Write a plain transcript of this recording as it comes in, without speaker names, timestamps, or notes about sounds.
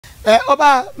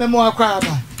Oba memo akwa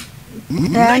aba.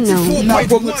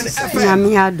 94.1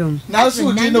 FM. Now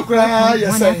so do no cry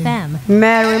yes.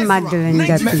 Mary Magdalene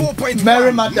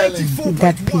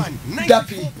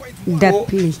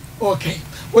Dapi. Okay.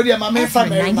 What your mama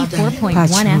family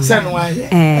 94.1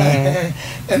 FM.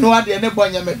 And what the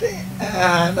nebonya me dey.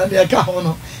 Na dey ka ho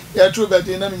no. Ya true be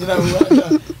dey na me nyina wo.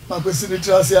 Ma kwesi ni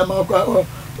trust ya ma kwa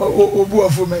obu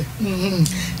afu me.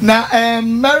 Na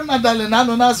Mary Magdalene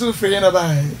anu na so free na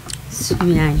ba.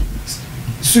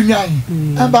 Sunyan.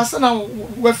 Ambasa na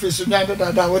we free sunyan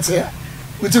da what here.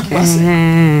 We took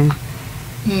kumasi.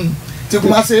 To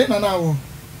kumasi na na wo.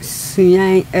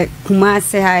 Sunyan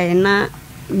kumasi ha na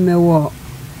mewo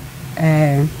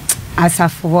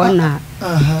asafo na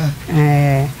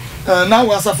na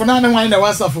wasafo na wan na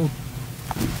wasafo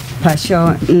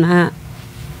pasho na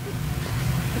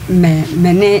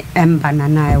me embana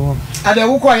na ewo ade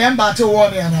wo ko yemba te wo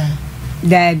ne na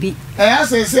dabi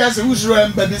say usuro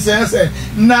emba bi say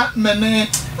na mene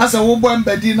asa wo bo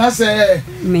emba di na say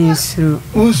mesuro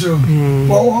usuro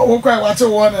wo ko wa te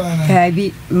wo ne na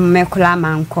dabi me kula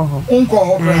manko ho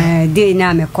de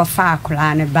na me ko fa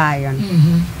kula ne bayon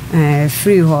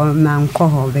free ho manko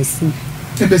ho besi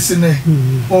ne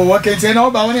o wa ke te na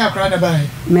oba woni akra ne bae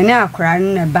me ne akra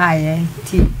ne bae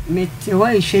ti me ti wo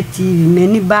ihwe TV me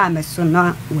ni ba me so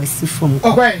na wasifom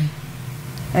okay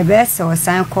ebe se o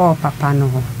san ko papa no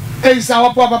ho sa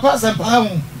wa papa se pa hu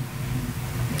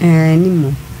ni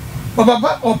mo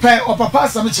o papa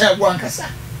se me che Kwadwo Nkansah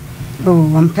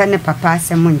o mpe ne papa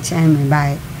se mo nche me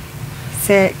bae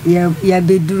se ya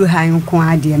beduru han ko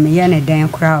ade me ye ne dan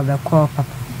kura obekọ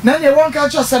papa na ne won ka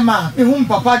cho se ma me hu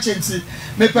papa chenti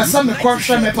me pesa me ko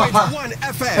hwe me papa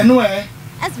eno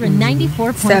Ezra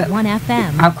 94.1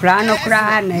 FM. Akra no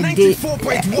kra na de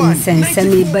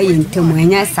nsensemi bayintemu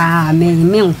enya saa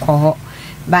me nko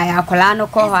ba akra no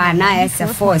ko ha na ese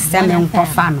for seme nko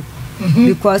fa no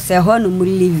because ho no mu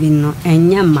living no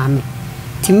enya mame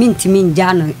timi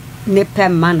nja no ne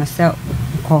pemma no se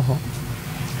ko ho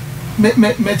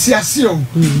me tiase o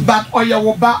but oye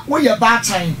wo ba wo ye ba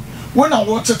tan wo na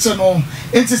wo tete no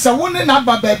enti se wo ne na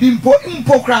ba ba bi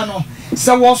mpo kra no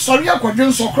se wo sori akwadwe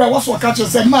nso kra wo so ka che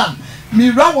se ma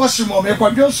mi ra wo shimo me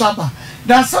akwadwe nso aba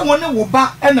dan se wo ne wo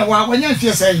ba na wa wanya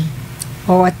fie sei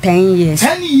o 10 years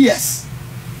 10 years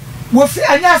wo fi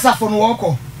anya asafo no wo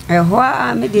ko ho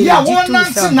a me de ya wo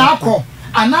nanti na akọ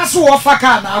anaso wo fa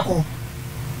ka na akọ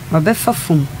obe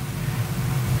fafum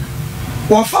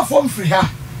wo fafom free ha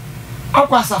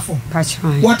akwa asafo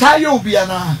pachwan wo ta ye obi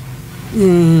ana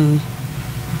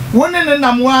wo ne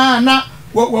namwa na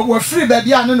wo free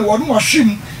baby anu ne wo no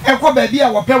hwim ekọ baby a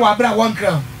wo pe wa bra won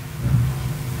kra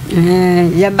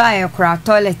ya ba e kra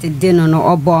toilet de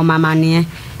no obo mama ne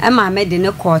e ma me de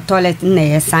ne ko toilet na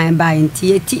ye san ba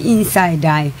nti eti inside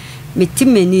ai meti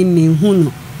meni me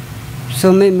hunu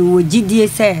so me wo gidie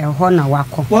se ho na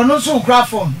wako wo no so kra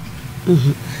phone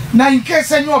na in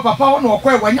case any papa wo no ko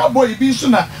e wanya boy bi so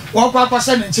na wo kwa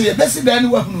kwasa ne nche ye besi da ni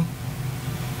wa hunu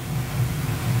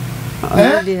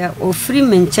o free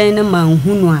menchen na ma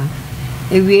hunu a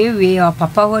ewie o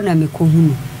papa ho na me ko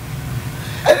hunu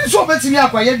eni so betimi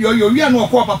akwaye de oyo wi anu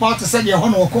ko papa to se de ho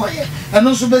na ko ye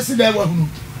eno so besi da wa hunu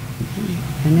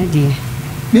ene de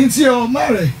ninti o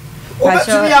mare o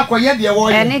betimi akwaye de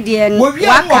wo ye ene de wo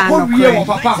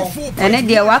papa ho ene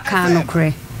de waka no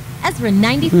kre Ezra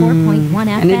 94.1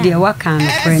 FM. ene de waka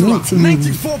no kre minti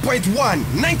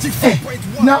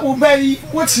 94.1 na obey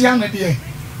what's young de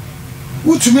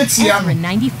utumi tia Ezra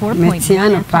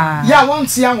 94.1 pa ya won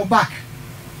tia wo back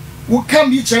wo kan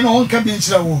bi che no won kan bi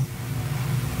nchira wo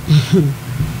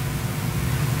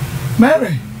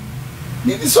Mary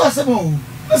ni so asemo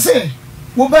say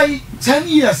wo bay 10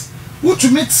 years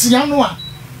utumi tia no a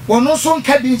wono so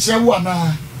kan bi nchira wo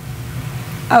na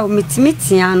oh mitimi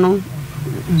tia no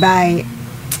by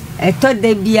eto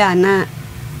de bia na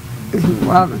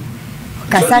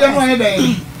kasa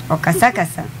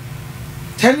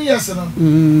 10 years no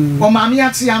o mami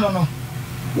atia no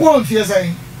wo mfie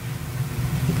sai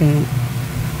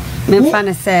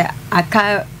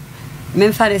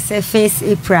memfa say face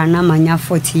April na manya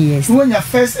 40 years wo nya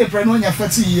first April no nya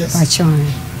 40 years pachon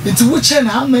it wo chen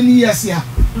how many years ya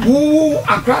wo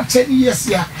akra 10 years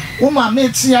ya wo mama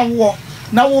atia wo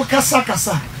na wo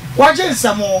kasa waje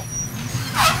nsamo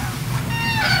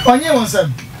onye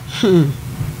wonsam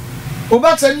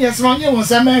oba 10 years onye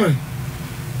wonsam Mary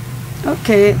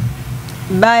okay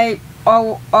by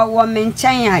o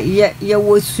menchen ya ye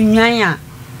wo sunyan a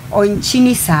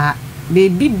onchini sa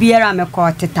bebi biara me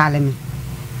ko tetale me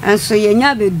enso ye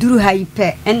nya be duru ha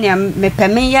ipe ene me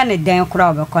peme ya ne den kura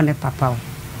obekọ ne papa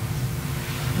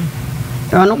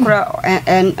ono kura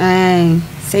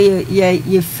say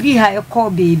ye free ha call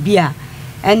baby a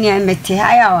ene mete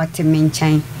ha ya ote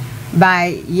menchan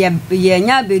by ye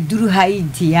nya be duru ha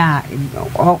idi a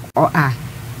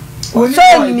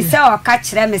so ni se o ka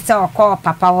kire me se o call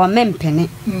papa wo mempene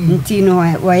nti no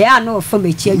wo ya na o fo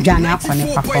mechi adwane akone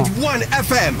papa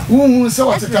wo se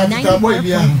o tata boy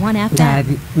bia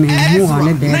me hu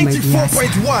one be ma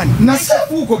bia na se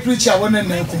wo ko preach a wona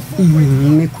na eko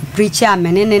me ko preach a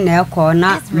menene na eko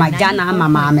na magana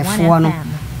mama me fo no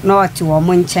no ti wo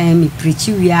mo nchan me preach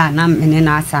wi a na menene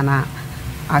asana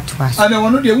atwas ana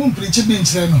wono de wo preach bi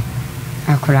nkire no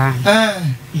akura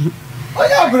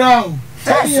oya brao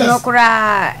no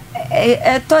kura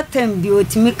totem bi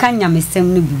otimi kan nyamesem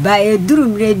no bi ba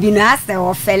edurumre bi na ase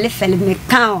wo fele me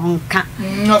kan onka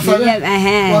no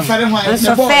fele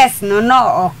so first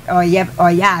no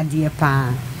oya ade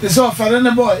pa so fele ne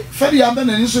boy fele ya be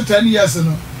na ni so 10 years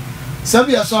no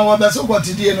sabi ya so wa be so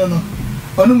kwatidie no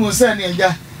onu mu se ne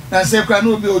ya na se kra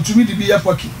no bi otumi di bi ya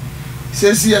poki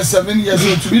 6 years 7 years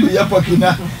otumi di ya poki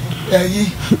na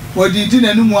yi wodi di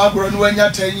na nu mu agro no wanya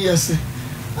 10 years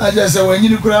aja se wanyi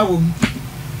ni kura wo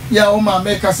ya o ma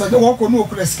make asa wo ko no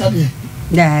kreska de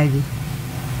dai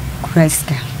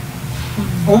kreska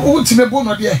o ti me bo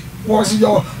no de wo si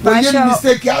yo wo ye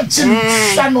mistake a chim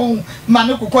sano ma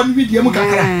ne kokko ni video mu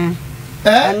kakra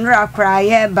nra kra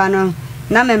ye ba no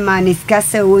na me maniska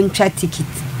se wo ntwa ticket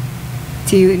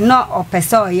ti no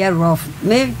opeso ye rough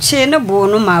me che ne bo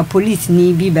no ma police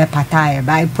ni bi be patae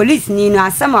ba police ni no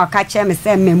asema ka che me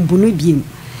se membunu biem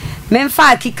memfa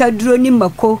akika duro ni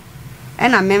mako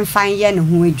ena memfa ye ne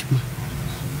ho adwuma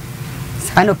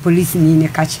sana police ni ne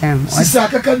ka chem sisa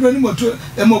akika duro ni moto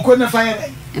emoko ne fa ye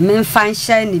memfa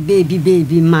nhye ni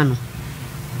baby mano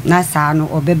na sa no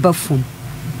obeba fum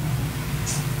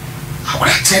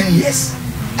awara 10 years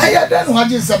aya da no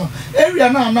haje sama area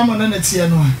na anamo na tie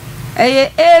no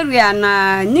area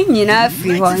na nyina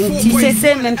afri ho nti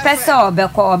sese mempesa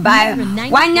obekọ oba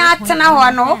wanya atena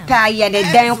ho no pa ye de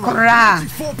den kora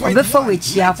obefa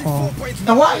wechi akọ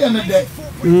na wa ye ne de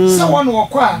se won wo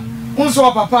kwa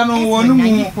unso papa no wonu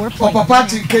mu papa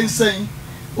tinkensen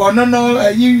wono no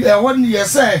ayi won ye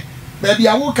se baby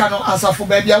awoka no asafo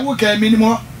baby awoka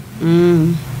minimo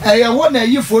won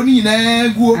ayi fo ni na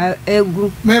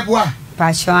egu meboa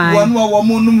passion wo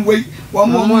munum we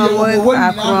wo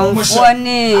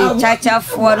ni chacha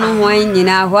fo no ho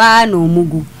nyina hwa na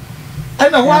omugu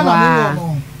ana hwa na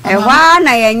mo hwa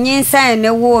na yenyin ne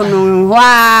wo no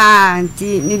hwa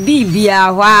nti ni bibia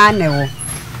hwa na wo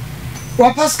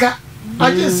wa paska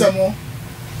ajesemo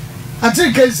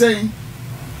ati kensen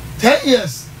 10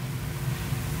 years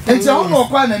enti ono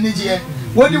kwa na nije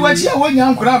wodi wachi a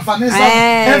wonya nkura fa ne sa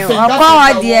efe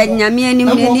kwa de nyame anim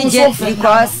ne nije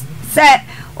because say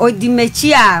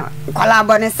odimechi a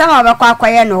kwalabo ne sama be kwa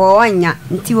akwaye no wonya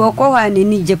nti wo ko ha ne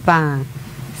nije pa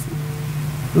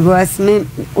was me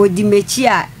odimechi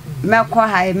a mekọ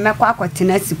ha mekọ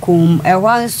akotena sikom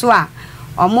ehwo nso a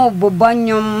omo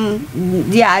bobonyum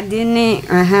di ade ni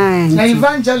na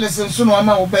evangelist nso no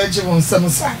ama obeje won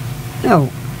samsa no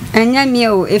anya mi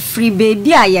o efri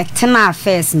baby a yetena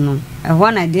affairs no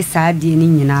ehwo na de sa ade ni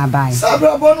nyina abai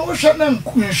sabrabo no hwe na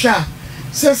nkunhwa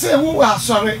sese wo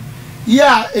asore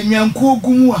ya enyanku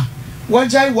ogumu a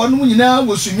wajai wonu nyina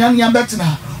wosunyan ya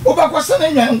betena obakose na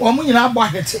enyan omu nyina agba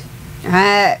hete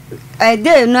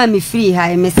dey no me free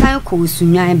ha me san ko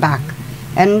wosunyan back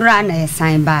enra na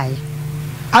sign by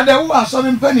ada wo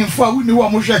asore mpanimfo a woni wo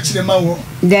mo hwe kirema wo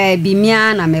da bi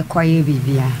mia na me koye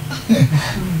bibia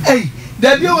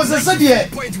da bi wo sese de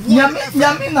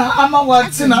nyame na ama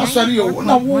wati na asore yo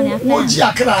na wo ji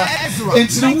akra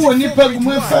entiri wo ni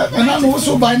pagumu efa na no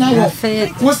so by na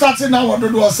wo start na wo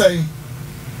do say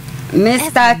me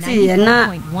start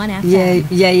na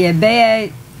ye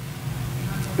be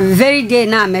very day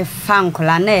na me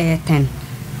fankola na 10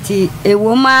 ti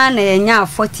ewoma na nya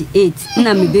 48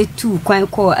 na me be 2 kwan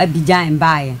ko Abidjan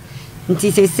bae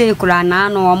nti sese kura na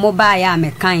no mo bae a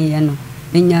me kan ye no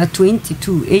nya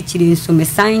 22 echire nso me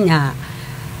sanya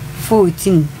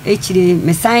 14 echire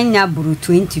me sanya buru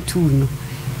 22 no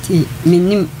ti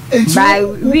minim by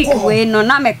week we no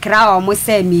na me kra o mo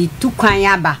se me 2 kwan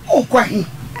aba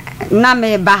na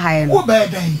me ba ha no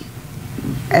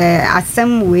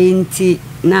asem we nti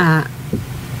na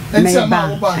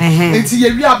enti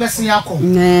ye wi abesan yakọ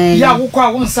ya wo kwa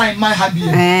won sign my habi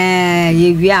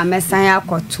ye wi amesan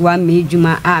yakọ toa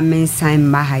medwuma a men sign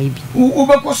ma habi wo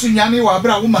be ko sunyane wa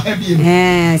bra wo ma habi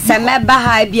se me ba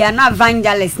habi na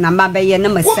evangelist na ma be ye na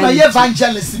ma wo ma ye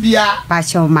evangelist bia pa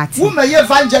show mati wo ma ye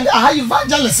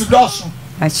evangelist doso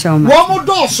pa show wo mo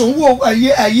doso wo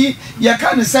ayi ye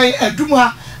kan say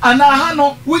aduma ana ha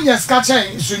no wunya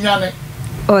skachen sunwane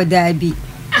o da bi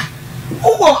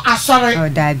uwo asore o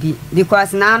da bi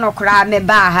because na no kra me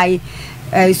ba ha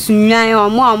sunwan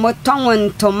omo ton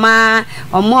ntoma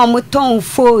omo ton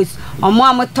fos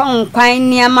omo ton kwan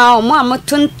niama omo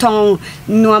tonton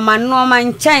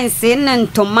no chense ne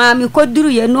ntoma mi koduru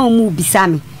ye no mu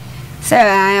bisame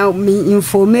say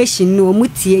information no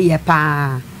mutie ye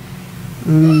pa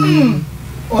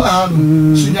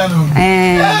sunyano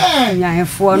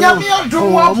nyanfo no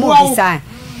mu bisa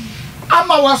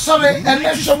ama wasore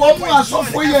ene so wo mu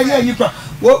asofo ye yipa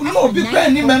wo bi kwa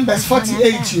ni members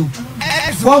 48 you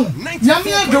won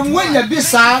nyame adom wanya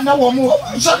bisa na wo mu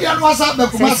so dia no asa be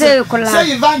kuma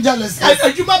say evangelist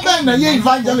adwuma ben na ye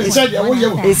evangelist say dia wo ye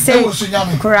wo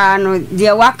sunyame kura no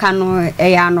dia waka no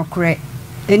ya no kure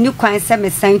eni kwan se me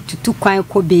san tutu kwan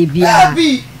ko baby a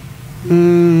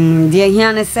dia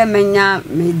hia ne se menya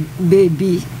me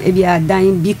baby e bi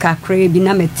adan bi kakra bi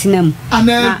na metinam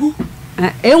anagu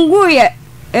engu ye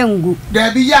engu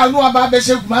there be ya no aba be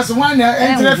sheguma se wan na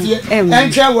entrefie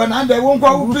entwe won and won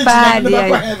kwa wo preach na be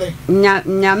kwa heaven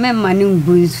nya me mani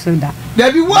ngu so da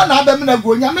there be one na be me na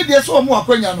go nya me de so mo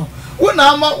akwanya no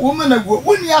wona ama wo me na go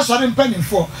woni asore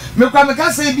mpanimfo me kwa me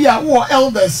ka say bi a wo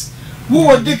elders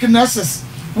wo deaconesses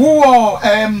wo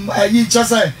yi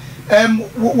chase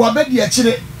wo be de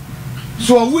akire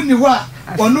so woni ho a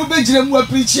wono be gire mu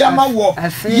preach ama wo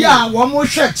ya wo mo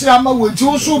hwe kire ama wo nti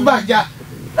wo so baja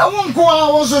na won ko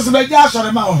a wo so se be ja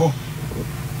asore ma ho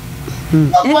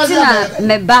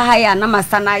me bahaya na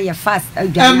masana ye fast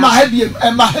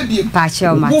mahebiem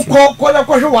pacho mate ko na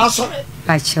ko hwe wa asore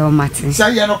pacho mate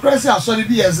say ye no crazy asore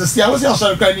bi exist ya wo se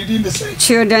asore kan ni din the same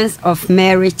Children of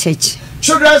Mary Church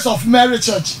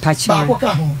ba ko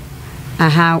ka ho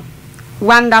aha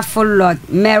wonderful Lord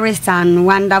Mary's and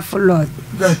wonderful Lord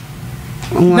good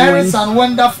Mary's and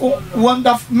wonderful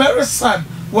Mary's son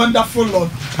wonderful Lord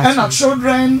and our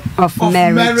children of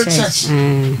Mary Church.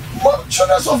 What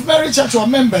children of Mary Church or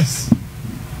members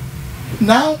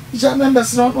now your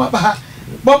members not what but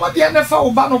what the nefa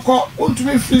oba no ko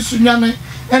wontumi free sunyane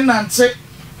enante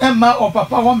emma or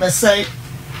papa wo me say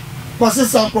kwase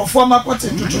sankrofo makote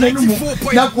tutu no mu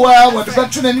na kwa wo de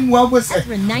betu na ni mu agose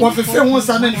wo fefe ho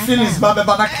sa na feelings ba be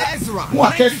banaka wo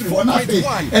akefi wo na fe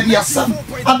e dia sam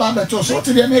aba beto so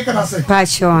to be make na say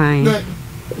passion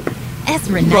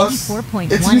Ezra 94.1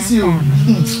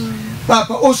 FM.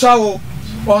 Papa Oshawo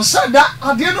on said that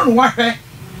I didn't know why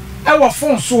our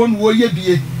phone so on wo ye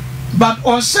bie but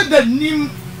on said the nim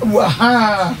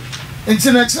ha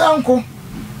internet uncle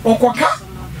okoka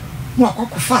no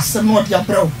akoko fast no dia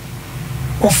bro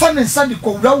ko fa ne sade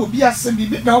ko wura wo bi ase bi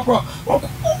na ko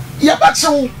ya ba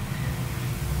chewo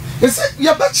ese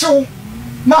ya ba chewo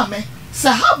mame se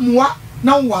ha moa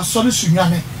na wo asore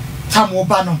sunwane tamo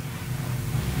ba no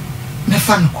ne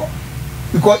fan ko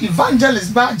because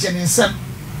evangelist ba nsem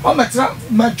o metra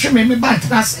ma tweme me ba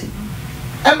ntrase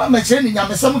e ma kire ni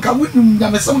nyamesem ka wunum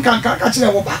nyamesem ka kire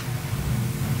wo ba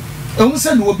ehun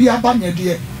se no obi aba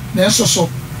nyade na ensoso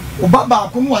o baba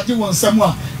ko no age won nsem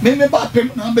a me ba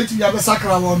pem na beti ya be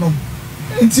sakra wo no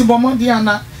nti bomodi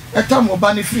ana etam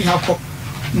oba ne free hako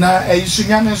na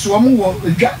eyisunya ne so wo wo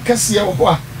dwa kase wo ho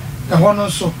a ho no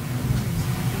so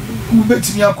wo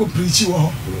beti mi akọ preach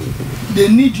wo they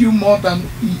need you more than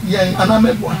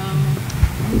anamebwa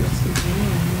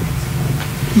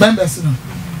members no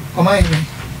come on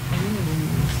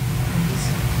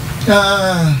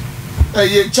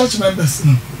church members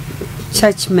no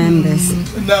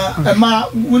na ema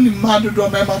woni madodo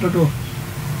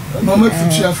no me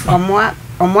futu afra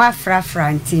omo afra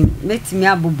franti metimi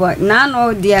abobo na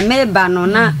no de meba no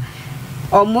na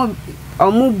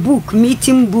omo book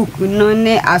meeting book no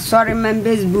ne asori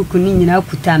members book ni nyina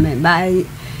kutame by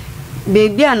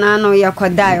baby ana no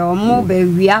yakodai omo be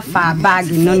wi afa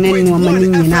bag no ne no mani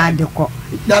nyina adeko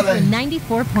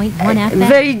 94.1 FM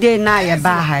very day na ya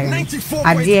ba ha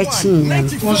ade achi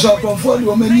won so comfort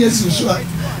wo mani asisu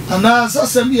ana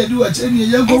sasem ye du achi ni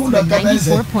ye go da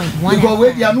kamense because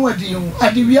we dia no adi hu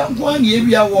adi wi anko an ye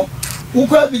wi awo wo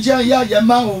kwa bijan ya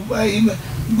ma o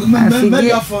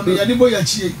megaphone ya ni boya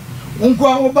chie unko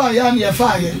a wo ba ya na ye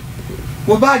fa ye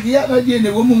wo ba gi ya na die ne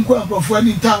wo mu nko akrofo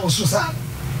ani ta wo so sa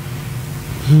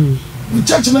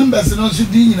church members no so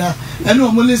di nyina ene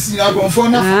o mo lesi akrofo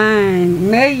na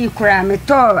me yi kura me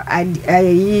to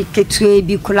ayi ketu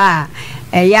bi kula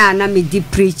ya na me di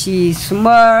preach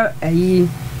small ayi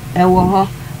ewo ho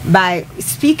by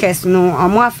speakers no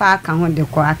omo afa aka ho de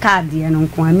ko aka de no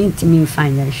nko amintimi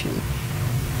fanya hwe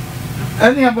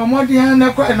ani abamodi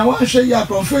na kwa na wanhwe ya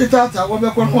akrofo tata wo be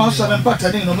ko no asore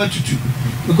mpatani no matutu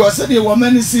because the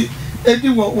woman si edi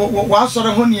wo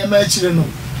asore ho ne ma akire no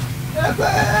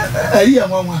Ayi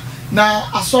anwa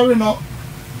na asori no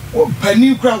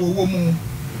pani kra wo mu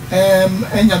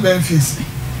enya benfis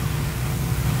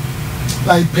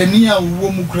like pani a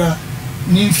wo mu kra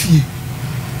nimfie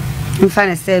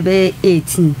mfana say be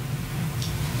 18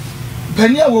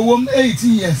 pani a wo mu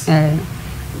 18 years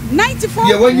 94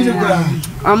 ye wanyi ne kra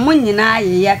omunyina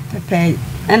ye pepe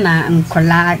na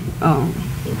nkola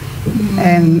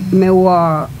me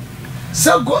wo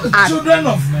so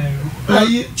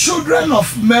children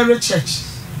of Mary Church.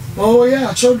 Oh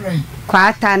yeah, children.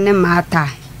 Kwata ne mata.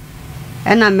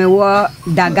 Ena me wo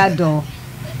dagado.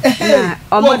 Na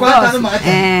omodos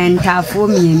ntafo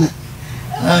mienu.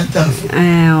 Ntafo.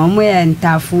 Omo ye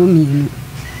ntafo mienu.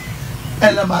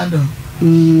 Elamando.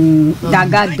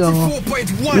 Dagado.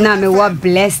 Na me wo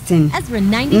blessing.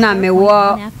 Na me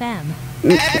wo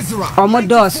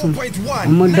omodos. Ezra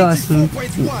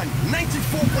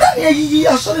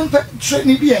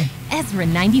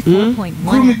 94.1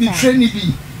 Kumi bi training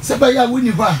bi. Sebaya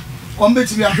woni ba.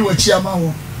 Ombetimi ahwe wachiama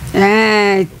ho.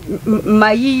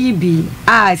 Mayi bi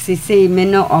sese me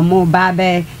no omo ba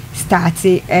be start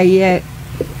eye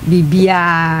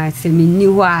bibia se mini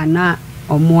ho ana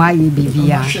omo aye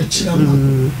bibia.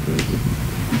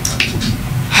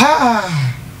 Ha.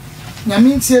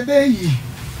 Nyaminti ebeyi.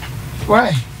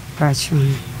 Why?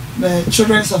 Passion. The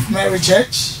Children of Mary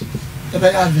Church. Ebe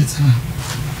advert.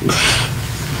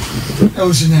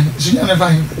 Sunyane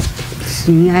fine.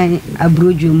 Sunyane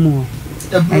abrojo mo.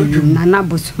 Nana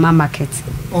Bosuma market.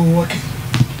 Oh, okay.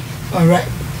 All right.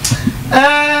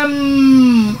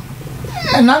 And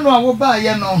I know I will buy,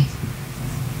 you know.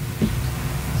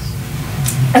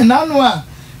 And I know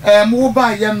will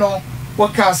buy, you know,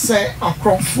 what can say a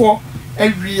crop for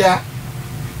every year.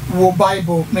 Wo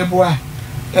Bible, maybe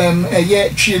a year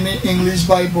training English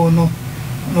Bible, no,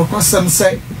 cause some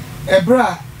say,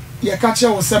 Ebra, your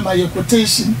catcher will send my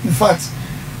quotation. In fact,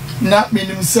 not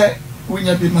meaning say, when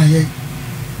you be my head.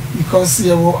 Because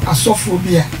you were a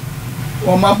sophobia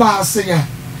or my bar say,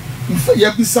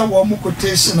 Yabisa or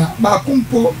quotation,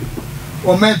 Bakumpo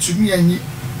or meant to me and ye,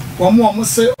 or more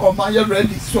say, or my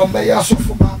ready, so may I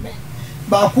suffer mammy.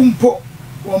 Bakumpo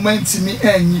or meant to me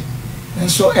and ye,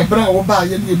 and so a bra will buy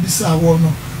any bisa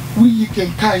one. We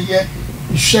can carry ye,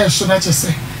 share so much as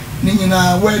say,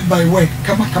 Nina word by word,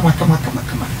 come.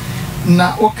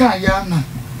 Na Okayana.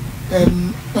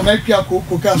 On a piaco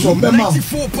so Bible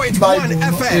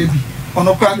on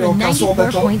a Kwadwo Nkansah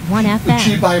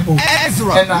Bible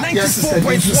and yes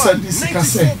send this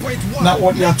cassette not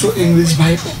what they are to English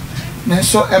Bible na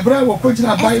so Ebra will put in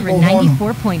a Bible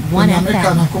 94.1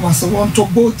 American Akoma so want to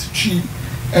both tree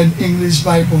and English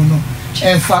Bible no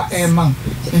and fa man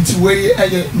into way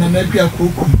na na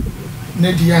piaco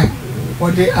nedia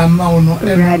what they amount no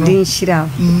radin shira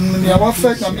ya wa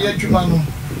fa na me adwuma no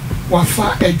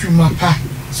wafa adwuma pa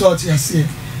so ti ase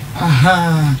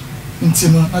aha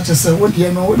ntino na che se wodi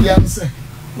no wodi am se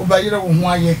wo ba yire wo ho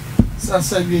aye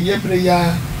sa wie yebre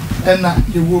ya na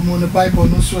ye wo mu no Bible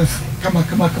no so kama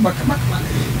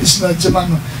isna jema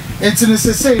no ntino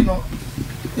se say no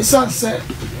isa se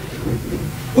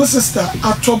wo sister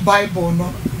ato Bible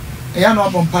no ya no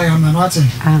abompa ya na no ate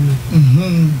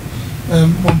amen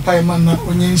bompa man na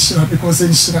onye nshira because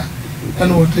nshira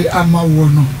and wo de ama wo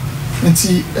no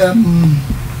nti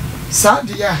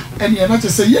sadia and you not to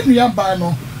say you ba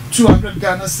no 200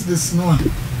 Ghana cedis no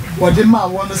what the ma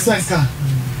won senka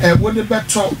what the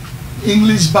better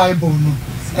English Bible no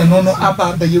and no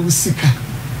aba be you sika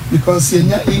because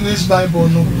you English Bible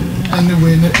no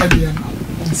anyway na ade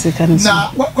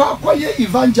na kwa ye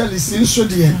evangelist in so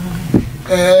there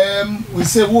we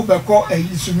say wo be ko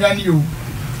sunwane yo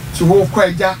to wo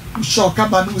kwaja shoka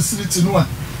ba no siriti no a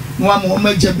no am wo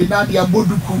maja bi na dia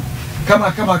boduku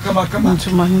kama ntuma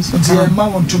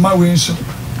wontuma we nso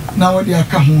na wo de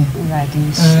aka ho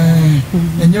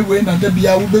enye we na da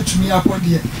bia wo betumi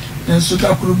akode enso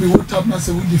da kuro bi wo tab na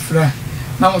se wo di fra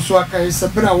na wo so aka ise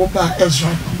bra wo ba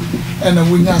Ezra na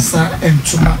wo nya sa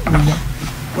entuma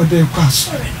wo de kwa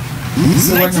so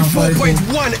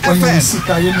 94.1 FM.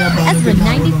 Ezra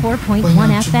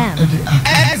 94.1 FM.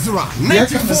 Ezra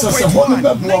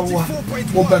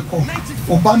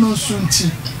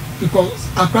 94.1 because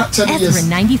Accra 10 years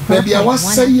maybe I was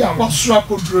say ya was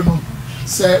rakodro no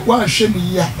say wa hwe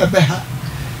me ya ebeha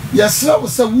yesra wo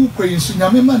say wo kwen so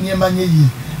nyame ma ne ma nye yi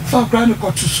fa kra ne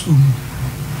ko to school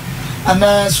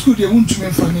ana school de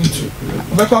wontumi fa ne to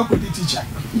obekwa akodi teacher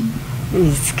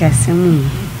is kasem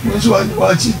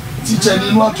wo teacher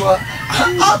ni no to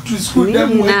to school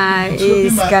dem na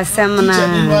is kasem na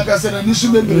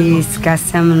is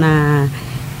kasem na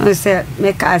I said,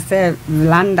 make us say,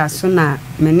 Landa sooner,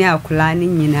 many are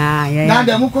climbing in a. Now,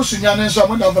 the Muko Sunyan and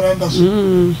someone of Landa.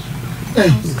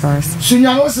 Because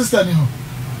Sunyan was sister.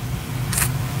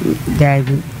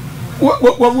 David.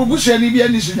 What will Bush any be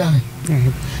any Sunyan?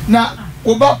 Now,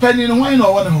 about penny and wine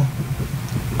or one.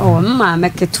 Oh, ma,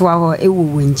 make it to our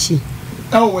Ewu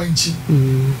Oh, when she.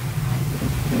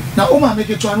 Now, Oma make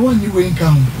it one you ain't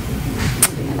come.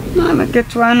 Mamma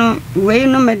get one way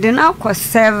no medina cost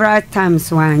several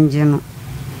times one general.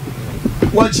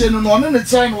 Watching on the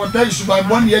time what days by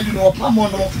 1 year to know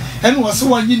Pamono and was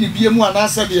one year to be a more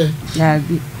answer there.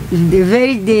 The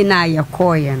very day now you're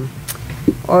coin.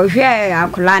 Or here I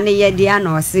could land a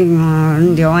diano sing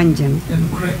on the engine. And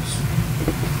crepes.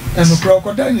 And the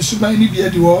crocodile is so many be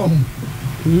at the wall.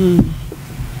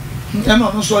 And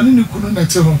also I didn't couldn't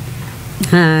at all.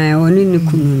 I only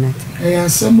couldn't. And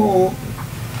some more.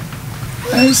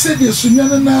 I said, yes,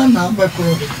 Sunana, but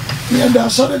yeah,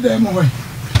 sorry, them away.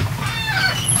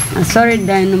 Sorry,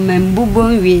 then, men bubo,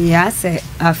 we say,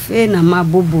 a fair na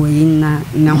bubo in na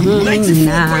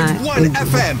 94.1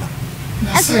 FM.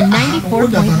 Ezra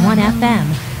 94.1 FM.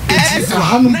 Ezra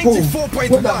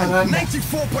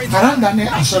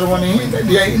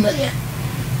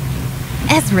 94.1.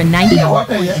 Ezra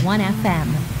 94.1 FM.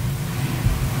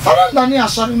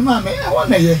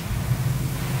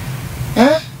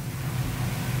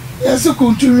 Yes, you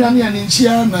continue and in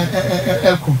Chiana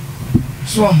echo.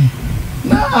 So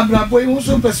now Abraboy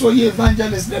also persuade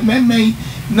evangelist, the men may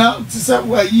now to say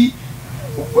where ye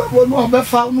will be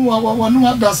found no one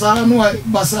Basa, no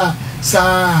Basa,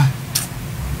 Sa.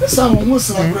 Some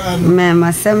was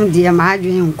Mamma, some dear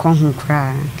margin come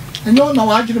cry. And you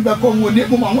know, I can be home with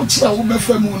him, I want to be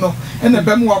Femuno and the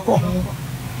Bemuako.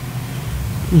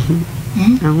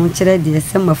 I want to read the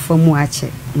summer from watch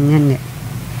it.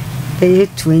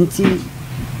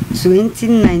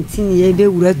 2019 year be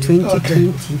wura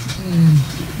 2020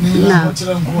 na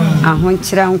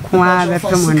ahonchira nkoa be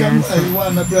pemona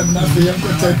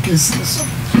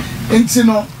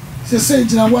entino se se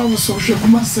jina wa wo so hwe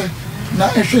kuma se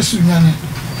na ehwe sunyane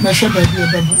na hwe ba bi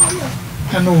ebabu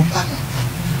ana oba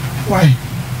why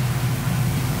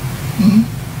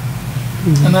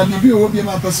ana bibi owo bi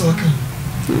ma pese oka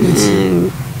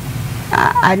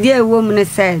ade ewo mu ne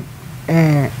said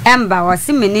Emba was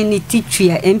many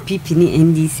teacher MPP ni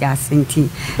NDC asenti.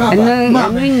 No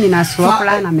nyina so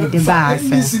plan na me de ba ase.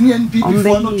 MPP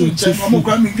for no to check mo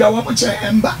kwa mi gwa mo check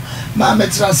Emba ma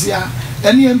metrasia.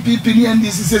 Any MPP ni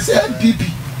NDC says MPP.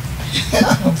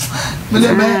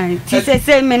 Ti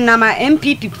say me na ma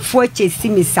MPP fo chesi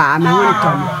mi sa me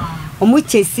wontom. Omo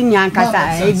chesi mi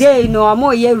ankasa e dey no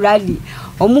omo ye rally.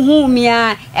 Omuhu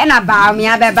mia ena ba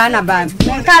mia beba na ba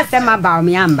nka se ma ba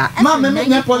mia mba ma me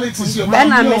nya politics yo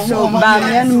na me so ba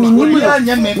mia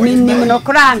minimum no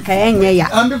kra nka enye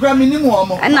ya ambe kra minimum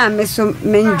omo na me so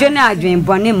me ndwene adwen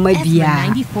bone ma bia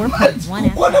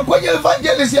 94.1 ko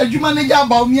evangelist adwuma ne ja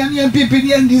ba mia ne MPP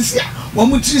ne ndisia wo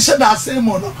mu tri se da se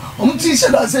mo no wo mu tri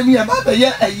se da se mi ya ba be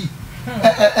ye ayi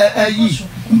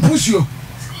mpusio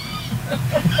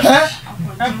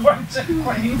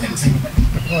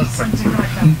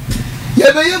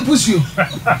yeah, but you push you.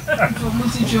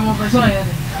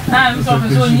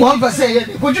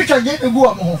 1%. Could you try to go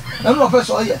on? I'm not a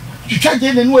person. You try to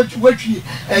get in what you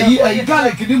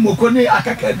garlic in Mokone,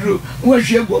 Akakadru, where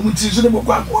she go to the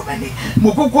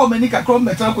Moko many Kakrom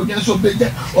Metako, so big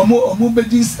or more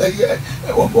Mubedis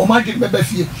or Market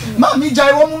Bebefi. Mammy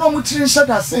Jai Woman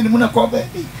Shatta send Munako.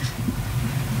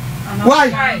 Why?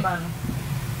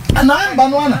 And I'm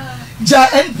Banwana. Ja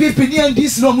NPP ni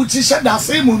NDC no mutisha da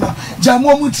same no ja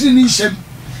mo mutri ni hye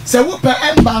se wo pe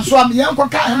emba so am ye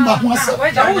nkoka emba ho ase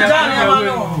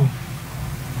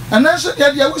ananso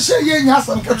dia dia wo se ye nya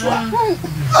asam ketwa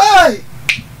ai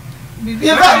bibi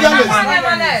ba jale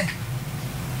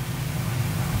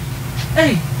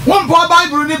ei won po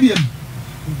bible ni biem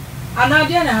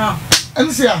anade na ha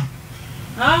emsia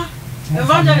ha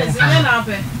evangelist ni na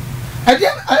ape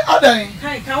again adan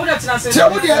kan wo da tena se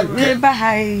me ba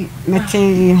hai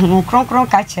mete ho kronkron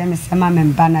ka che me se ma me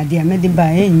ba na dia me de ba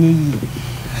enye yi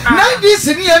na this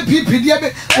ni MPP dia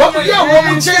be wo mo dia wo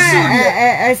mo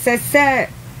chesi se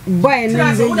boy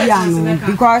no be ya no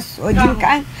because odin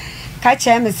kan ka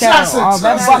che me se o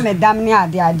ba bo me dam ni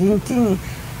ade ade ntin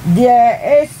dia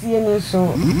esie no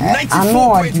so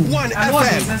ano 94.1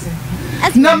 FM.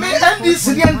 na me NDC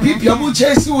ni NPP abu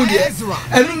chesi wo dia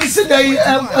enu mi se dai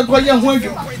agoye ho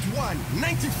adwuma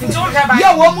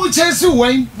ya wo mu chesi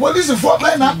wen police for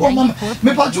by na akoma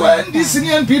me patro NDC ni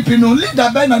NPP no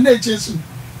leader by na na chesi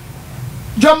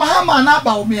jo mahama na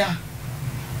ba omia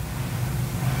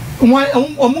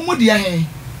omumu dia he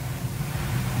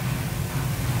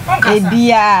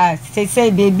ebia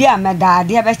say baby amada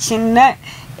de abechin na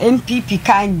MPP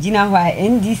kan gina ho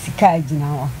NDC kan gina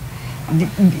ho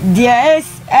there is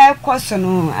a question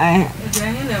no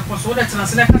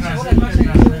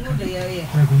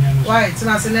why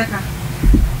translate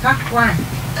ka why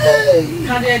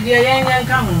ka de yan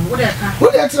ka ho wo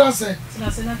de translate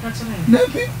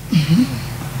nabi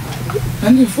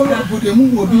and you follow up with the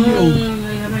move will be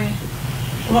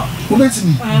who makes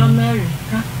me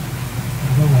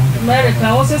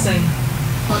America what's saying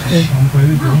okay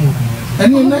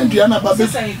and you know Diana Babe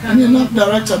and you know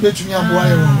director between your boy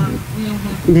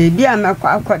baby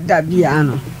amekwa da bia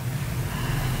no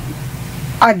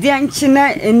adianchi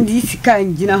na NDC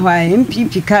kan gina ho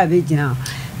MPP ka be gina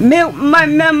me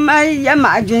ma ya ma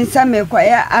adwensa me kwa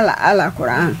ya ala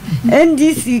Quran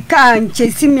NDC kan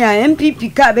chesimi a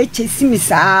MPP ka be chesimi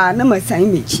sa na masan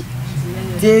mechi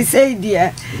they say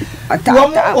dia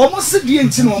almost the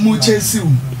enti no mo chesi u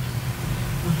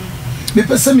me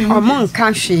pese me omo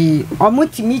nka hwe omo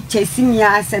timi chesimi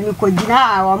a se me ko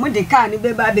gina omo de ka ne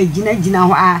be ba be gina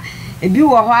ho a ebi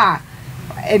wo ho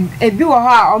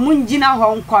a omo ngina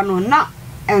ho nko no na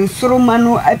ensoroma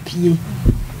no apie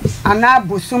ana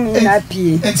bosom na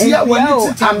apie entia woni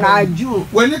titamaju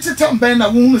woni titamben na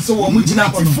wo so wo mu gina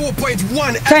ho no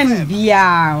 10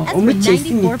 bia o mu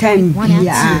chesi mi 10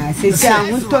 bia se se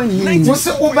ahunto ni wo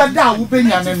se obeda wo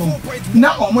benyane no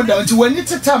na omo da nti woni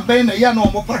titamben na ya na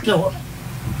omo pake ho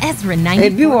Ezra 94.1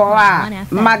 ebi wo a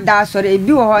mada sore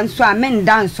ebi wo nso a men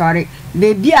dan sore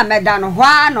bebi a meda no ho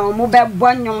a na omo be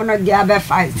bonyom no dia be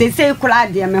fa se kula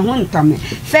dia me ho ntome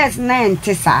first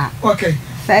 90 sa okay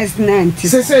first 90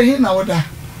 say he na oda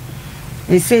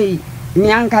e say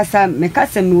nyankasa me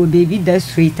kasa me wo baby da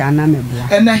sweet ana me boa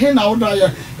and na he na oda ya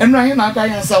and na he na da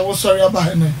yan sa wo sorry aba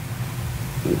he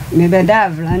me be da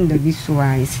veranda bi so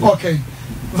a isi okay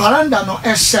veranda no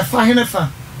e shefa he ne fa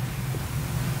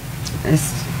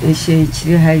e she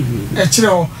chiri hayi e chiri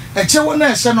ho e che wo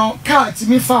na e she no car ti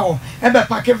mi fa ho e be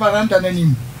park veranda na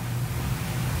nim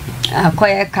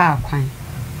akoye ka kwan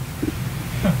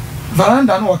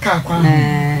veranda no ka kwan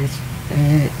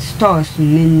stores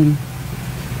nini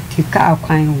ti ka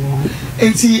kwan wo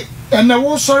enti ene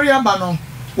wo sorry aba no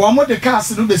wo mo de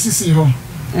cars no be sisi ho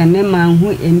ene ma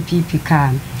hu MPP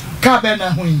ka be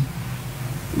na hu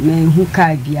me hu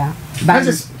ka bia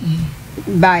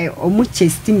by omu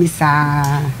chesti mi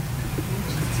sa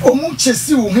omu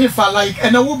chesti wo he fa like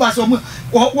ene wo ba so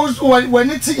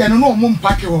when it ene no omu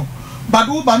mpake ho but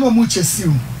wo ba no omu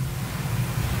chesti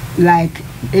like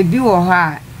ebi wo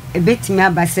ha ebetimi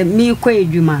abase mi kwa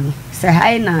edwuma no se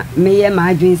hai na meye ma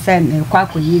adwen se me kwa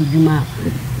koye edwuma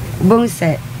bon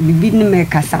se bibi ni me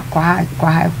kasa kwa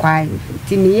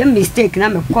ti me ye mistake na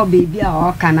me kwa baby a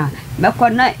o kana me kwa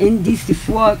na NDC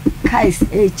for kais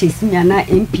HS mi na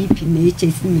MPP na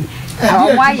HS mi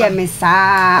wa ye me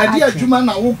sa adi edwuma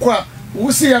na wo kwa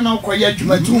wo se ya na kwa ye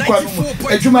edwuma tu kwa no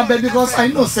edwuma because I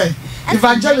know say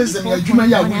evangelism ya dwuma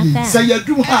ya wuli say ya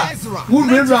dwuma ha wo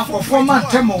rera for former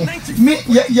temo me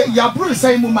ya bro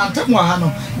say mu mantemo ha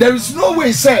no there is no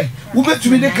way say wo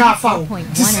betumi de ka fa wo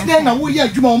tiside na wo ya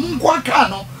dwuma wo nko aka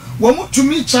no wo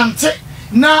mutumi chante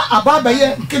na ababa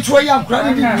ye nketwa ya nkra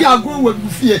ne bi agro wa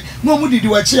bufie no mu didi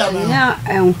wa chi ya no ya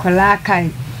enkola kai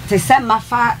te se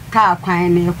mafa ka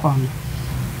kwan ne ko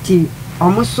ti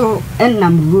omuso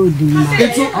enam road ni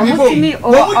omutimi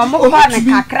omukwa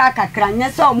na kakra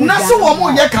nyese omu na so omu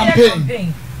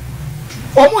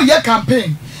ye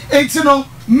campaign enti no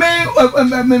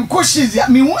me koshis ya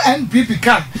me hu NPP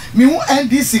ka me hu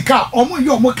NDC ka omu ye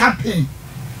omu campaign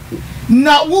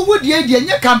na wo die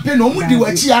nye campaign omu di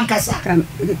wachi ankasa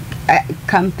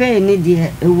campaign ni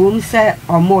die ewom se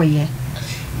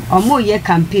omu ye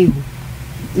campaign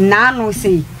na no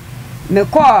sei me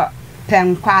ko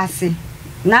penkwase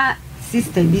na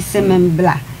sister bi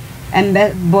semembla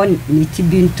embe bon ni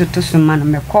tibi ntoto so ma no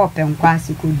me ko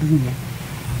penkwase ko duye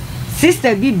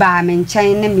sister bi ba me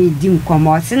nchen na me di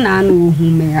nkomo se na no ohu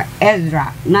me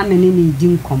Ezra na me ni di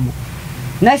nkomo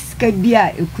na sika bi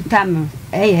a ekuta me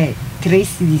 3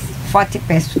 cities 40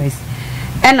 pesos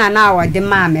ena na wo de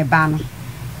ma me ba no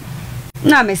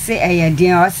na me se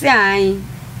den o se an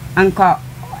anko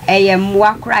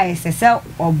mwa kra se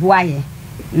oboaye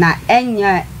na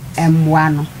enya emwa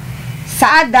no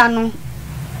saada no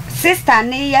sister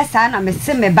ne ye sa na me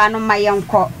se me ba no ma ye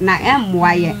nko na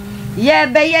emwa ye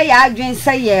be ye ya adwen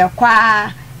se ye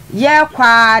kwa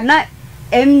na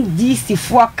MDC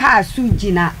fo ka su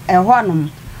gina ehonum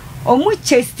omu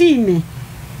chesti me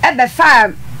ebe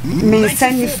fa me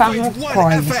sani fa ho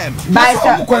koy ba so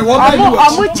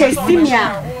omu chesti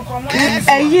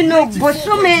me no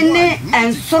bosume ne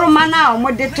ensoroma na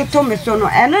omu de toto me so no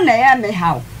eno na ye me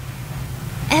hawo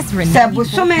Ezra se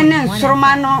bosome ne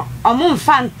nsoroma no omo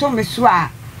mfa ntome so a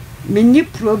meni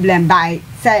problem by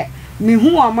se me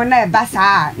hu omo na eba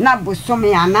saa na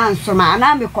bosome ana nsoma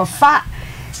ana me kofa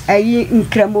ayi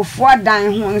nkramofo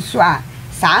dan ho nso a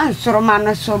saa nsoroma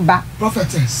no so ba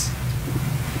prophetess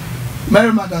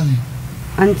Mary Magdalene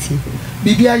Auntie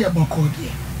bibia ya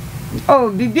bokodi oh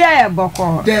bibia ya boko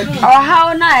oh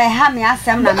how na ha me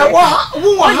asem na Debbie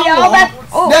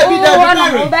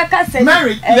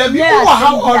Mary Debbie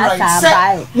how all right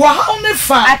say how me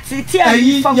fa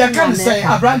ayi ya kan say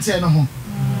abrante no ho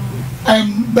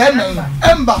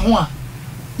emba ho a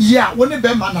ya woni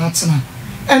be ma na atena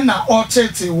na o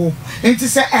tete wo enti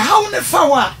say how ne fa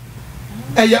wa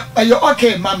ayo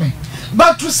okay mama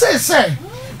but to say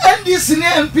NDC ne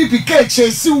MPP ka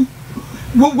chesiu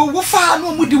wo fa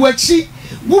no mu di wachi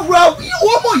wo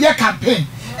mo ye campaign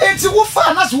enti wo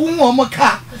fa na so wo mo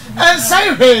ka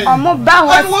ensai he omo ba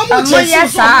wo omo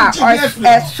yesa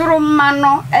esuruma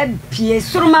no epie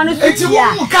suruma no enti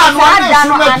wo ka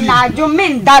no na anajo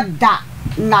min dada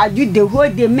na ju de ho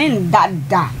de min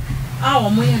dada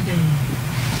omo ye de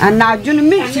anajo no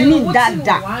min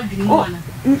dada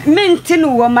min tin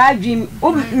wo ma adwim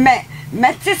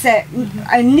meti se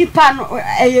nipa no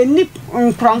nip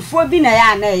nkronfo bi na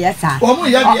ya na yesa omo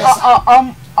ya bi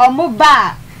omo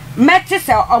ba meti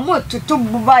se omo tutu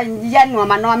buba ye no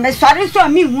ma no me sori so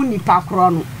mi hu nipa kro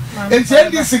no enti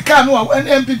NDC ka no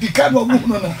MPP ka no hu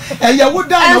no ya wo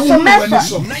da na hu wani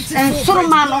so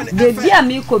ensuruma no de bia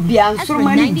mi ko bia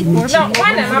ensuruma ni di no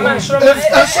wana mama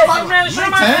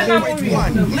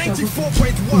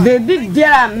baby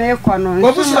bia me ko no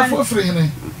wo bu sa fo free ne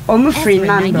omu free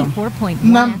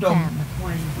nando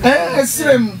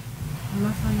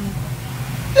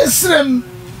esrem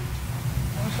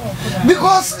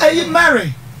because I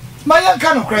marry my young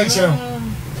kind of creature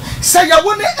say ya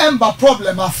woni ember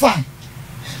problem are fine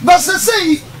but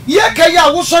say ye ka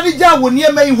ya wo sori ja wo ne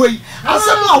mai hoi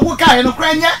asem a wo ka no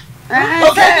kranya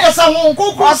okay yes won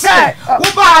kokko say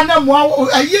wo ba na mo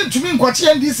ayi ntumi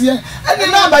nkwache NDC ene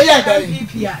na ba ye da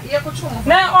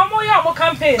na omo ya omo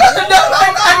campaign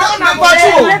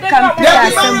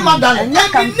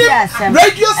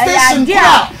radio station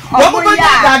wo mo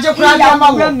ba da kura na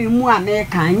ma wo mi mu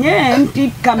America nye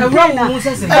MP campaign na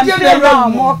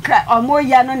omo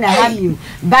ya no na ha mi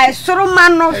by suruma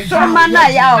na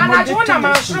ya omo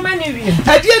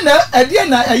adie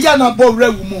na ya na bo wura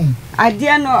wu mu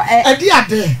adie no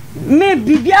ade me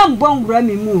bibia mbon wura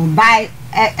mi mu by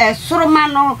suruma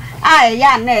no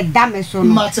ya na eda me so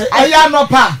no mate ya no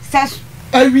pa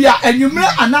awia anwumre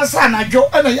anasa anajo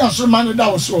na ya suruma no da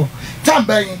wo so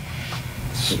tamban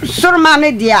suruma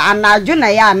me dia anajo na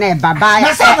ya na baba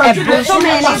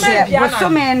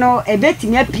bosome no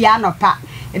ebetimi apia no pa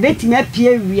ebetimi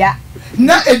apia wia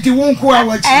na edi wonko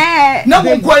awachi na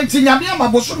wonko anti nyame ama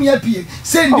bosome apie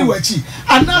se ndi wachi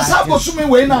anasa bosome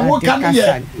we na wo kan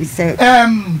ye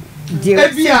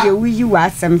de wuyi wa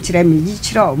asam kire me yi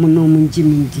kire o no mu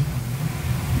njimindi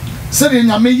se de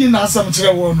nyame yi na asam kire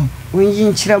wo no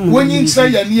wonyi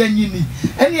kire ya ne anyini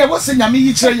ene ye wo se nyame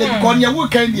yi kire ye ko ne wo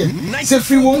kan ye se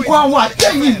fi wonko aho a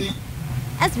anyini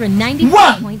Ezra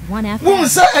 90.1 FM. Won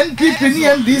say NPP ni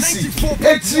NDC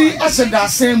etri aseda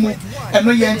asemu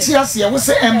eno ye nti ase ye wo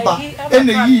se emba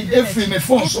ene yi efri ne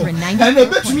phone so ene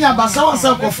betumi abasa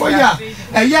wasa kofo ya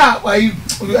eya ayi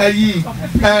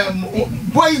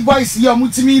boys ya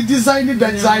mutimi designer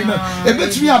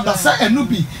ebetumi abasa enu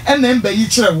bi ene emba yi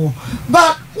kire wo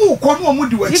but wo ko no mu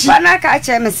di wachi ifa na ka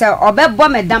che me se obebo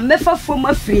medam mefafo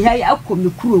ma free ha ya akomi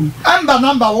kurom emba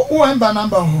number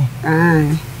ho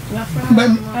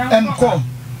call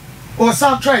or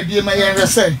some try be my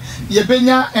say ye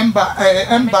benya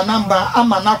ember number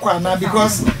amana kwana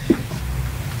because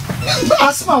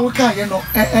asma we can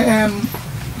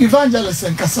evangelist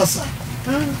and kasasa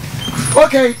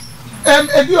okay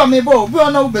ebi o mebo bi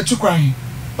ona ubetu kwan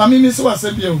pa mi mi se wa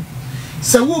se bi o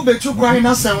se wo betu kwan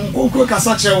na se nkonko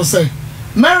kasa che wo se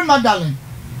Mary Magdalene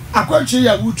akwantwe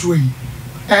ya wutu yi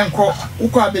enko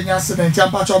ukọ abenya accident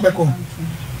ampa cho beko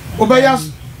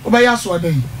obaya so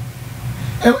den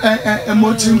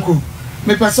emotinko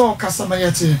me pese o kasama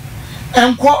yete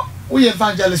enko we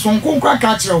evangelist nkonko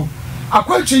aka kire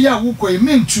akwantwe ya wuko e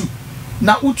mentu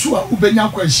na utu a ubenya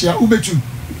kwahia ubetu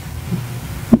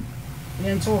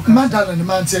Magdalene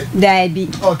mante daibi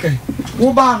okay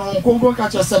wo ba no nkonko ka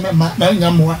kire se me na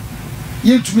nyamwa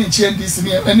yentumi nche ndisi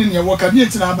ne ene ne wo ka bi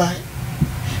entina bai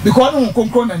because no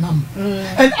konkro na nam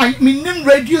and I mean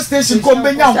radio station ko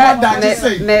benya what that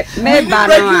say me ba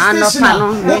no anopa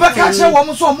no we catch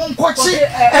wo so mo nkochi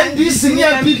NDC ni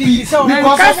MPP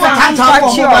because of that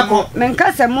men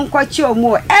ka se mo nkochi o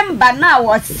mo emba na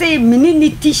wo say minini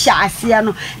tisha ase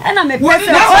no na me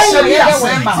pese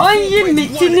onyi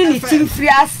mitini ni timfri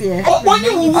ase onyi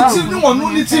wo tini wo no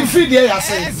ni timfri de ya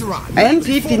say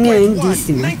MPP ni NDC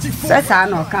sasa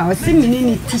na ka o say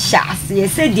minini tisha ase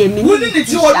say de minini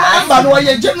emba no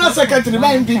ye general secretary na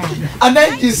MPP and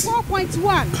NDC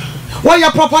 4.1 why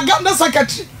your propaganda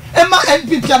secretary ema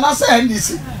NPP na say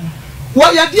NDC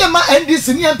why ya die ma NDC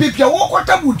ni MPP wo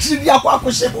kwata butiri dia kwa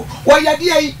akoshebo why ya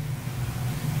die yi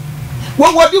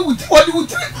what do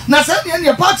na say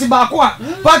the party back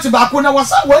na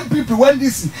wasa one people one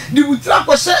NDC the utra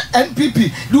kwashe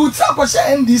NPP the utra kwashe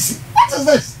NDC what is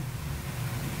this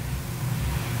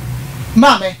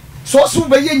mame so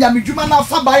be ye nyamedwuma na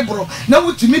fa bible na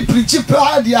wutumi preach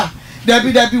pra dia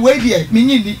dabi we dia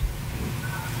menyini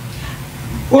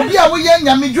obi a wo ye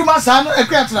nyamedwuma sa no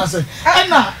ekwatena se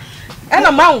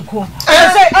ena manko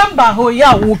say amba ho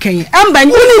ya wo ken amba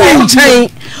ni nchen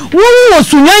wo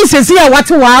sunyan sesi ya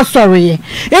wate wa asori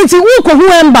enti wo ko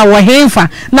hu amba wo henfa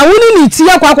na wo ni ti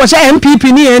akwa she MPP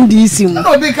ni NDC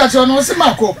no be catch on se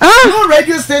mako no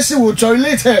radio station will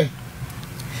tolerate her.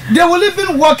 They will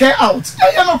even work her out.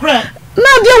 You know, cry.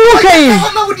 No, they work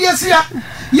her. No, dear, see,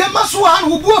 you must one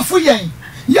who go for yen.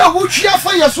 Ya who cheer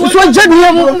for your so so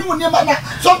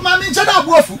mammy, Jada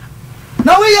Bofu.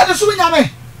 Now we are the Suminame.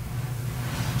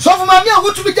 So for mammy, I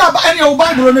go to be job any old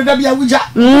Bible and the Bia Wija.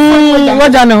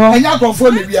 What I know, and Yako for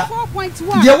Libya.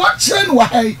 You watching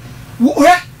why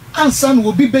and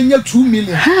will be paying 2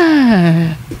 million.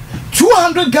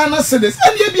 200 Ghana cedis.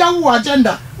 And you be our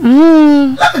agenda.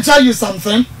 Let me tell you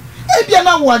something. Ebia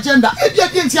na wo agenda ebia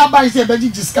de ntia bai se beji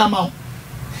discount out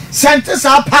sentence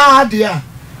apa dia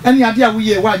eni ade a wo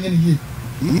ye wa anye ne ye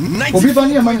obi ba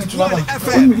ne ma ntu na ba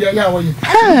on media ya wo ye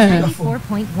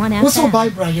 4.1 what's so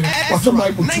Bible here what's so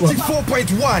Bible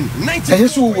 94.1 90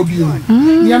 so wo bi o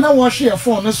ni na wo hwe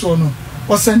phone ne so no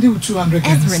wo send you 200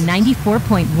 Ezra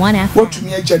 94.1 FM what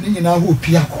me agya ne nyina ho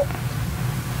pia ko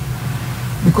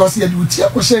because ye do tia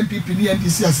ko share MPP ni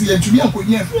NDC ase ye ntumi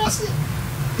akonya afiase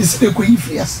is the ko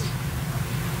yifiase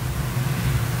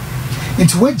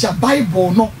into which a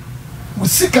Bible no we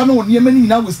seek no one yemani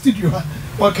na we studio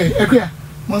okay ekua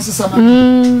monse sama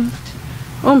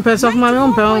ompe of mama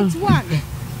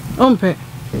ompe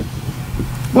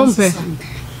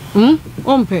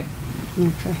ompe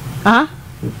ah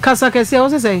kasa kese o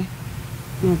se say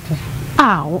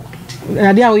ah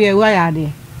ade a wo ye wa ya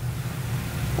de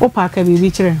o pa ka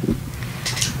bibi kire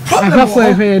akafo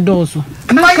ehwe doso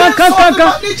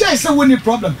ka say we need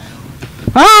problem.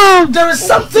 There is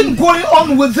something going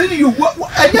on within you. Maa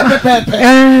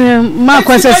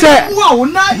Akos say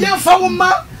na ye fa wo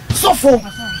ma sofo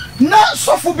na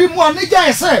sofo bi mu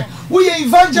anija say we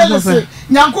evangelist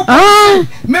nyankopon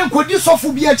men kodi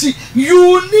sofo bi achi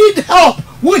you need help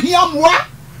we hear more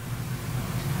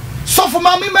sofo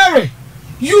mama Mary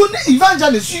you need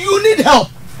evangelist you need help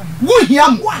we hear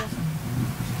more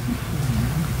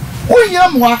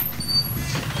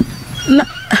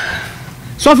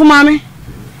sofo mama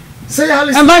say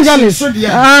evangelist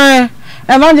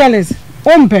evangelist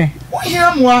ompe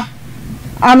hear more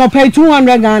ano pay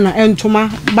 200 Ghana entoma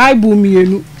Bible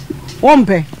mienu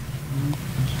ompe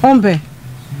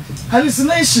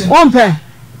hallucination ompe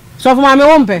sofo mama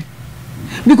ompe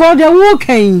because they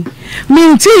walking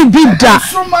minti bida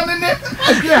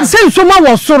say soma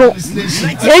wo soro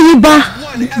eyiba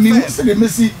mi se de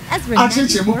mesi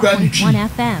acheche mu kwa ni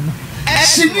FM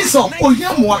she needs some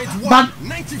ohiamoa but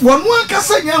one one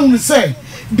kasa nya hu say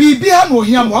bibia no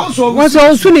ohiamoa so what's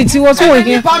also niti what's all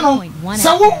here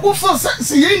so wo for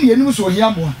say ye ni enu so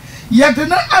ohiamoa ye de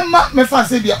na ama me fa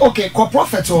say bia okay ko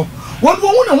prophet o won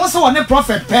wo na won say one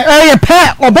prophet pe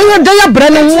pe obeyo de ya bre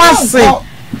no wase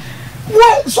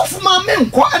wo so fu ma me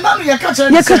nko na no ye ka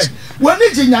chere wani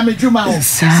je nyamedwuma ho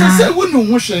se wonu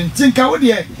ho hwe tinka wo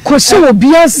de ko se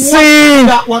obi ase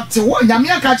what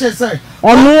nyame aka chere say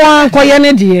onu ankoye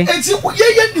ne de enti ye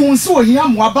ni unse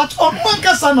ohiamoa but onu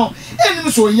ankasa no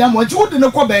enim so ohiamoa ti wo de ne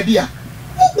ko ba bia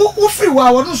wo free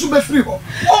wa wonu so be free ho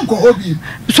onko hobi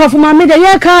so fu ma me de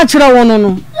ye ka chere wono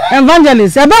no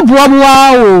evangelist ebe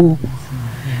buabuwa o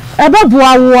ebe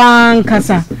buawa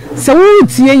ankasa se wo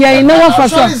tie ye na wa fa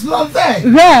so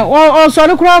o so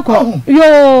de kura ko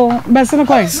yo besene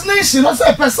ko this nation has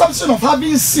a perception of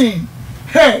having seen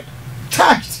heard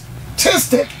touched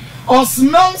tasted or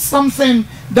smelled something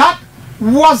that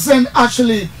wasn't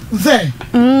actually there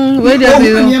me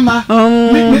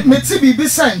tibi be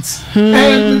sent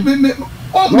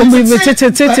oh me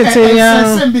tete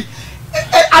ya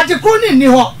adekro ni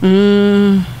ho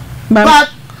but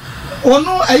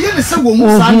ono eye ne se wo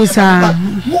hu sa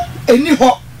eni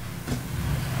ho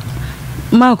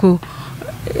Marco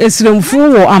esremfu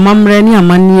wo amamre ni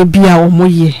amane bia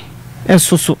omoye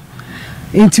esoso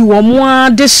enti wo mo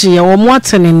adehye wo mo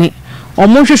atenene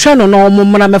omo hwehwe no na omo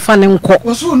mra mefa ne nko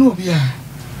wo so no bia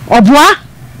oboa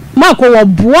Marco wo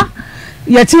boa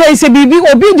yeti we se bibi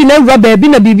obi di na wura baabi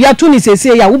na bibi ato ni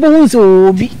sese ya wo bo hu se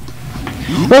obi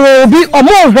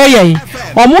omo hweye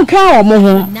omo ka omo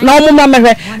ho na omo ma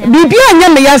mehwe bibi anya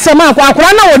me yasem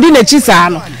akora na wodi na chi saa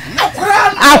no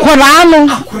akora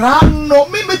no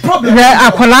me problem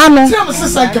akora no see am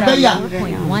sister kebeya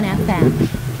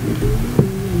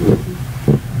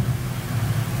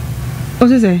o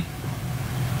se say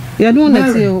ya do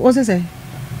na see o se say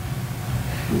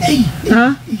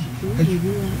ha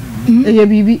ye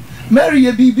bibi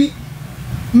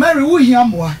Mary wo hia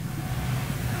moa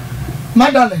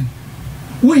Madeleine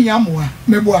wo hia moa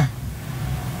meboa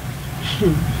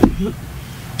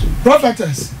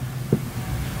prophetess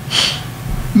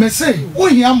me say wo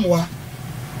hia moa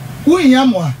wo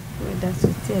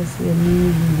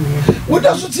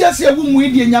da so tie ase wo mu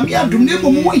die nyame adom ne mo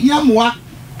wo hia moa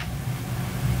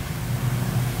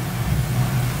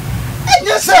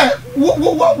enye say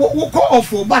wo call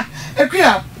off but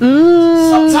ekria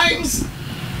sometimes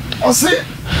o say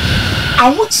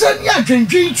awuche ni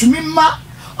adwendwen tumi ma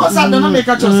o sa da na make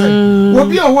a chose wo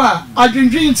bi o wa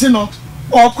adwendwen ti no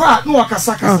okwa na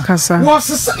wakasa wo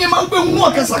sese ni ma ubehu na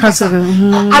wakasa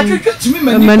adwendwen tumi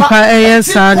ma ni pa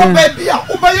eyesa de baby a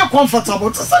ubeye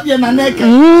comfortable to say de na neke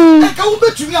eka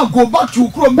ubetumi a go back to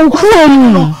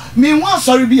ukrom no me wan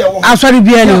sorry bi e wo asori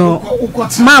bi ani o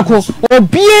Marco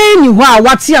obie ni ho a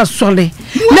wate asole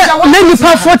na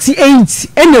nipa 48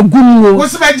 ene gumwo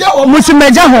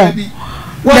musimeja ho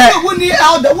woni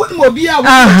elder woni mo bia wo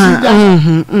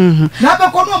na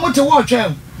be ko no mo te wo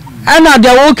twa ana de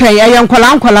wo kan ye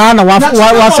nkwala na wa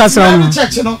sasra no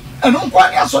church no eno nkwa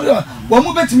ni asori wo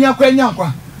mo betimi akwa nya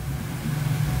nkwa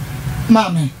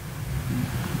mame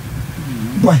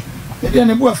boy e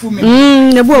ne bo afu me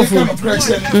ne bo afu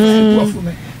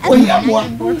wo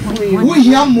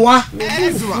hia moa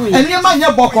eni ma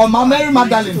nya boko ma Mary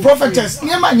Magdalene prophetess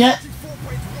ni ma nya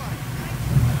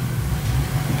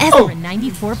Ezra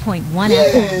 94.1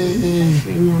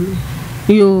 FM.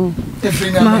 Yo.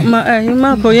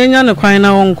 Ma ko yenya ne kwan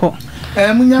na wonko.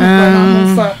 Munya na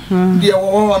monfa de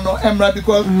wo no emra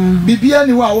because bibia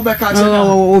ni wa wo be ka che na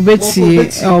obeti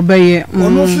obeye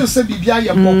ono fi se bibia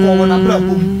ye boko wo na bra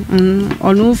bom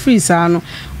ono fi sa no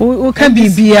o ka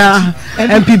bibia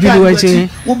MPP do ache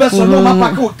wo be so no ma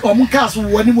pa o mu ka so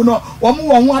wo ni mu no wo mu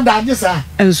wo ho adaje sa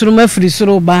ensuru ma firi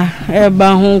soro ba e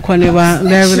ba ho kone ba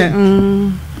devre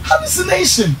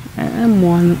hallucination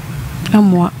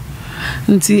amwa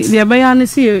nti le ba ya ne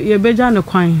si ye beja ne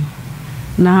kwan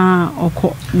na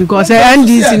oko because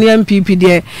NDC ni MPP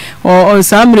there or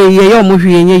samre ye yo mo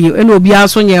hwienye ye ena obi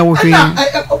aso nye wo hwie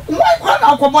why kwa na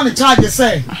akobo ne charge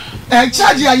say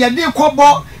charge ya de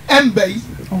kobo ember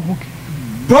okay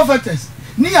prophetess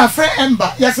ni afa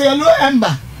ember ya say yellow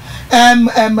ember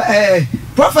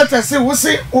prophetess say wo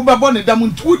say obebo ne dam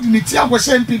ntu di ne ti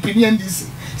akwhye MPP ni NDC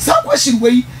sa question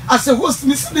wey as a host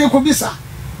ni se ko bisa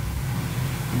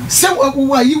se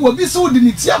wa yi wo bi so di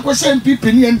ne ti akwhye MPP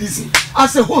ni NDC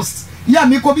as a host yeah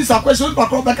me ko bisa question pa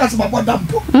ko beka se mabo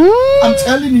dampo I'm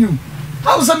telling you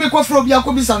how say me ko fro bia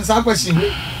ko bisa nsa question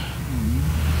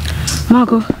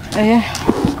Marco okay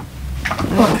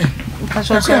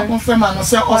okay confirm no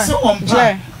say also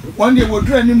ompa one day we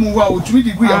do any move out to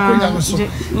degree akonya no so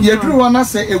ye duru wana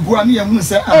say egu ani ye hu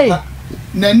say ampa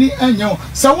nani anyo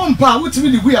say won pa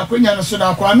wotimi degree akonya no so na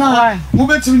akwa na wo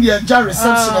betimi de ja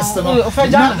receptionist no ye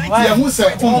hu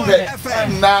say ompe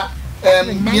na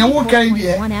ye wo kan de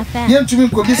ye ntumi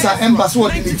ko bisa embassy wo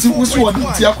de ti wo so wo de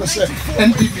ti akohye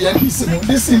NPP NDC.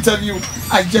 This interview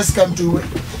I just can't do it.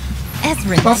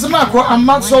 Pastor Marco, I'm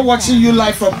not so watching you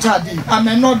live from Tadi. I'm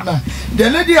a nodna. The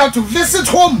lady had to visit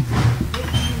home.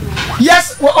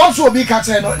 Yes, we also be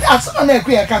catching. As an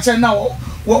equia catching now.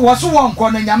 Was one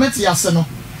corner Yameti Aseno.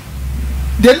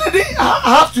 The lady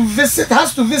has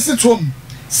to visit home.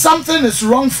 Something is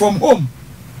wrong from home.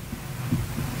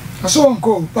 I saw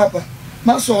uncle, Papa.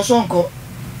 Not so uncle.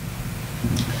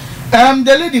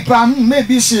 The lady,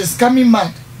 maybe she's coming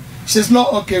mad. She's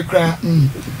not okay, cry.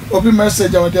 Open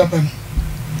message out there.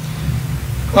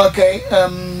 Okay,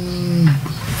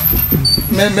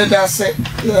 me that's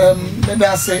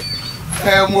it.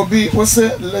 Will be what's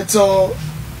it little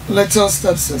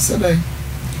steps today.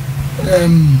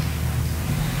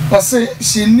 say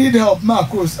she need help Maa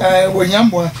Akos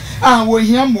wohiamwa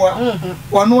wohiamwa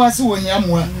wonu ase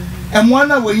wohiamwa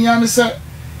emwana wohiam say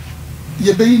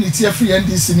ye be ni tie free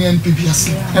NDC ni NPP ase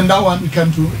and that one we can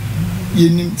do ye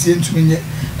nim tie ntumi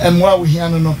emwa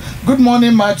wohiam no. Good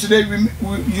morning ma, today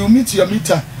you meet your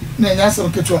meter na nyasa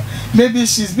oketwa. Maybe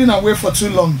she's been away for too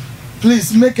long.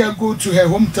 Please make her go to her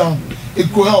hometown.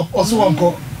 It could help also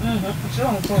uncle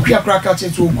kraka che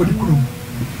to go di krum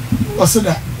also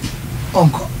that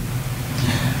uncle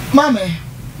mama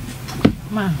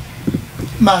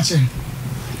che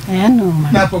no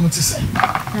ma na pomo to say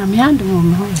am yando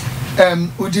mo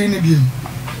odi ni bi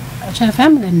a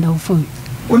family no food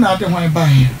una de wan ba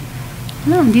here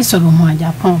no ndi Solomon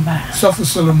Agyapong ba Sofu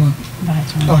Solomon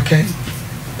okay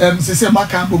say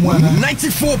maka bo mu ana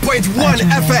 94.1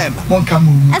 FM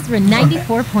Ezra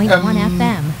 94.1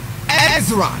 FM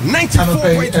Ezra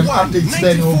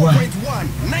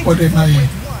 94.1 what am I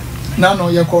now no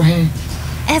ye ko hen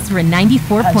Ezra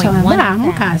 94.1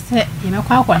 FM ka se ye me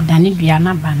kwa dani dua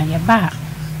na ba na ye ba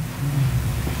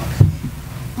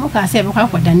mo ka se be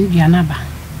kwa dani dua na ba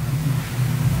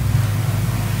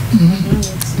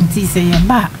nti se ye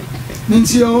ba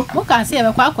Nintio mo ka se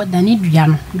be kwa dani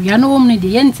dua no wo mu de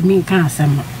ye ntimi nka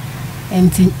asem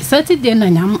enti Saturday na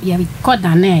nyam ye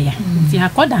koda na ye nti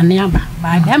akoda na aba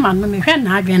ba dem anu me hwe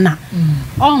na adwe na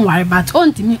on ware but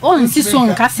on timi on si so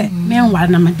nka se me nware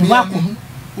na me de wako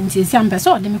nti si ampe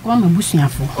so de me ko ma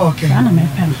busuafo na me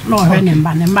pem no hwe ne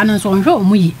mba no so hwe o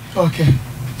mu yi okay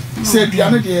say bia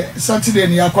no de Saturday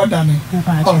ni akoda na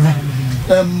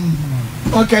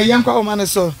okay yankwa o man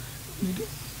so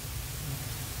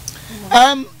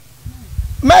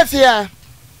Mafia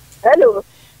hello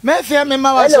Mafia me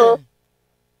ma wa say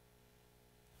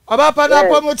Oba pa na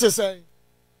pomo to say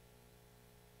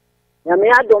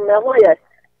Nyame adom me ho yes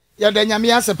ya da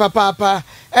nyame ase papa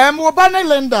wo ba ne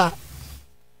Linda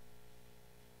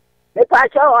me pa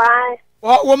cho ai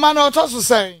wo ma na oto so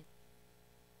say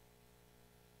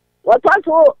wo to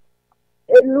so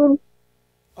enum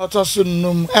oto so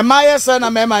num e ma yese na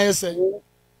me ma yese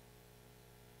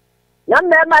na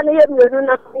me ma ne ye menu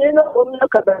na ni no o no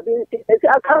ka ba bi ti e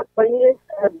aka panye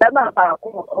ba ma ba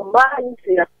ko o ma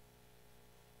nsi na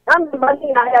me ma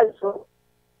ni na ya so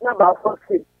na ba ko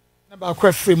fi na ba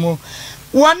kwa free mu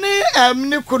woni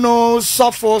ni kuno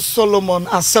Sofo Solomon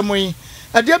asemoi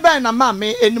ade ba na ma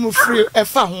me enim free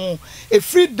efa ho e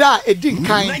free da edin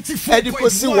kan edi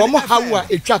kosi wo mo hawa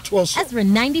etwa to so Ezra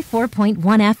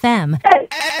 94.1 FM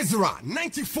Ezra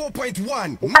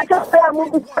 94.1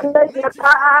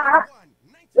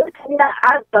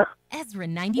 Ezra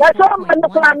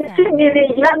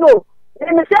 94.1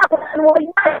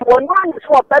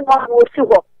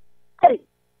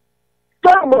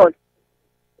 Solomon,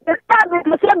 the time is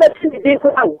the same as the day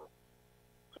for now.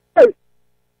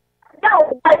 Now,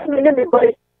 I mean,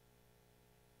 anybody.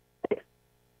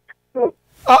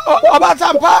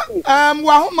 Obatampa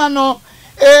wa homa no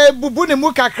bubu ne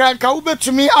mu kakra nka wo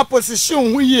betumi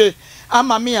opposition hu ye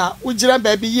amame a wo gira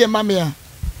ba bi ye mame a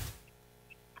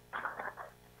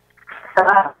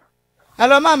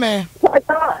hello mame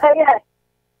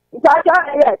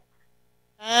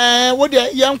wo de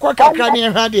yenkwa kakra ne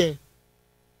hwa de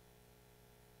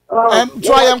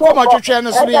try yenkwa ma twetwe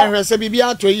ne so ne hwa se bibia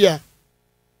ato yi a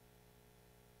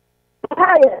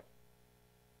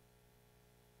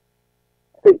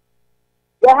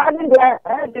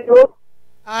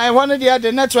I wanted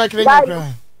the network ring.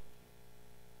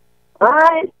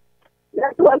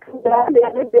 Network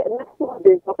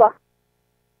Papa.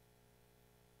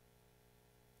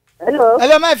 Hello.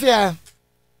 Hello, Mafia.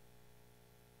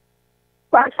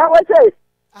 What say?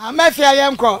 Mafia,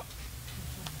 Yamko.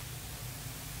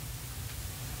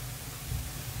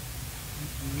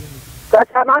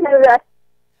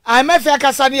 I'm Mafia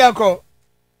Casaniaco.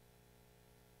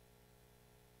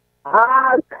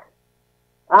 I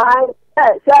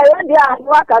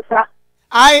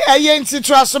ain't to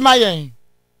trust my aim.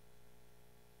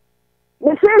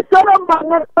 You see,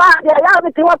 Solomon, I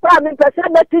have to what I'm in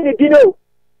percent, you know.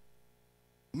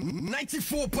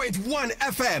 94.1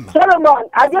 FM. Solomon,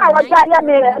 I don't know what I am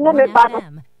in a battle.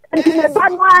 And in the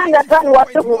bad one, that's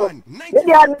what the one.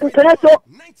 Maybe I'm international.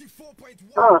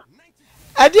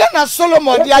 Adiana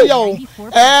Solomon dia yo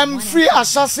free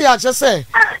assassin a che say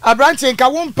abranche nka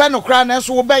wo mpe no kra na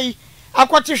so wo bai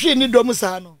akwatehwe ni dom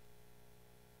sa no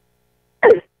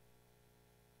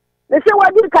me se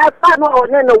wadi ka fa no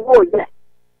one no wo ye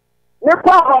me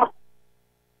ko ho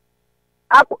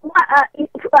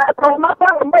akoma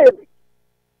pa mbe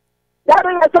ya do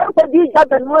ya so ko di ja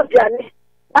ben mo biane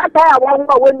ata ya won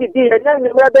wa woni di na ni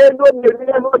me be ndo mi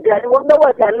ni mo biane won do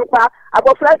wa ja ni pa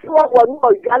abofra si wo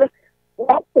no yale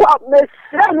What Miss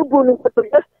Sanubun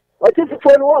or just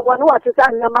for one was a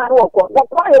son of my work.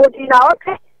 What would you now?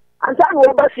 Okay, and son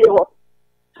will be here.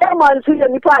 Someone to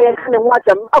the fire and watch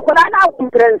them. I could not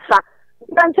comprehend.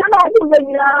 Then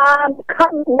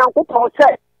come now to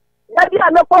say. That you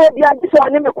are not going to be a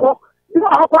disorder. You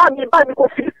are going to buy me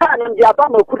coffee and the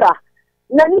Abama.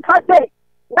 Then if I say,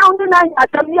 down the night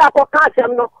at the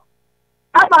Akosem, no.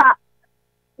 Ama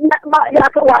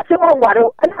yaka wase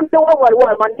wawaro ana mte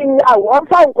wawaro mandini awo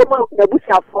onfa nkoma na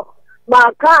busiafo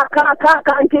ma ka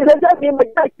nkireza bi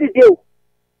mudati deu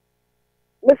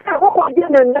mese ko je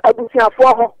na busiafo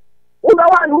ho una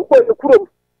wa nu ko kurom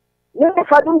ne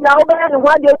fadum na oba ne ho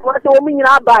ade ko se wo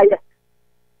nyina abaye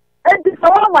enti so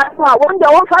wa ma wonde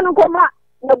wonfa nkoma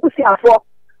na busiafo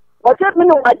o se mi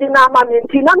no wadi na ama mi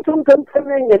nti na ntum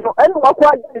ne no enu wa ko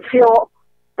ade fio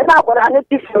na akwara ne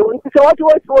tifo nti so what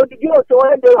did you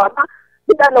so e dey ama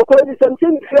bida no ko di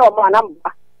something fio ma na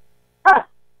mba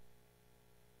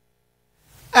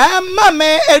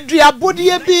mame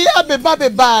eduabodie bi abeba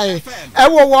bebae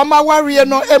ewo wo ma ware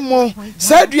no emu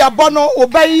se eduabo no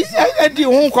obai edi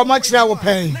ho nkoma kire wo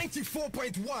pen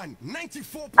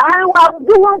 94.1 wa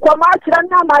du ho nkoma kire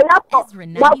na ma yapo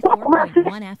ma kumasi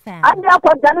andi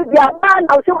akwadane bia ma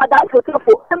na so wada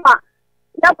fotofo ema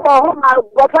yapo ho ma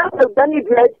gofa dani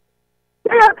bread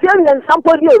ya fiye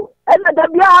sample you ena da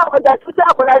bia o da tuta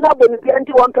akwara na bonu bia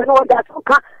nti won pe no da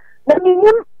tuka na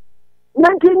minim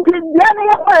nanti bia na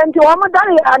ya kwa nti wa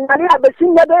madani anani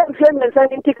abesin ya be fiye nsan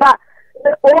ntika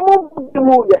o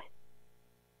mu ye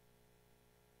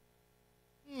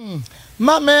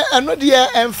mame eno de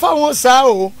emfa ho saa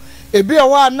o ebi o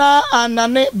wa na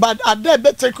anane but ade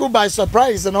be take you by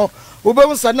surprise no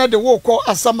Obehu sana de woko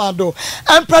asamado.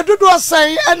 Empedudu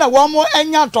asan ena wamo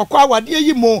enya ntokwa wade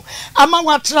yi mu ama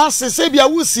watra sese bia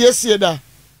wusiesie da.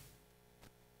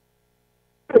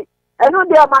 Eno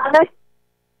de amane.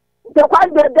 De kwa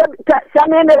de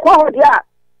sane ne ko hodia.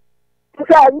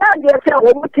 Tisa na de se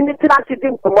wo mutini tira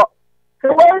sidim ko. Se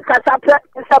we kasapre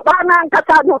sabana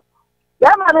nkata no.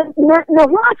 Ya ma ne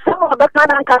ho asema be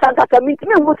kana nkata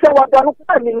mitimi hu se wado no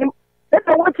kwa minim.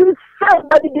 Ese wo ti se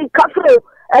badi di kafre.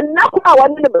 And now I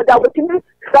want to be with me,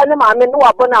 Sandy Mammy, no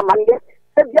abona Monday,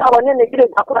 said you are in the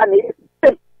good Akura. You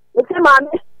see,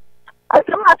 Mammy, I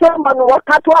cannot tell man what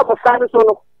cut to have a son.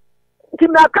 So,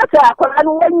 Timakata, and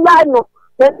when I know,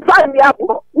 then find me up,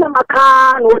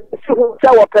 Namakan, would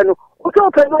show up and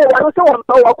open one so on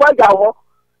quite our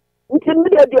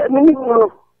intermediate.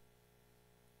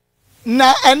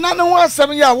 Na and none was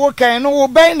 7 year worker and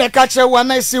obey the catcher when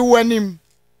I see when him.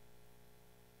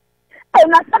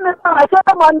 And I said, I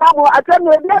tell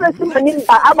you, never seen an in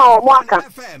our walker.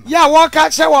 Yeah, walk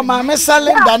at your mamma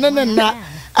selling than and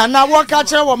I walk at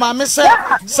your mamma say,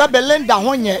 Sabelinda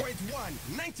Honye.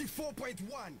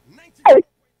 94.1.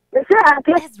 The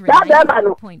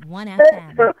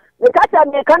catcher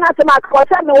may cannot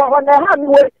M'akosem on the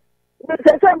handway. The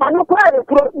same Manuquari,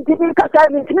 giving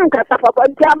Cassamin Kinkasa,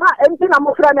 but Jama, and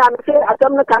Tinamofrana, and say, I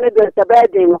don't know, Canada, the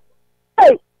bad day.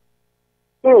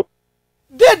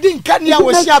 They didn't can ya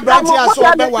was ya branch as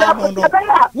so be one no.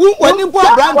 Who when you go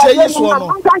branch here so no.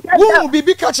 Who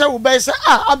be catcher will be say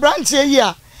a branch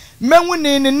here. Men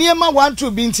winning in near my want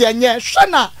to be nti anye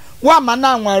hwana wa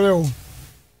mana nware o.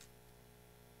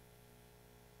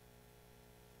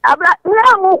 Abra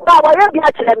na mu kwa wa ye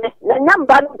bia kire me. Na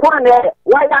nyamba nkwa na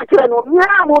wa ya kire no.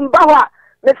 Na mu mba ho a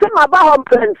me se ma ba ho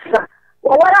mpensa.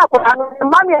 Wo wa ya kwa no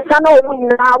ma me sa na o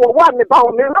nyina wo wa me ba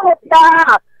ho me no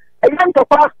ya. Eyan to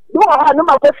kwa do ha no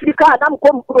ma ko Africa na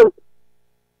mkom pro.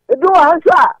 Do ha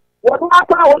nsa wo ma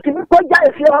kwa wo timi ko ja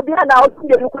efi obi na o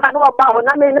tinde ku na no ba ho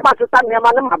na me ni ma tsa me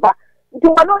ma na ma ba. Nti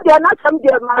wo no de na cham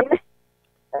de ma me.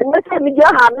 Ne se mi je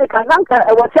ha me ka nanka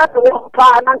e wo tia to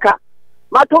pa nanka.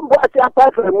 Matumbo ati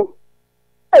apa mu.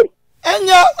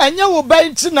 Enya wo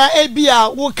banti na ebia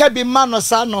wo ka bi ma no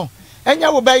sa no.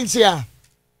 Enya wo banti a.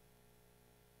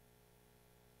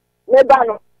 Me ba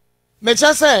no. Me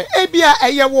cha say ebia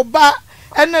eye wo ba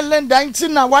ene lenda nti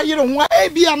na wa yire ho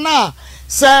ebia na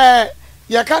say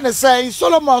ye ka ne say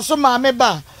Solomon so ma me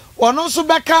ba wono so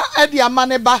beka ade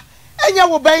amane ba enya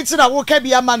wo banti na wo ka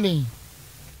bi amane.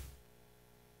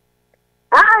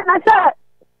 Na say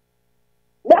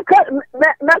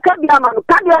Meka bi amanu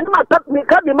kadi anu me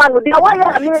ka bi manu dia wa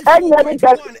ya ni enya ni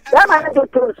da ya ma na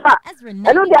to sa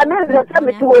enu dia me ze se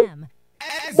me tuwo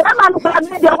ya ma nu ka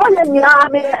mi dia wa ya ni a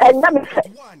me enya me se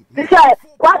say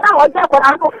kwa na o ja kwa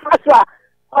anu faswa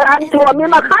ora nti o me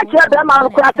ma ka che be ma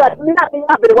ku ata mi na mi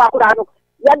abiri wa kura anu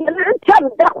ya de ni ntem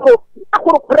da ko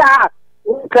kura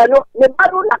nkano me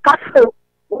baru na ka fe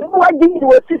wo wa di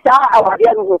wo si sa awari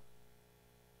anu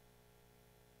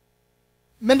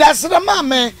Mendasra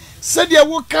mame said ye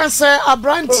wo cancer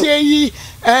abrantie yi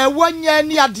wanya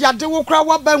ni ade wo kra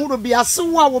wa ba huru bi ase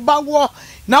wo wo ba wo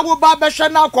na wo ba behwe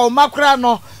na kwa makra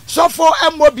no so for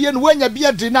emobie no wanya bi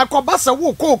adi na kwa basa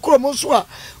wo ko krom so a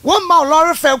wo ma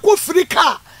lorry fe ko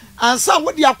frika ansa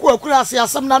wo dia ko akura ase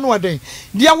asem na no den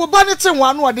dia wo ba ne te ho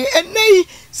ano den enei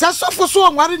se sofo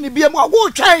so nware ne bia mu a wo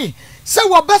twen se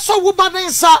wo beso wo ba ne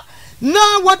nsa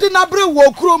na wo de na bre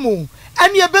wo krom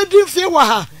ene e bedin fie wa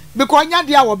ha because nya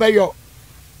dia wo beyo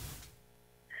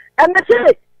and me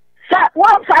say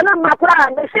one sana makura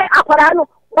me say akwara no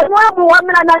onu abu wa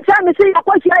mina na cha me say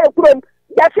akohia e krom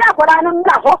ya say akwara no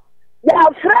nda ho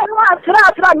ya fra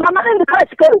mama ne ka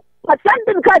chiko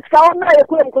patende ka chika o na e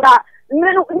krom kura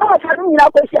no fa no nyina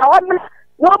akohia o mina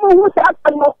no mu hu sa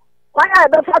no kwanya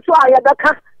be fa to ya be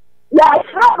ka ya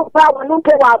fra no pa wo no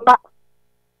pe wa ba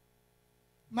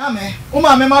mame o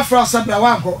mame ma fra sabra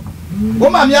wanko o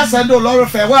mame asa do lorry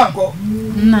fe wanko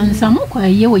na nsamu kwa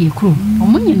ye wo ye krom o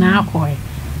mu nyina akoe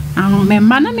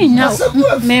memma na menya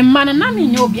na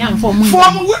menya obi anfo mu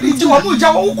fo mu wodi ji wo mu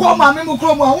ja wo ko mame mu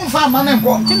krom a wo fa ma ne nko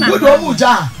wodi o mu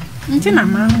ja ntina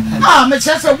ma me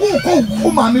chese wo ko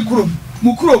mame krom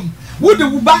mu krom wodi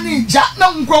wo ba ne ja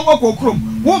na nko wo krom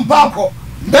wo mpa akọ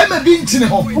be ma bi ntine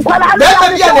ho be ma bi a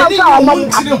ne ni wo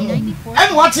ntine ho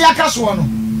en what ya kaso no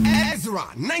Ezra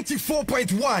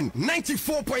 94.1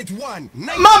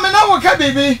 mame na wo ka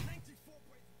bibi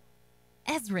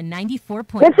Ezra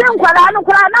 94.1. Ese nkwara no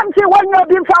kwara na mse wonyo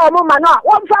bi mfa o mu ma no a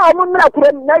wo mfa o mu mra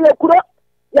kuro na ye kuro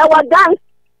ya wadan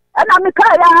na me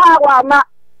ka ya ha wa ma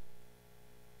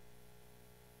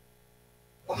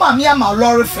o ma mi ama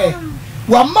lorry fe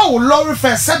wa ma wo lorry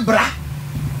fe sebra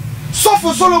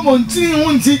sofo Solomon tin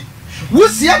hunti wo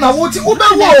sia na wo ti wo be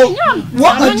wo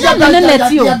adia ba na o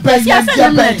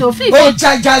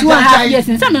ja yes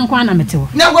nsa me nkwa na metewo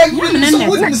na wa wo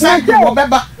say wo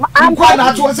beba nkwa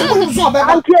na to se wo so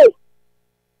beba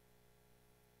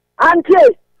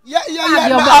Auntie ya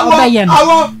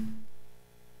awo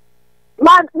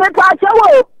man me pa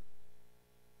chewo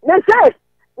ne se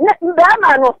ne be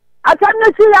ma no atan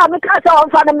ne si ya me ka sa on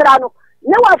fa ne mra no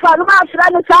ne wa fa no ma fra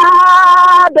ne sa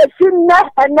de sinne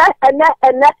ene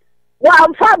wa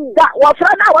amfanda wa fra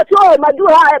na wa to madu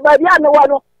ha ba bia ne wa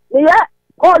no ne ye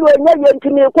ko lo nye ye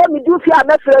ntimi ko mi du fi a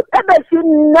me fra e be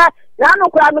sinne na no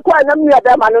kura me ko na mi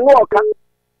ada ma no no oka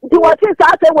nti wa ti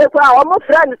sa se we kura wa mo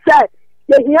fra ne se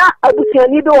ye hia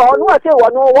abusiani do wa no wa se wa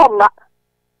no wo ma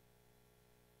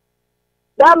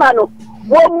da ma no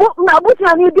wo mu na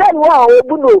abusiani bi ani wa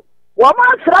obu no wa ma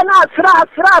fra na fra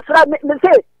me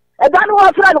se e da no wa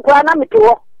fra no kura na me ti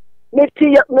wo me ti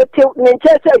ne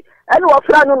nche se ene wo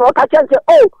fra no no ka chense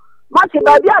oh ma ti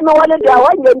ba bia no wale dia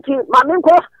wa nti ma me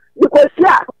nko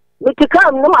bikosia me ti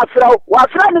kam no ma fra wa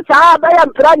fra ni sa ba ya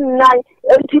fra nan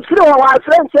nti firi wa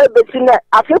fra nche be ti ne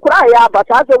afi kura ya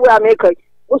bata se wo america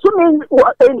usumi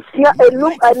ensia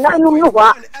elum nanum no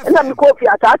wa na me Kofi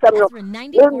atata no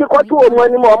ndi ko to mo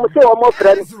ni mo se o mo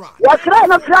fra ni ya fra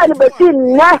no fra ni be ti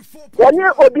ne ya ni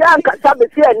obi anka sa be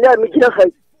ti ne me gina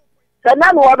khai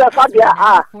sana no wa be fa bia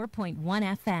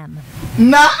 4.1 FM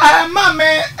na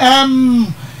mame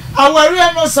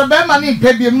aware no se be ma ni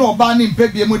mpebiem no oba ni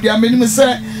mpebiem dia menim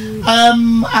se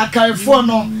akaifo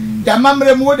no ya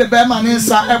mamre mu de be ma ni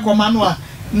nsa ekoma no a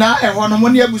na eho no mo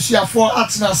ni abusuafo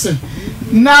atena se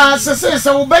na se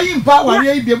wo bayi mpa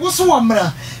ware ibie bo so wo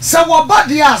mra se wo ba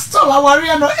dia still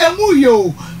aware no emu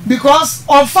yo because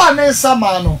of fa ni nsa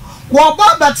ma no wo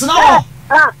ba betena wo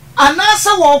anase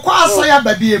wo kwa asa ya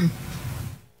babiem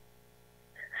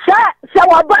se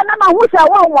wa ba na ma hu se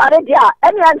wa nware dia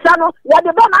eni ansa no ya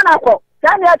de ba ma na ko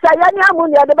tani ya ya ni amu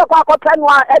ni ya de ba kwa akopenu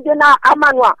a e de na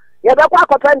amanu a ya be kwa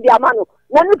akopen dia amanu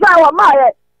na ni fa wa ma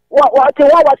ye wa te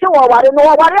wa se wa ware no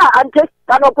wa ware a ante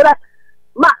kanopura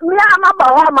ma mi ama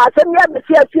ba wa ma se mi e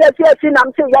fi na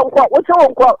mse ya nko wo se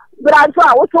nko branso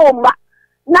a wo se ma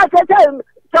na se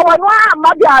wa no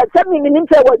ma dia se mi ni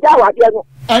mse wo ja wa dia no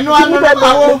eno anu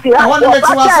na wo me ti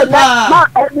wa se ba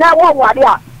na wo ware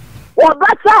a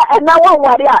Wabasa and now one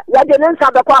warrior, you didn't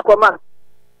have the Akoma.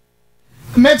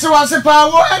 Metwase pa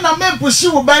wo na me pushi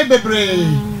wo bai bebre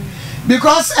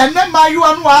because and then my you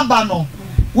anu aba no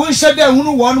wo hye da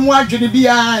hunu wo no adwene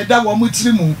bia da wo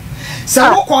mutiri mu se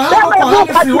wo ko ha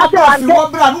fi wo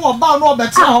bra no oba no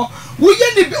obete ho wo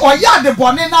ye ni oya de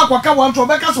bone na akwaka wo nto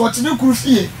obeka so otini kuru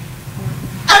fie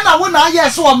ana wo na aye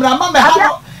so omra ma me ha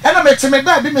no ena metime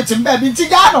ba bi nti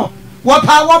ga no wo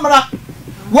pa wo mra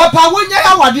wo pa wo nya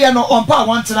awade no ompa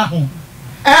wo ntena ho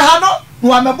ha no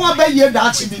no amebo ba ye da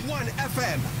achi bi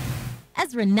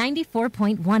Ezra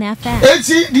 94.1 FM.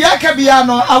 Eti dia ka bia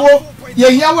no awo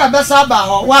ye hia wo abesa ba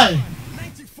ho why?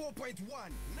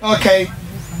 Okay.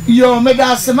 Yo, me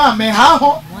da sema me ha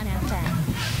ho.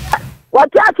 What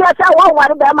you say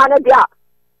one be man dia.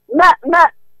 Me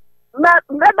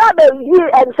ba yi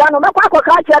ensano me kwa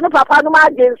ka ne papa no ma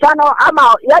je ensano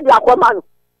ama ye di Akoma no.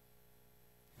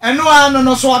 Eno ano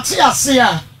no so ate ase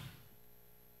a.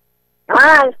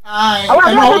 Ai.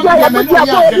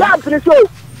 Ya preso.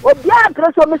 Obia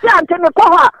preso me se ante me ko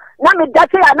ha na me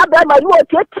date ya na be ma yi o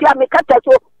tietia me kata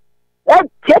so.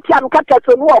 Tietia me kata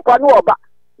so no okwa no oba.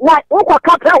 Na ukwa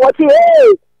kapra wo ti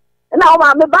na o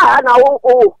ma me ba na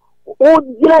o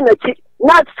dire na chi.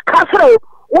 Na kasra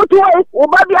what way,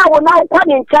 Ubabia will now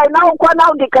come in China,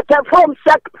 now the cat from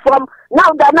sack from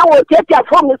now that now will take your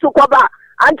from the Sukoba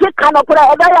and take Canopra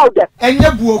out there. And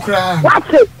your book,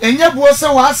 what's it? And your boss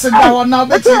was now,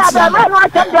 but I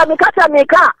tell them,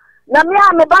 Mika,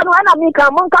 Namia, Mebano, and Mika,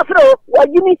 Moncafro, what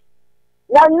you need.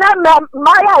 Now,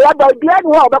 Maya, about the end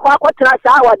war, but what trust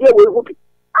our dear will be.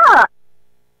 Ah,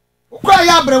 cry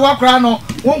up,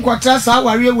 Brewacrano, won't quatrass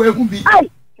our real way will be.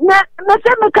 Me me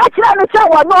catch na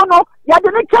chawa no ya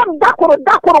de ne cham dakoro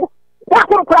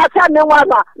kwa me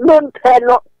wana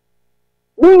lempelo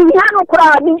ni hanu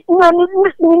kwa ni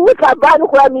ka ba no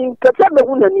kwa mi kete me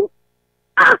hu nani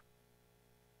ah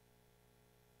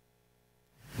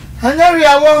Hanyari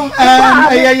awon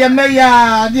ye me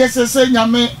ya de sese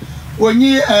nyame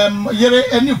onyi yere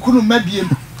ani kunu mabiem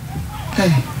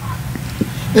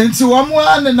enti wo mo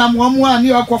an na mo mo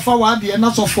ani akofa wa de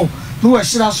na sofo no wa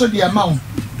hira so de ma wo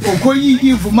okoyi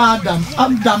ivu ma Adam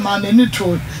anani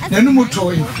to nanu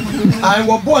mutoy ai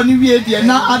wo bo ni wie de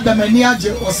na Adam ani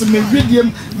age ose me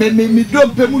widiem me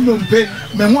dompe mu nompe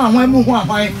me ho ahwan mu ho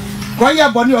ahwan kwaya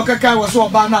boni okaka wo so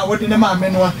oba na wo de ne ma me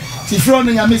no ti fro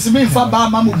no nyame se me fa ba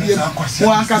ma mo biem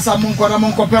wo ankasa mo nkora mo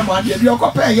nkope mo ade bi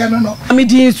okope ye no no me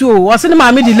din so wo se ne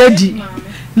ma me di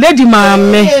lady ma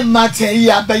me e mate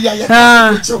ya ba ya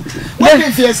what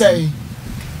if you say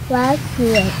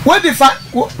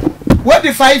what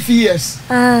the 5 years?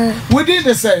 Within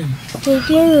the same.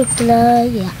 Within the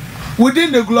Gloria.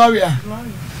 Within the Gloria.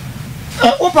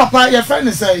 Oh, Papa, your friend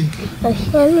is saying.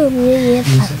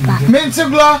 Mental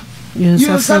Gloria.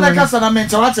 You son of Cassana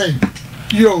mental what say?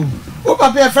 Yo. Oh,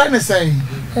 Papa, your friend is saying.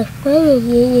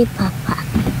 Papa.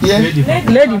 Yeah,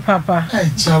 Lady Papa.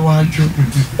 Hey, Chawanju.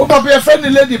 Oh, Papa, your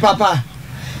friend, Lady Papa.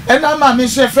 And I'm my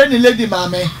Miss friend, Lady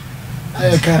Mammy.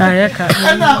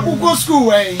 And now, who go school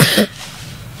way?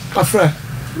 Afra.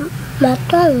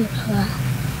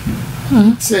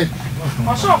 Say.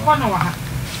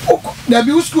 There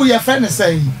be school your friend is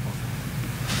saying.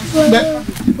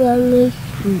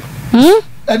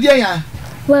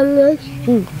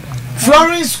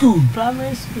 Flooring school.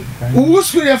 Who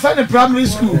school your friend in primary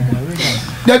school?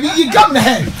 There be you come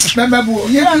here. Remember,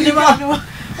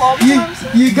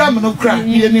 you come no crack.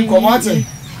 You didn't come out.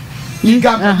 You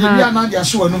come. You are not your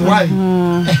sure no why.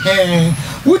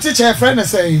 Who teach your friend is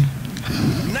saying?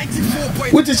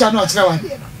 Who teach her not now?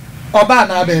 Oba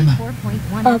na bema.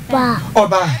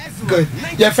 Oba. Good.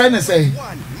 Your friend is saying.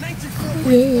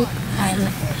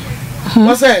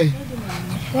 What say?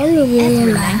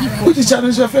 Who teach her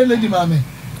your friend lady mommy?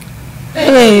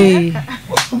 Hey.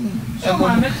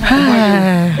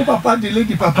 Papa the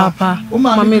lady papa.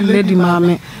 Mommy lady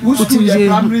mommy. Who teach your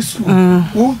primary school?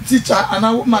 Who teach her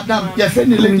and madam your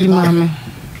friend lady mommy?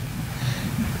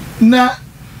 Na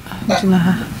what's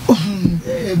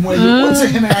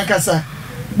in Akasa?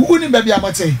 Who ni baby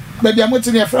amote? Baby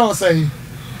amote ni afra o say.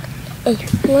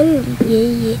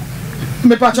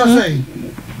 Me pacha say.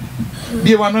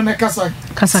 Bi wano na kasa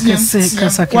kese.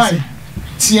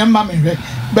 Tiem mama we.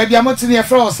 Baby amote ni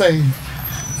afra o say.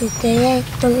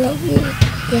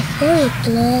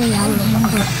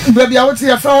 Baby amote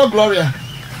ni afra o Gloria.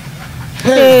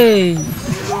 Hey.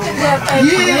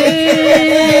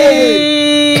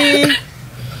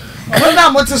 When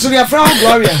I'm what is your friend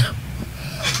Gloria?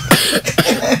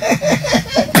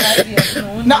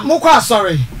 Not Mokwa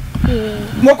sorry.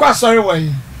 Mokwa sorry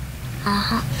way.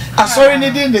 I sorry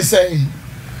needing to say.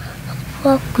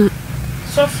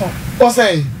 What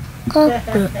say?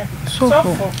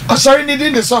 I sorry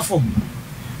needing the suffer.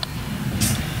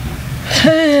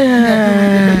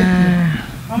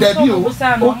 Debut.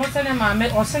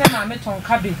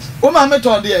 Cabbage. Oh, my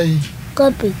method, dear.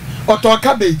 Cabbage. Or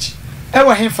cabbage.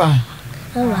 Ewa hefa.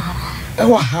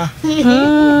 Ewa ha.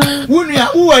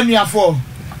 Wunia uwania for.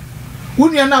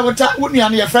 Wunia na wata wunia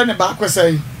na your friend back we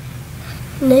say.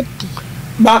 Lady.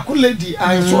 Back lady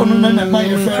I saw no na my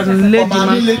friend.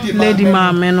 Lady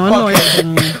mama no.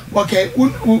 Okay,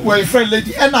 we friend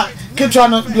lady. And na ketwa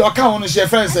no the account on your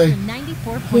friend say.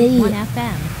 94.1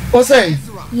 FM. O say.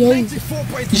 Yeye.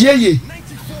 Yeye.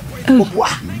 Obwa.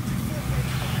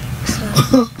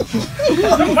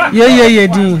 Yeah,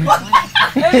 din.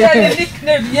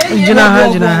 Jina,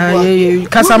 yeah.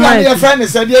 Kasama. Your friend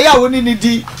said, yeah, we need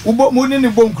the money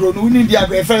bunkro, we need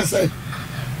the friend said.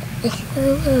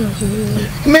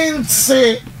 Mean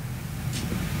say,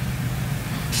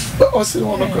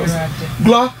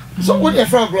 Gloria. So what your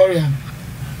friend Gloria?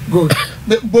 Good.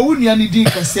 But we need the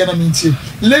Cassiana means you.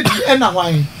 Lady and a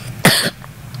wine.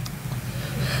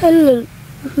 Hello,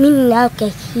 me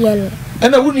Cassiano.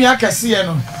 And I wouldn't yak a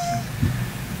siano.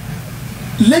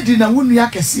 Lady na wouldn't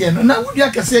yak a siano. Now would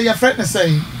yak a say your friend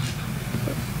say.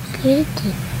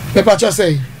 Peppa just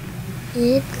say.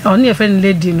 Only a friend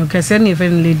lady, no, Cassiani, a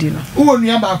friend lady. Who won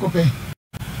your back up?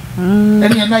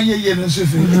 And you're not yet in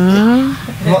Sufi.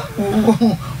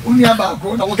 Only about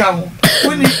go, no go.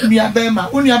 Only me a bema,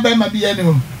 only a bema be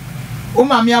anyone. Oh,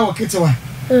 mammy, I will get away.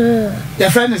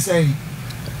 Your friend is saying.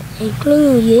 I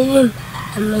couldn't hear him.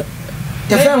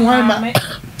 Your friend, why, ma?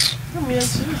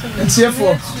 It's here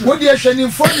for what you're shining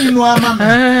for in one, mamma.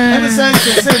 And the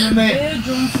sense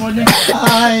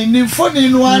I knew funny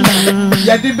in one.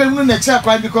 You didn't know check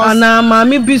because now,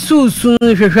 mammy, be soon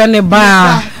if you're trying to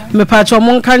buy. Me patch on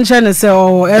Monkancha and say,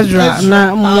 oh, Ezra,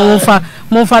 na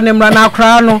Monfa Nemrana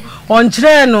Crano, on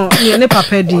Treno, near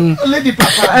Papa Ding, Lady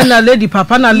Papa, and a lady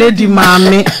Papa, and a lady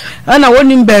Mammy, and a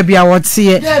warning baby, I would see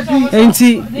it. Ain't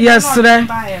he? Yes, sir.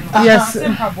 Yes,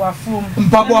 Papa from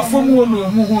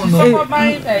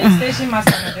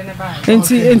Ain't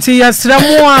he? Yes,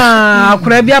 Ramua,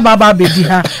 Akrebia Baba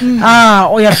Bidiha. Ah,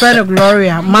 or your friend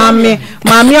Gloria, Mammy,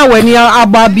 when you are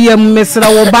Baby and Mr.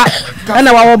 Oba, and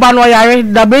our Obano,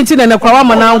 the Benton and the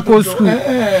Kwama now go school.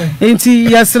 Ain't he?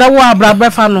 Yes, Rawa,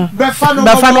 Befano,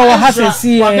 Befano has a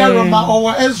see or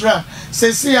Ezra,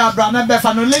 says, see, Abrana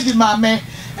Befano, Lady Mammy,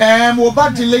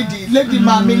 Obadi Lady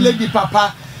Mammy, Lady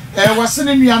Papa, was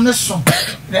sending me on the song,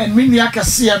 and Miniaka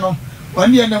Siano.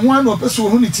 1 year and one person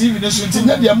who need TV nation,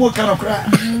 they are more kind of cry,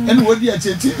 and what the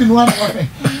TV in 1 way.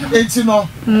 It's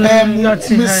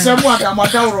Miss Samuel,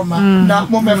 Amadoroma, now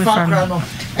Moment Facrano,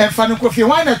 and Fanny Kofi,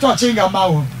 why not touching a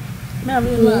mouth? I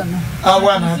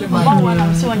want to,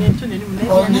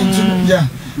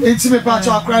 it's me part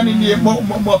of crying near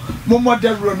Momo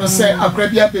Delro, say,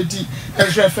 Akrebia Betty,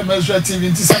 Ezra from Ezra TV,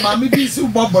 to some maybe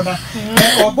Bobona,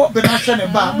 or Bob Benashan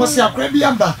and Bar, Mossia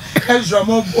Crebiamba, Ezra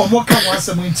or Moka was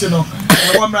a Mintino,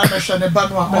 one Ramashan and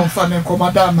Banwa on Fan and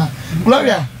Comadama.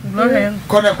 Gloria,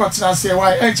 Connor Quatsna say,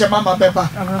 why, H. Mamma Beba,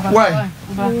 why,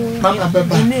 Mamma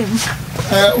Beba,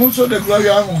 also the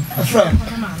Gloria, a friend.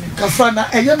 Kafana,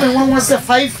 a young one was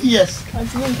 5 years.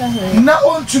 Now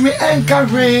on to me and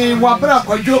carry Wabra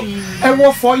Kojo,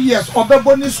 and 4 years, or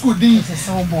Baboni school D.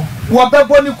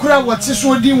 Wababoni Kura, what is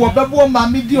so dear, Wababo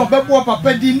Mamidi, or Babo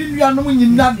Papa, Dinu,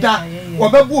 in Nada,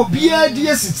 Wababo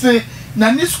BIDS,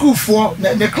 Nani school for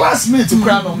the classmates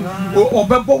Crano, or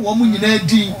Babo woman in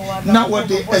AD, not what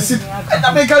they said, and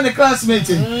I make the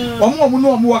classmate, or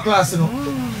more class, no.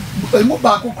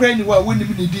 Mobako Crane were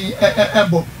winning the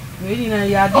Ebo.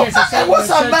 What's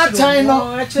a bad time?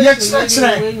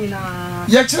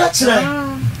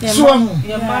 So,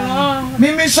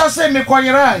 Mimi shall say, me quite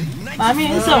right. I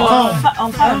mean, so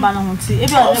on Fanamonti.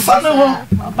 If you're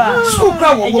school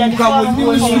crowd,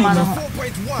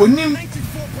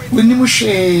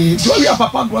 Gloria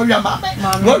Papa, Gloria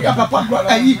Mamma, Gloria Papa,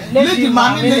 Lady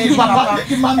Mammy, Lady Papa,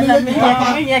 Lady Mammy, Lady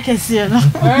Papa, Mini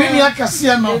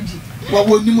Cassiano, what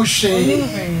would you say?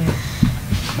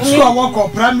 So I walk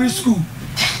up primary school.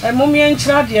 A mummy and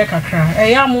child, dear Kakra. A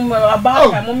young woman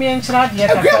about a mummy and child, dear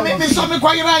Kakra. Me so me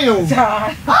quite right.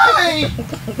 Hi.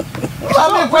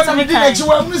 I'm quite a minute. You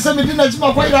want me to me dinner to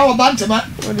my quite our bantama.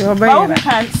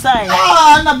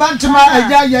 Ah, and a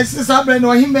bantama, yes, it's a brand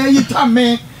or he may eat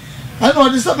me. I know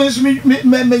this happens me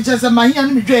just a my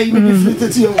hand me gay, me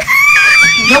flitted you.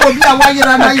 No, be a wire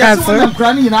and I am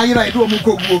cranny and I do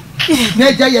Muko.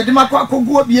 Neja Yadimako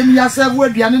go be me yourself where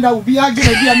the other will be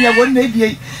again 1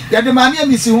 day. Yadimania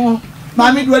miss you.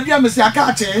 Mammy, do you miss a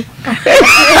cat? 3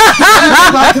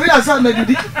 years on the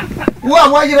day.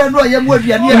 Why you know you would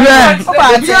be a near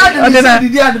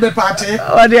the party?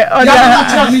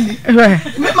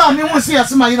 Mammy will see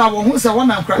us my who's a one.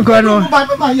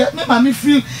 Mammy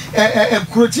feel a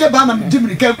crochet banner,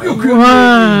 Jimmy.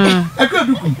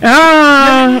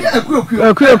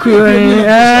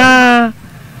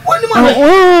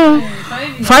 Oh,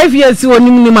 5 years when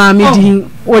you mammy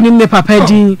when you papa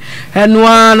din and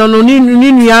one on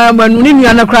Ninia when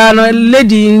Niniana crown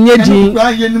lady Yedi.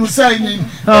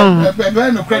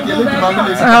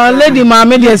 Lady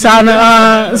Mammy, yes,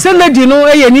 say lady no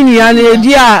a Ninian,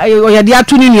 dear, dear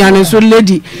to Ninian, so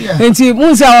lady. And she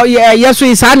won't say, yes,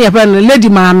 we Sanya, Lady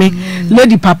Mammy,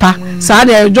 Lady Papa,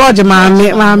 Sanya, George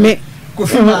Mammy.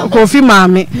 Kofi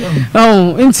Mame.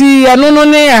 Oh, nti eno no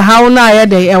ne how na ye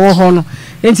dey e wo ho no.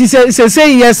 Nti se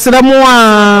yesra mo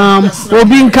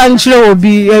obi nkanchire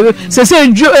obi se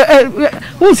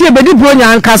unti ebedi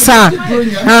bronya nkasa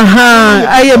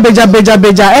aye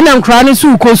beja ena nkra ne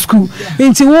su ko school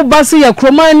nti wo base ye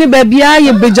kroma ni ba bia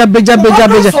ye beja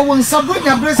so won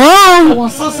sabronya brese won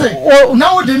sase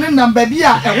na wo de ne number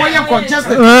bia e wo ye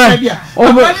congested bia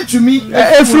obani to me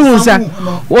efruza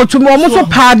wo to mo so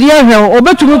paade hwe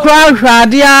obetumi kra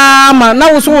hwade ama na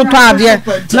wo so wo to ade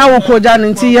na wo koja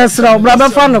nti yesra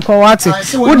obra fa no ko wate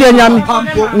wo de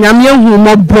nyame hu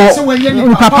mo bo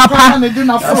papa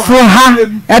fo ha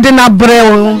e de na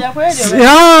brew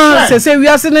se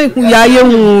wiase ne hu ya ye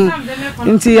hu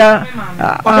nti ya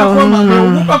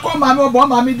Akoma no bo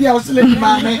mama dia o se lady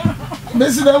mama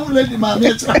besi na hu lady mama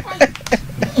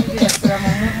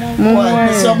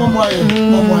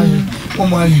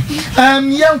momoye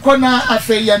yenko na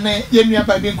afe ye ne ye nua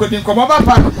ba bi nkodi nko baba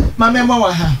pa mama mo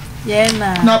wa ha ye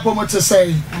na pomo to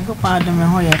say Akufo Addo me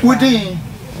ho ye within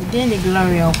the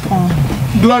Gloria upon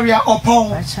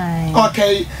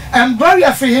okay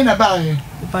Gloria for him about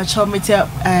but show me to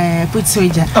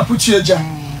Afutuo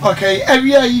okay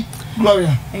every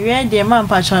Gloria every day man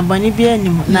patron boni bi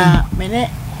anim na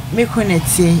me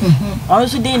connect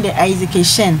also doing the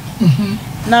education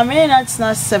na me that's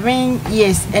na 7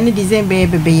 years any December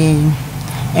bebe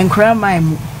enkra my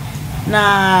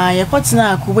na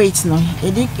yekotina Kuwait no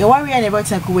edi e worry and about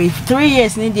Kuwait 3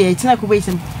 years ni dey tina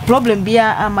Kuwait problem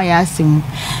bia ama ya asem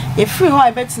e free ho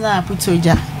I bet na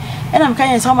Afutuo and I'm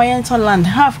kind of some land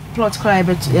half plot cry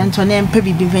but ento na empa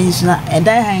bibi venus na e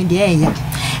die hand dey ya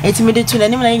etimede to na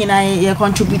nim na nyina ye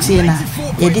contribute na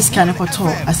ye this kind of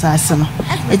asase no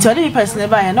eti odi person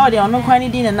ba ya na odi ono kwan ni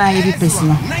din na ye bi person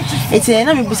no eti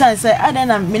na me busan say adan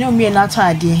na me no na to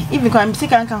ade even kwa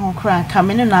msika nka ho kra ka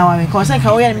me no na wa me ko say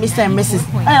ka wo ye Mr and Mrs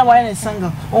ana wa ye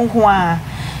single onko a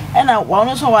na wa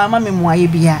no so wa ma me muaye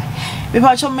bia me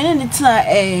pa cho me ne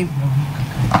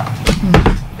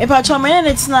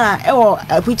tina ewo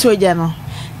Afutuo no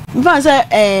mfa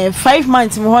say 5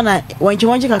 months mo ho na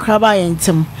wanchi kakra ba ye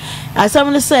ntem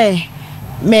asam no say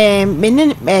me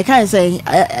kan say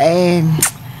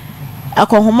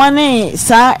akohoma ne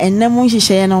sa enemu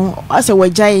hihye no ase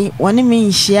wajai woni me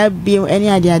nhia bi eni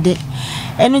ade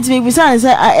enu ti bi say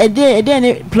ede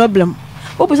ne problem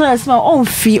o bi say asma on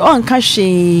fi on ka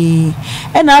hwe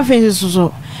ena afen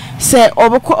so say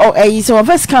obeko say o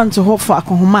first count ho for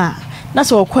akohoma na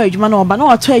so okwa adwuma na oba na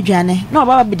wato adwane na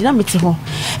oba bedi na mete ho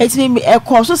etimi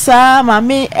ekoso sa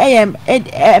mame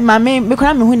mame me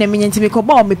kora me hu na menye ntimi ko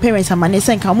ba o me parents amane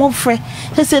senka mo frɛ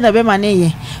se na be mane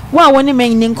ye wa woni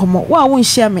men ni nkomo wa wo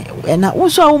nhia me na wo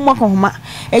so wo mako homa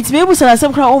etimi ebusara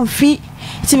sem kora o mfi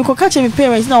etimi ko kache me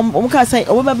parents na o ka sai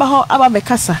o be ba ho aba be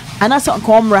kasa anasa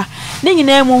ko omra ne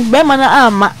nyina mu be ma na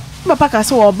ama papa ka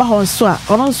se wo ba ho nso a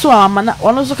ono nso a ama na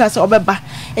ono nso ka se obeba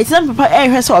etimi papa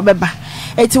ehwe se obeba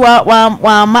eti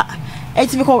wa ma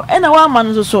eti biko ena wa ma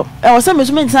no so e wo se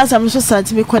mesu mentina sam so sa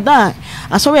eti biko da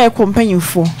aso we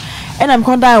companyfo ena me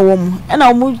ko da wo mu ena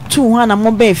wo mu tu ho na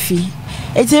mo ba fi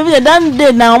eti bi dan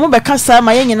de na wo be kasa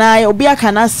ma ye nyina obi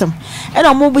aka na asem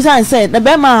ena wo mu busan se na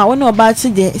be ma wo ne oba ti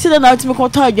de si de na oti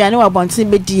biko to adwane wa bonten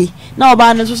bedie na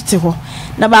oba no so te ho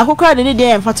na ba akokra de ne de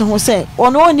emfate ho se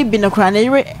ono oni bi na kra na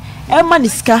yire ema ni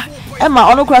sika ema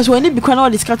ono kra so oni bi kwa na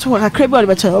odi sika to kakra bi odi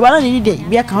beto oba na ni de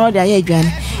bi aka ho de aye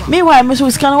adwane meanwhile me so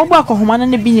sika no wo akọhoma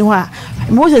na bi ni ho a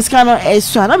me wo sika no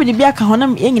esu na bi de bi aka ho na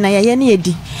nyina ye na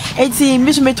edi enti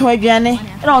me so meto adwane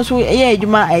na wo so ye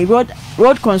adwuma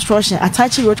road construction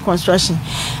attached road construction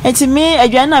enti me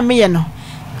adwane na me ye no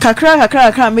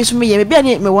kakra me so me ye be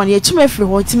me won ye tuma firi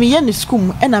ho enti me ye no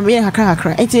school na me ye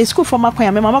kakra enti school for makwan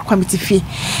ya me mama kwa metifie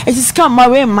enti sika ma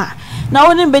we ma na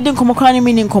woni bedi nkomo kran ni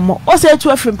mini nkomo o se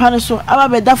etu afrim pa no so aba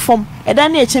beda form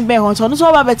edan na echen be ho so no so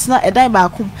aba betina edan ba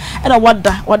akum e na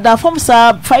wada form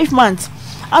sa 5 months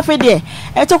afede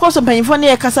etoko so panyimfo na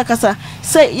ye kasa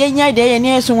se ye nya de ye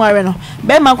ne so nware no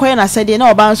be ma koye na sede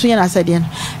na oba nso ye na sede no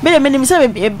be me nim se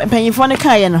panyimfo ne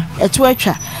ka ye no etu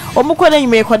atwa o mu koda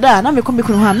nyime koda na me ko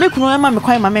mekunu ha mekunu ma me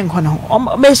kwan ma me nko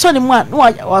no me so ne mu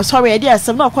a sorry e dey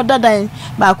asem na koda dan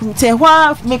ba akum te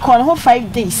ho me kon ho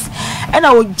 5 days and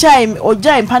I would jam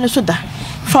Panasoda.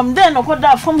 From then, I got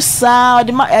that from Sa,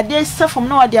 the dear stuff from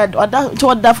no idea or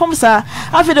that from Sa.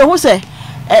 After the who say,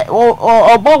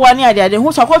 or bought 1 year, the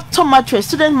who's I got 2 mattress,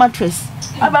 student mattress.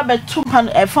 I bought 2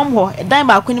 pound from her, a dime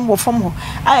I couldn't move from her.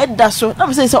 I had that so. Now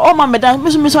say, oh, my madam,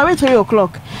 Miss Sorry 3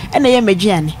 o'clock, and I am a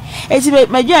Gianni. It's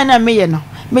my Gianna Mayano.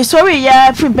 Miss Sorry,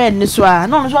 yeah, prepared Niswa.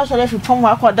 No, so I left from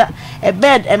her, that a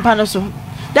bed and Panaso.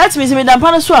 That means Madame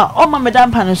Panaso, oh, my Madame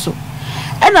Panaso.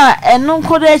 ena eno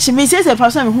kodo echi me say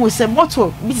person me hu say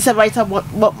bottle bi say vital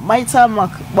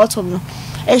bottle no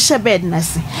e she bed na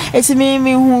se eti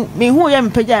me hu ye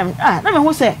mpagya na me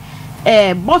hu say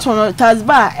bottle no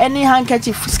tasba any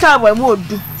handkerchief scarf we mo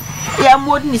du ya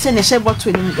mod ni say ne she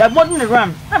bottle ni ya mod ni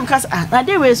ram am cause na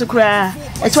dey we so kra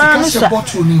e to ran so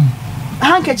bottle ni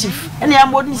handkerchief ena ya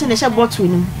mod ni say ne she bottle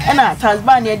ni ena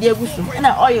tasba na dey eguso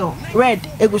ena oil red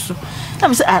eguso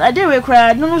am say I dey we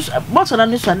kra no bottle na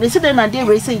no so they say na dey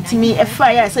we say timi e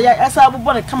fire say asa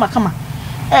abobo na kama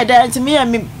da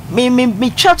timi me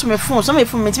chat me phone so me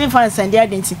phone me timi fan send dia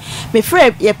identity me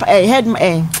free head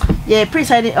ye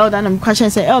presiding elder na question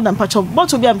say elder pacho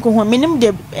bottle bi am ko ho me nim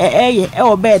de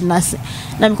o bed na se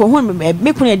na me ko ho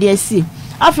me kun de asi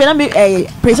afi na me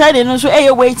presiding no so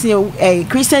waiting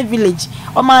Christian village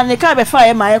o man ne ka be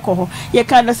fire ma ye ko ho ye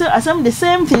ka asem the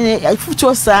same thing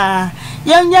Afutuo sa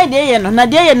nya de ye no na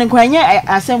de ye ne kwanya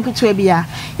asem kutu bia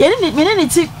ye ne me ne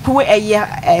ti ko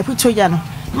Afutuo ya no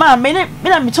ma me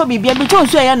na me to bibia me to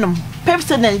so ye no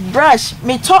Pepsodent brush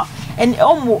me to and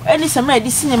omo any sama di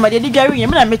cinema de dware ye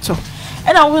me na me to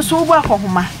e na wo so wo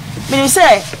akọhoma me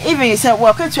say even say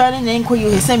wo akatu ne nko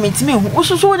you say me timi hu wo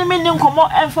so ne me nkomo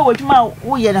emfa wadwuma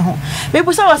wo ye ne ho me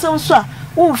bu say wasem so a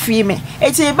wo fi me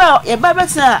eti ba ye ba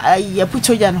betina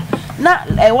Afutuo ya no na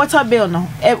water bill no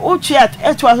wo tua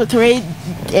eto aso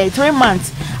 3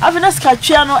 months after ska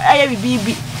tua no aye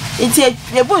bibi eti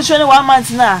ye bu so ne 1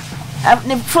 month na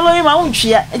the following month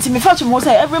tua eti me fa to mo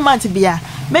say every month bia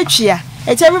me tua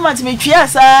eti every month me tua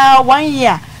sa 1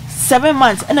 year 7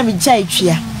 months and me jai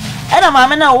tua and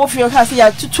mama na wo fi o ka say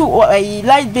ya tutu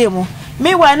light bill mo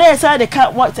me wa na say the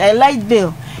what a light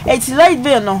bill eti light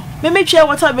bill no me tua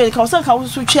water bill ka so ka wo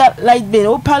so tua light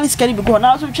bill o palace carry be go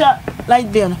na so tua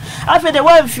light bill no after the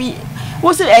one fi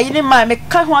wo say ni ma me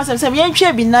ka ho asem say me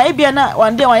tua bi na e bia na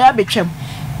one day wa ya betwem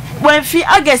when fi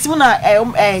August na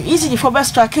easy for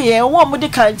best track ye wo mo de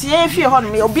count ye fi ho no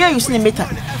me obi use ni meter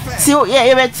si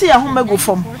ye beti ya ho magu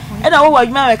fom e na wo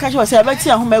wadwuma me ka che say beti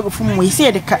ya ho magu fom mo isi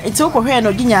ye de ka enti wo ko hwe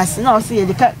no ginyas na wo say ye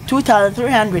de ka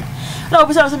 2300 na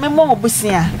obi say me mo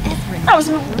bosia na wo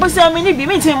say bosia me ni bi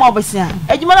me ntimi mo bosia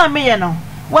adwuma na me ye no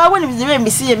wa wo ni bi me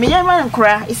si ye me ye man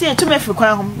kra isi ye to me fi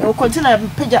kwan ho wo continue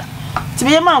pagya ti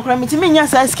be ye man kra me ti me nya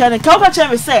sa scan ka wo ka che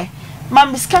me say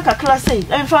mam biska kakra say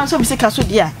em fa so bi se ka so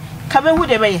dia kabe hu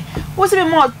de be wo se be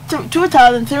more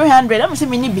 2300 am se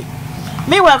me ni bi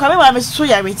me wa ka me wa me so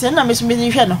ya me tin na me so me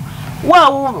ni hwe no wa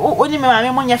oni me ma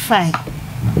me mo nya fine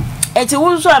eti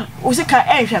wo so wo se ka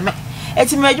hwe me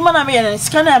eti me adwuma na me ya na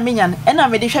sika na me nya no e na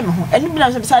me de hwe me ho enu bi na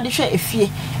so be sa de hwe efie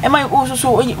e ma wo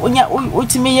so onya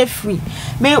oti me ya free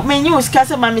me nyi wo sika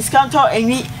se ma me sika nto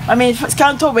enwi ma me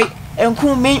sika nto we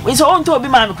enku me so on to bi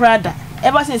ma me krada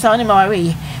e ba se sa oni ma wa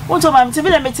we wo to ma me ti bi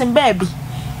na me tin baby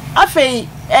afei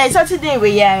Saturday we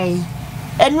yai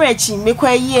enrechi me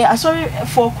kwa ye asori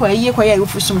for kwa ye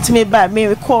ofusum ti me ba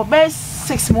me call be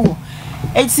 6 mo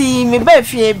eti me ba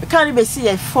fie kan be si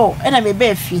 4 na me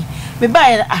ba fie me ba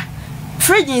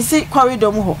fridge si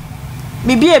corridor mo ho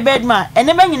me bi e bed ma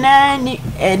ene ma nyina ni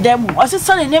dem o se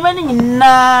so ne ma ni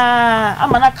nyina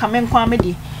amana kamen kwa me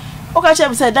di o ka che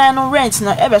be say dan no rent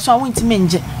no e be so wonti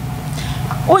menje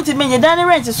dan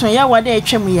rent so ya wade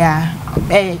atwam ya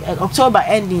October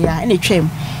ending ya ene twam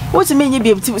what me nyi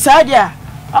bi sa dia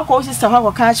akọ sister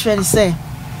ha ka friend say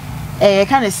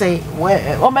can say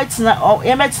o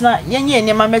metina yenye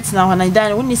ne ma metina ho na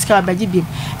dan woni ska baji bi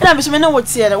na me so me na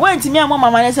wotie na wanti me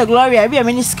amama ma na say Gloria bi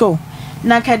me ni school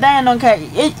na ka dan no ka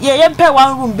ye mpe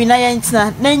one room bi na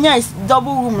yentina na nya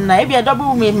double room na e bi double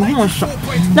room me hu so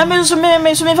na me so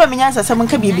me fa me nya sasa mo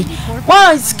ka bibi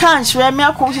once can share me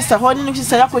akọ sister ho ni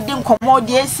sister akọ dem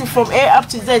commode from A up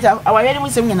to Z aware ni mo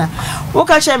sem nyina wo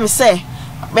ka share me say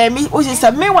baby o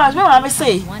sister me me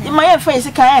say my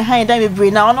face kan han dan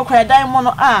bebre na ono kra dan mo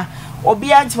no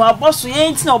obi anti ma boss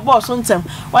ye nti na boss ntem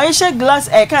why share glass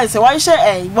can say why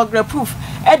share waterproof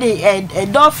the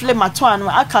door flame atoan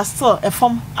aka still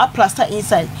form a plaster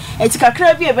inside enti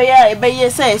kakra bi e be ye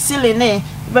say ceiling ne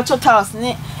beto tiles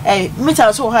ne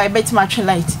metal so high bet match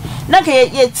light na ka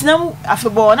ye tinam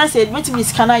afebo na say betimi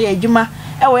scanner ye adwuma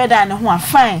e we dan ne ho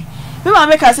fine me ma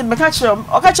make say me ka kire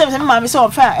o ka kire me ma me say o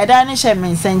fa edan ne share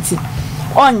me senti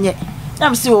onye na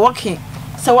me say okay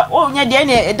so onye de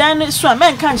ne edan so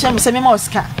me kan share me say me ma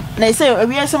osika na say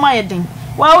ewie say ma ye den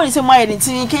wa woni say ma ye den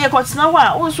tin ke ye kotina ho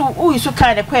a wo so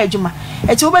kan de kwa adwuma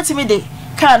e ti wo betimi de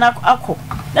kan na akọ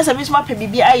na say me so ma pe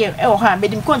bibi aye e wo ha me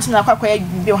dim kontina kwa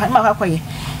bibi wo ha ma kwa ye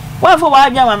wa fo wa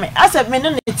adwa ma me asa me no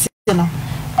ne ti no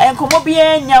enkomo bi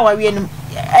enya wa wie no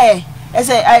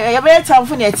say I be time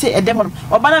for na ti edem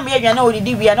obana me adwa na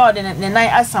odidi wi na ode ne nan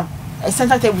asam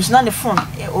center table so na the phone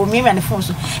o me and the phone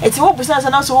so eti wo business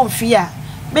na so wo mfi a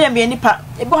be me nipa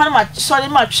e bo ha na ma sorry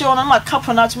ma twe on na ma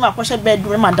couple na to ma kwhye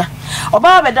bedroom ma da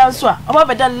oba be dan so a oba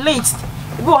be dan late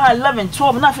e bo ha 11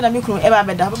 12 na fi na me kunu e ba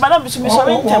be da ba na bi so me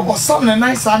sorry ntem o some na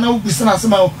nice na wo business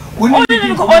ma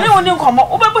oni nkomo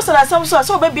wo be business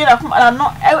so be bi na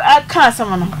no aka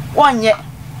asem no wonye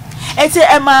eti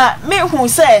e ma me hu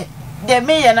say de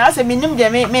me ye na ase minim de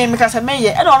me kasa me ye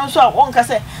e na ono so a won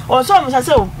kasa on so me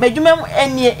kasa o medwuma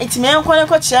enie etime enkon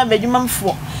ko chia medwuma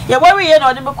mfo ye wari ye na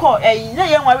ode be call na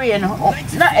ye wari ye no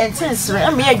na entensere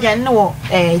e me ye dwan ne wo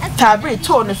tabre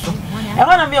to no so e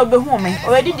wana me obehu me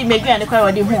already di medwan ne kwa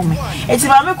wode hu me eti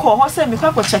ma me call ho se me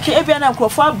kwa ko check e bia na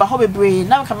nkrofo aba ho bebre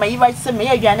na ka ma yi right se me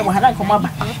ye dwan ne wo hana nkomo aba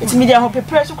eti me de ho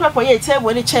prepare so kwa ko ye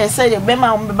table ne chair se de be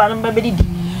ma be ba no be di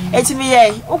eti me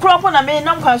ye ukropo na me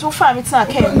nam kan so fa me tina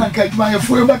ke na ka ma ye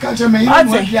fo be ka che me no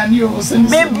aduane o se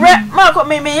me bre ma ko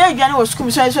me ye aduane o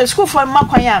school so school for ma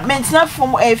kwan ya me tina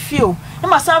fo feel na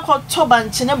ma san ko to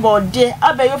banche ne bode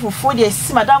abayo fufu de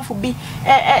si madam fo bi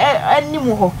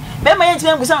animu ho be ma ye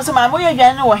tima ngusa so ma mo ye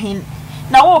aduane wo hin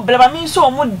na wo bre ba me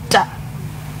so mo da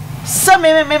se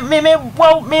me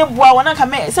boa wona ka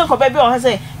me se ko be bi o ha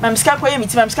se ma mska ko ye mi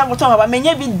tima mska ko to ba me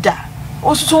nya bi da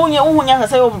o so wonya ka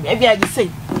se o e bi agi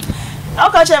sei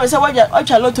aka che me se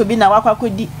waja loto bi na wakwa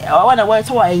kodi wana wa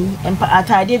to ai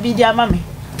atade bi di ama me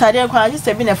atade kwa ji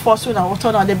se bi na force na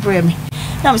woto na de bre me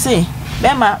na me say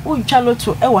be ma utwa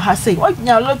loto e wo ha sei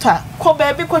wonya loto ko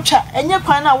ba bi ko twa enye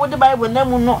kwan na wo de bible na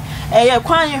mu no ye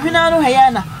kwan hwina no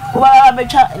haya na wo ba be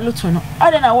twa loto no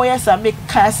ade na wo yesa me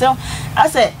ka se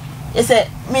ase ese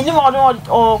minimum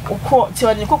o ko ti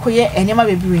o ni kokoye enema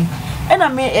bebre ena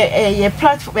me ye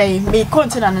platform me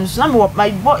container no so na me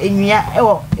my bo enua e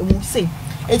wo emu sei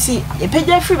eti e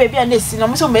page free baby and esi no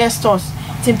mo so me stores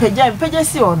ti page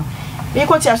si ono me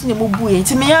ko ti aso ne mo buye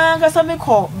ti me anga sa me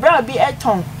call bra bi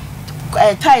eton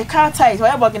tie car tie so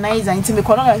e organizer ti me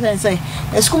ko no ga say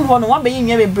e school ho no wan be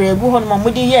enua bebre gu ho no mo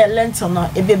de ye lentil no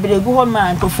e bebre gu ho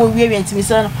ma ntofo wie ti me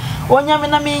say no onya me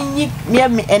na me nyi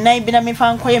me enan bi na me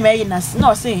fan koye me yi na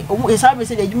no say o e sabe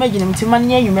say de djuma ginem ti man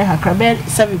nya nwume hakra be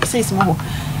says mo ho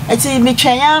eti me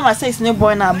twenya ma says ne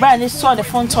boy na bra ne so the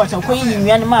phone touch ko yi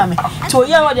nwua ne ma me to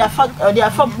ye o de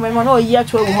afa me no yi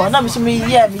ato egu ho na me so me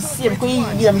yi me sie ko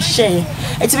yi am share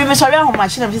eti me sorry ho ma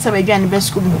chi na me say be dwan ne be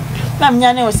school na me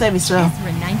nya ne o service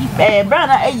bra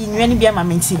na ayi nwua ne bia ma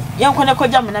me nti ye nko ne ko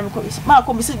jam na me ko ma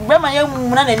ko me say bra ma ye mu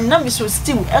na me so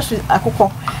stew esu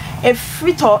akokɔ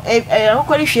efrito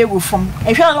akokɔ hwe egu fom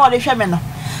ehwe na o de hwe me no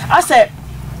ase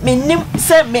me nim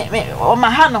se me o ma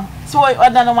ha no so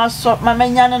oda no ma so ma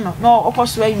manya no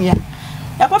okoso anwia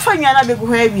yakofa anwia na begu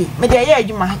ho awie me de ye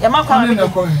adwuma ya makwa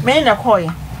me ne koye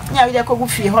nya we de kogu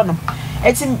fie ho no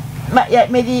eti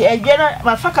me di adwa na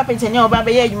ma fa carpenter ne oba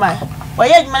be ye adwuma o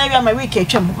ye adwuma na wi ma week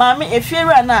atwam ma me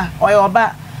efiewura na o ye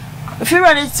oba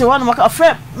efiewura ne ti wono maka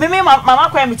ofre me mama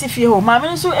kwa me ti fie ho ma me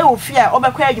nso e wo fie a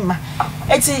obekwa adwuma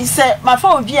eti se ma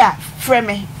fa obi a frɛ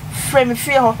me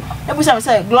fie ho e busa me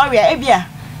say Gloria e bia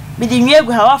me di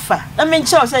nwiegu ha wafa na me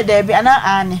nche o say da bi ana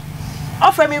ane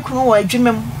ofra me kunu wo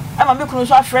adwumem ama me kunu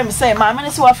so afra me say ma me ne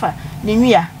se wafa ne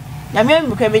nwia ya me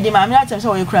me kwa be di ma me atem say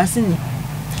wo yekurase ni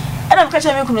ana me ka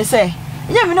che me kunu say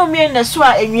nya me no me na so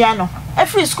a enwia no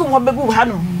afri school mo begu ha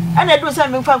no ana do say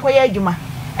me fa koye adwuma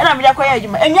ana me da koye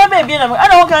adwuma enwia ba bi na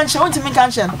ana wo kan che wontimi kan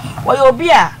che wo ye obi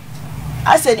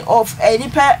a said of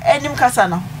nipa enim kasa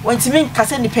no wontimi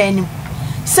kasa nipa enim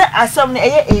se asam ne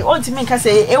eye wontimi kasa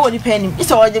e woni pa enim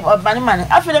ise wo ba ne mane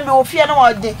afi na me wo fie na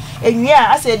wo de enwia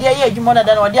ase de ye adwuma na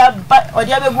da na wo de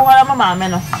abegu hora mama me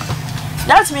no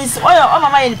that means o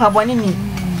mama ye nipa boni ni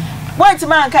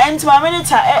wontimi anka entima me ne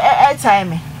ta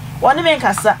time woni me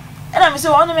kasa ena me se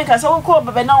woni me kasa wo ko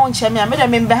bebe na wo nche me a me de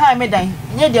me behind me dan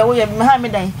nye de wo ye behind me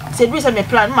dan se do se me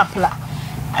plan ma plan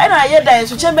ena ye dan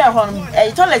so chembe ho no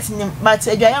toilet ni but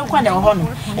adwaye nkwa de ho no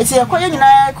eti ye koye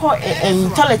nyina ko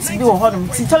toilet bi ho no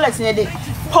ti toilet ne de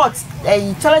pot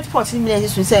toilet pot ni me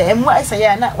so se emu asa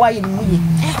ya na wa ye mu ye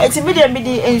eti me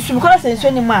de ensu ko se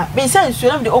ensu ni ma be se ensu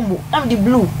na me de omo na me de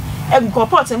blue ko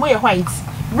pot emu ye white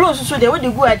blue so de we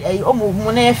de go omo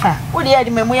mu na ye fa we de ye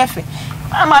de memu ye fe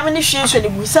ama me ne hwe so de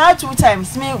bu sa 2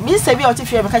 times me se bi o ti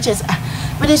fe me ka chese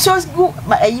but the shows go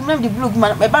you remember the blue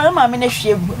man ba ma me na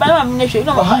hwe ba ma me na hwe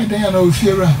no ma dan ya na o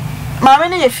fiera ma me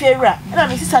na ye fiera na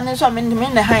me sisa ne so me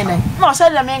na han na no say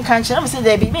da me nkan chi na me say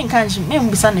da bi me nkan chi me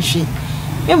mbisa na hwe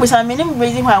me mbisa me ne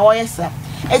mbezi ho a wo yesa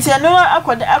eti no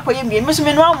akoye me so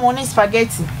me no amo ne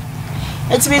spaghetti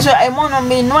eti me so ai mo no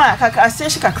me no akaka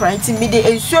aseshi kakra eti me de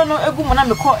ensuo no egu mo na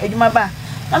me ko adwuma ba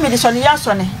na me de so ne ya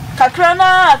so ne kakra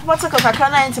na akpata kakra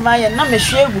na ntima ye na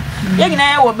mehwegu ye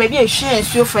nyina ye wo baby ehwe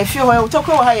nsuo fa fie ho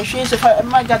utokwa wo ha ye hwe nsuo fa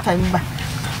magata mba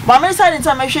ba me side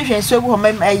ntima mehwe nsuo gu ho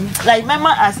like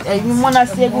mama as mona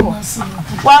se gu ho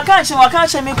wa ka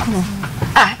che me kunu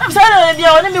na say na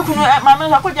bia woni me kunu mama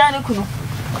so akogya ne kunu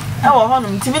wo ho no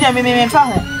ntimi de me fa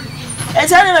ho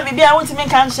tell me bia wonti me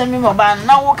kan che me mo ba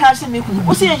na wo ka che me kunu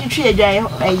wo se ye twetwe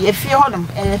adwa ye fie ho no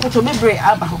toto bebre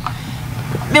aba ho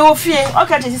me wo fie o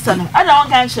ka che sister no ada won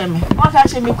kan che me won ka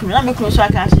che me kunu na me kunu so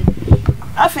aka che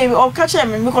afi o ka che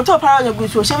me ko to para de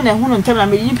gusu o che me na hunu ntem na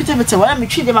me yipite bete wala me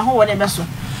twi de ma ho wo de be so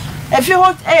efi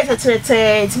ho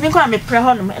tete ti me kwa me pre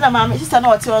ho no na ma me sister na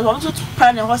o te o so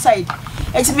para ne ho side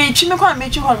eti me twi me kwa me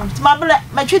twi ho no ti ma bele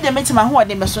me twi de me ti ma ho wo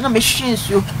de be so na me hwi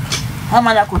nsuo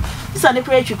amana ko sister ne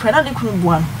pre twi pre na de kunu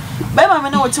buan ba ma me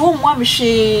na o te wo mo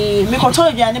amhwe me ko to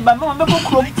aduane ba me ko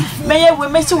kro me ye we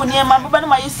me si wo ne ma ba na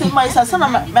ma yesi ma yesa sana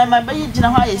ma ba yi gina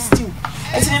ho aye stew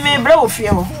eti me bra wo fie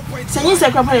ho senyi se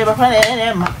kwa pare ba kwa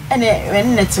na ma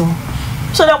ene neto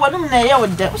so that one na ye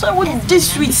would so what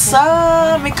this sweet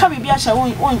sa me ka bibia sha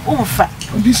won fa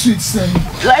this sweet say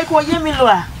like wo ye mi lo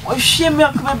a o hwe me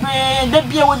akubebe da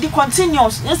bia wo di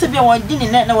continuous yes bia wo di ni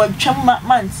na wo twam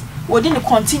months wo di ni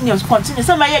continuous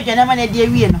so ma ye aduane ma na di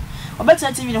awie no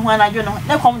obeta TV ni ho anadwo no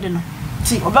na kom de no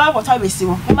ti oba ko ta besi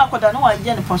wo e ma koda no wa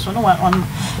je ne poso no wa on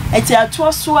eti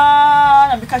ato so a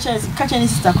na me ka che ni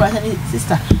sister kwa ni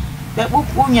sister be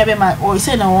wo nya be ma o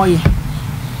se na wo ye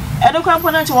e do kwa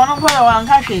pona ti wono kwa wa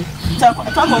nka hwe ta ko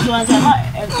so an ma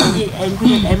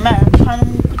e ma pan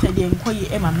kuta de nkoyi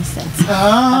e ma me sense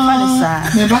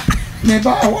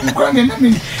neba I want kwa me na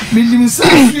me dim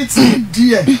say sweet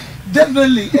dear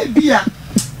definitely e bia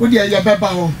wo dia ya beba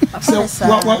ho so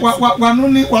wa no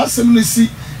ni wa sem no si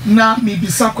na me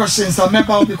bisa questions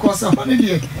ameba because I want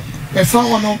dey e fa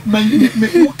wono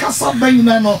me kasa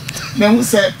banyina no me hu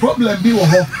say problem bi wo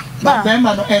ho ba be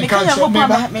ma no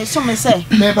encourage me so me say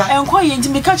enko yi nti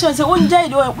me ka chan say wonjai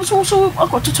de wo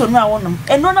akototo no a wonom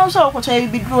eno na so akoto ya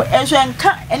bi duro enso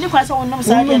enka eni kwa say wonom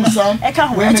sa de no e ka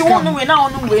ho enti wonom we na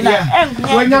wonom we na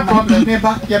enkunya wonya problem me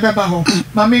ba ye beba ho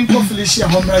ma me nko Felicia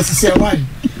ho mra sisi why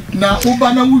na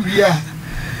uba na wuwi a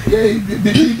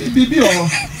bibi ho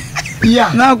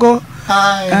ya na go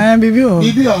bibi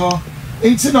ho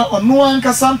enti na ono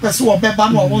anka sampese wo beba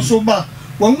na wo so ba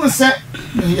won hu se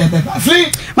ye beba free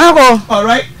Marco all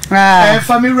right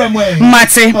family remwe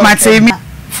mate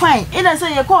fine ina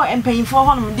say ye call empanyfo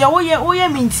honum de wo ye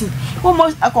minti wo mo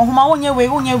akohoma wo nye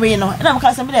we no na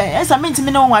mka se me de esa minti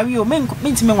me no wawe o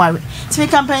minti me wawe ti me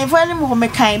campaignfo ani mo ho me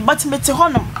kan but me te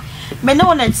honum me ne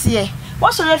wona tie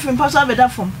what so let from pastor beda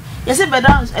from you say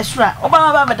beda extra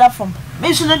obama ba beda from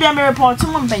me so na dia me report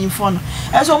mo mpanyfo no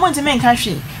eso mo nti me nka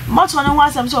hwe moto no ho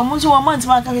asem so mo nti wo mo nti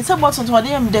ma ka se botton to de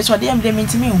yem de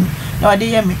minti me hu na de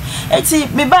yem eti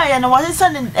me ba ye no wo se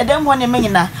send edem ho ne me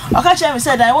nyina o ka che me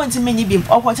say dan wo nti me nyi bim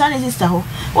okota ne sister ho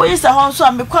o sister ho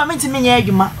so me kwa me nti me nya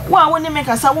adwuma wo a wo ne me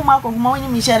kasa wo ma akoma wo nyi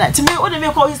me share na ti me o de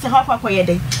me call sister ho akwa ye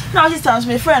den na sister so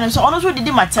me friend so ono so didi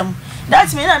matem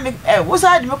that me na me wo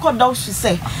side me call dogs to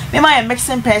say me ma ye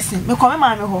mixing person me come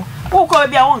ma me ho wo ko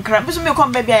bia won kra me so me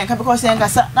come bia yanka because yan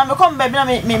kasa na me come bia na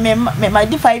me my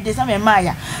di 5 days na me ma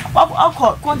ya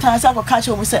akọ kontanse akọ catch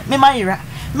o mo say me ma yira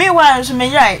me wa so me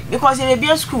yira because e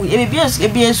be school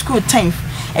school time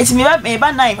eti me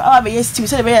ba 9 aba be stew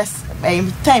say be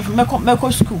time me ko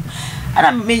school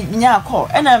ana me nya akọ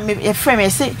ana me e frame me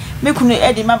say me kunu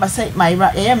e di ma ba say my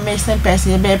yira e me same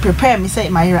person be prepare me say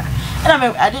my yira ana me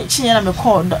ade chinya na me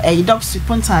call docs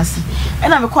kontanse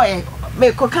ana me call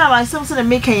me ko ka ma some say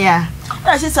make ya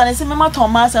na she say me ma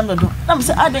Thomas am do na me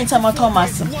say adan time ma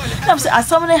Thomas na me say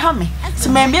asam ne ha me se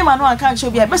me be ma no aka nche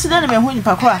obi a be se na me hu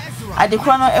nipa ko a ade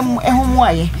kro no ehu mu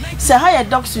aye se ha ya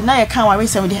docs na ya kan wa we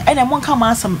sem de e na mo kan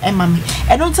ma asam e ma me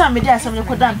e no time me de asam ne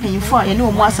ko dan panyimfo a ye ne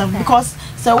mu asam because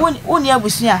se woni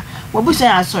abusua wo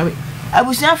busua asori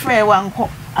abusua frɛ wa nko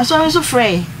asori so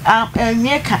frɛ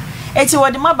mieka eti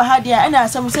wodi maba ha dia na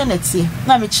asam se na tie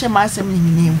na me kire ma asam ni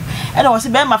minim e na wo se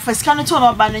be ma first kan to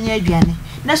no ba no nya aduane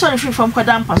na so free from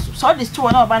Kwadampa so this to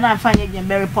no ba na amfa nya aduane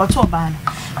be report o ba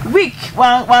na week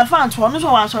one fan to no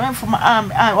so one sorry from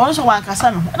ono so one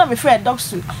kasa no na me friend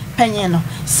docs to penyen no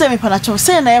se me pana cho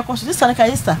se na yakọ so this na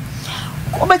kaista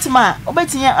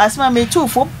obetinya asma me two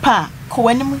for pa ko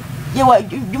wanim ye wa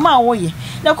dwuma wo ye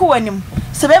na ko wanim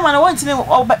se be ma na won timi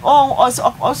o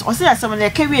se asem na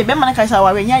ka wie be ma na ka sa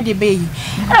wa we nya de be yi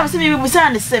na se me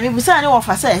busa ne wo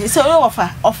fa se wo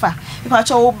fa ofa ipa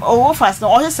cho wo fa se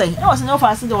o se na wo se no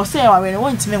fa se de wo se wa we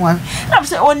won timi wa na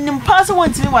se onim pa se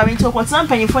won timi wa we nti ko tsan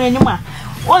panifo ne nim a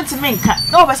wontumi nka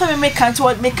na obese me meka nti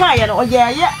me kan ye no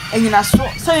oye enyina so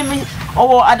se me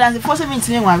owo adanse fo se me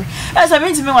ntimi nware se me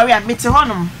ntimi nware a mete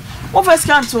honom wo first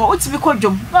kan to otimi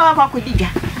kodwom na akwakodidwa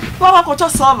wa akwakoto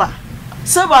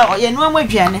silver oye no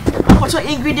aduane akwato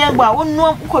ingredient ba wo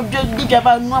no kodwo didwa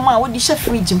ba no ma wo di she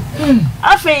fridge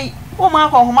afei wo ma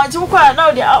akwa homa ti kwa na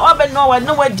wo di obe no wa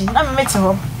na wadi na me mete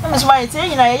ho na me so ma yete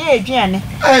nyina ye aduane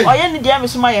oye ne dia me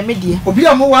so ma ye me die obi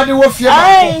a mo wade wo fie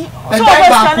ba so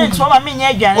ba kan to ma me nya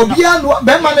aduane obi a no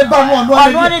be ma ne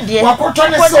ba no ne die wakoto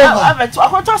ne silver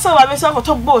akoto silver be so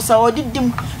akoto bowl sa o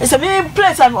didim e se me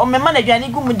place am o me ma na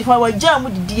aduane gu mu di fa wa ja mu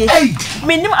didie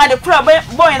me nim ade kura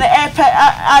boy na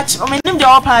o me nim de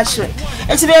o pa ahwe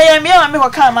eti be ye me ko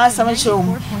ka ma asam show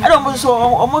mu ade o mo so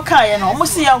o mo ka ye no o mo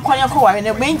si ya nkwanya ko wa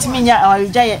ne me ntimi nya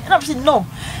awaja ye na be no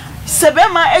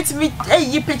sebema etimi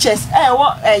eyi pictures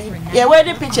wo ye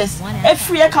wedding pictures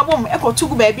efri ekabom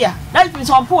ekotugu ba bia that means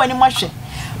on po ani mahwe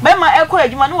bema ekọ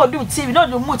adwuma no wodum TV no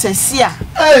dum mutasi a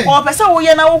o pese wo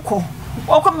ye na wokọ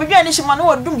me bia ni shima no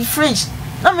wodum fridge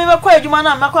na me bekọ adwuma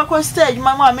na makọ stay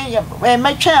adwuma ma me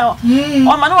metwa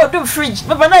o ma no wodum fridge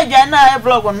me na adwa na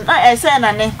blog na ese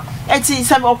na ne eti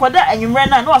sabe okoda anwumre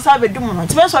na no osa bedum no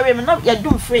ti be so we me na ya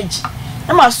dum fridge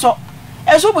na ma so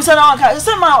eso busa na wanka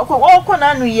se ma okọ na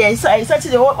anu ye say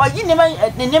de oyi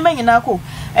ne ma nyina ko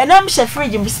enam she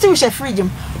fridge still she fridge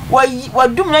wa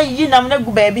dum na yi nam na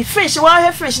gu ba bi fish wa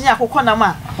he fish ni akokọ na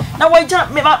ma na waja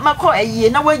makọ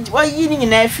ayi na wa yi ni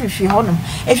nyina fifi honum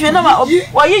efi na ma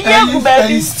wa yi gu ba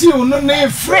bi still no na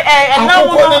free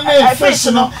akokọ na fish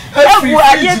no egu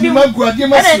ade bi magu ade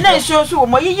ma si na so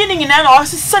mo yi ni nyina na o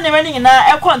sese ne ma ni nyina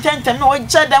e content na o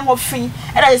ja dam o fin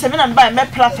e da se me na ba me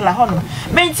plapla honum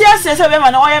me nti ase se be ma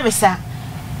na o ya mesa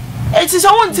eti so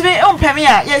wontimi ompami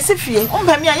a ye sifie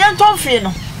ompami a ye nton fie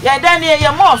no ye da ne ye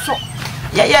mo so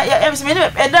ya se me ne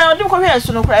da odim ko hwe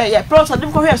so no kra ya plot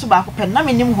odim ko hwe so ba ko pen na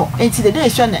me nim ho enti de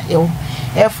so na e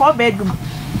 4 bedroom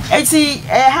enti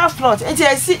half plot enti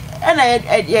esi na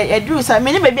e do sa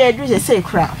me ne be e do se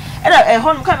kra e da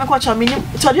honum ka me ko cha me nim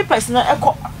to the person e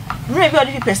ko me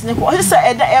be the person ko o se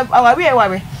e da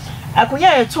awawe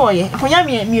akonya e to ye akonya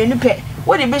me enu pe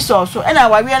what the bishop so and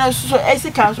our we are so AC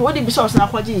council what the bishop na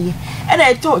kwaji and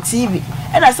I talk TV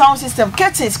and a sound system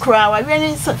curtains crowd we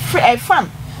are free a fan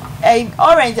a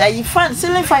orange a fan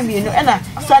ceiling fan me no and a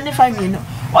standing fan me no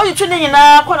all you training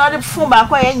na kwa na the phone ba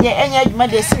kwa enye adwuma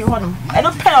de si honum and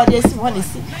no pen de si honum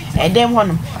si e dem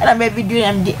honum and I maybe do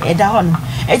am de e da honum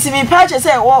eti me patch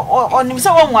say onim say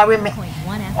won ware me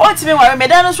o ti me ware me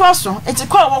da no so eti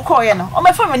call ye no o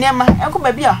me fa me nema enko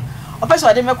ba bia o pese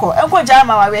ode meko enko ja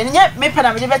ma wawe nye me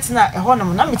pena me de betina e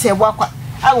honom na mete ebo akwa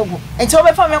agogo enti o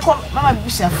be fa meko mama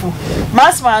busiafo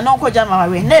masma no enko ja ma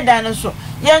wawe ne dan no so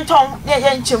ye nton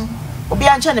ye nchim obi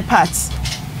anche ne parts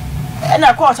e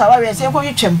na court wawe se enko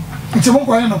yitwem enti mo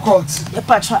kwa no court e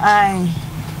patro ai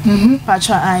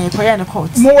patro ai ko ye no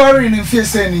court mo worry in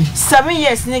face any 7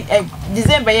 years ni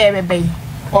December ye be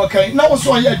okay now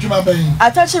so ye adwuma ben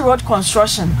Attach road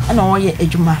construction na wo ye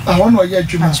adwuma won wo ye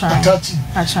adwuma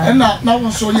attach and now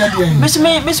so ye dey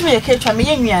me ye ketwa me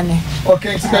ye nnuane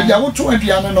okay ti be ya wo to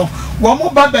aduane no wo mo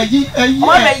ba ba yi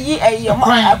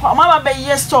ma ba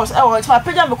yi stores e wo ti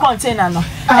pagya me container no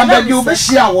and be you be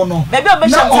share wo no be be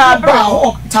share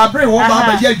tabre wo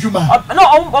ba ye adwuma no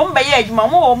o be ye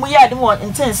adwuma mo ye ade mo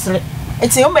intensely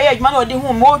eti o be ye adwuma na odi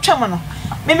hu mo twam no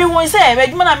Mimi won say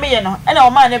be dwuma na me ye no e na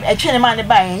o ma na etwe ne ma ne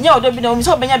bae nya odo bi na o mi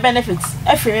so benya benefits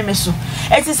efre me so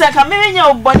eti se ka me nya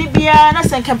oboni bia na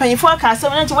se campaign for aka asem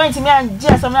na nti wanti me anje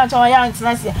asem na nti ya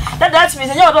ntina se that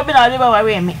means nya odo bi na ba wa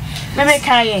we me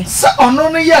kan ye se ono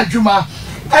no ye adwuma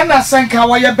e na senka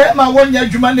wa ye be ma wonya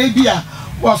adwuma na bia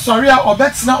wo sorry a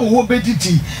obetina owo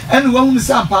bedidi ene wa hu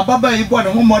se ampa baba yi bo ne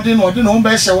ho modern no de no be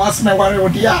hye wasme ware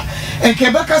odi a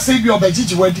enke be ka se bi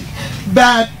obegigi wadi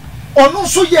but ono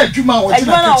so ye adwuma wo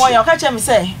tina adwuma wo ya ka che me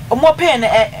say omo pen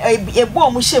e bo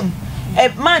omo hyem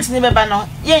month ni beba no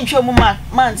ye ntwe omo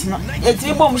month no e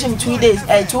ti bo omo hyem 2 days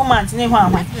 2 months ni ho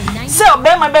ahwan say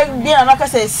obe ma be bia na ka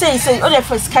say o de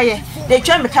first kaye de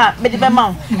twa me ka me de be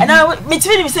ma and na me ti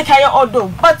bi say kaye odo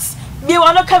but bi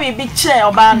wa no ka be big chair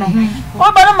oba no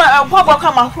oba no ma pobo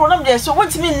ka ma horo no de so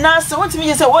wontimi na se wontimi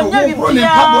je say wonya bi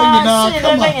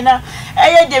bia na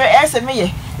eye de ese me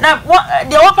ye na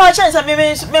de wo pa chance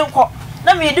me nko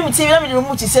na me dum TV na me dum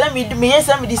muti se na me dum yes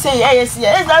na me say yes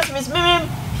that means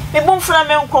me bum fra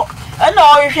me nko na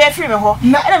o hwe free me ho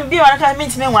na me bi wa ka me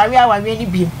ntime ware ni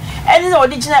bi eni na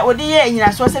odi ye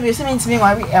nyina so se me ntime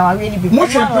ware ni bi mo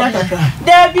hwe pra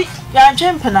da bi ya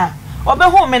ntwempena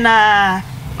obehu me na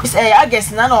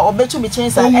August na no obetu bi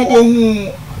chensa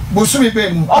ohun Bosumi be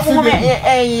mu.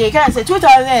 Can say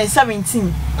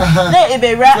 2017. Na e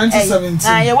be ra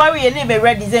 2017. Ya worry na e be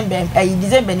ra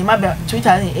December ni ma be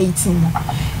 2018.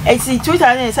 Eti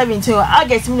 2017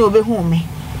 August me no be hu me.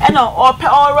 E no o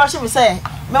rush me say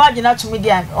me wa gina to me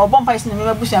dia o bon price na me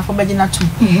mabusuafo be gina to.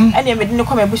 E na me de ne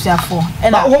ko mabusuafo. E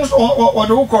na o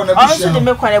de wo ko na busuafo. O de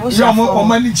me ko na busuafo. O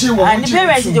mani chi wo. And the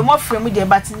parents de mo frame dia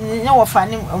but ne wo fa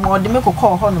ne o de me ko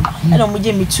ho no. E na mo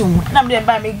je me tum. E na me de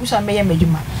ba me busuafo me ye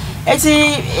madwuma.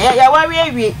 Eti ya wari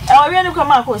awie ne kwa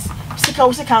Maa Akos sika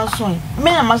nso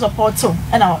me na ma support to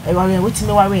na wari weti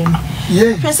me wari me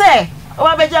yeah pese o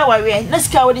ba beja wari na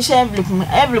sika wo di share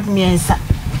envelope me ensa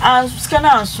and sika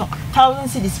na nso 1000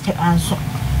 cedis per anso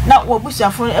na wo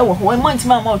busuafo e wo ho month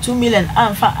ma 2 million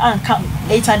anfa anka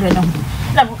 800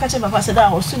 na ko kache papa se da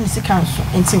o su ni sika nso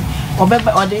enti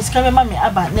o de sika me ma me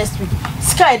aba next week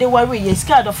sika e de wari ye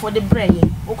sika do for the bread ye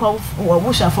wo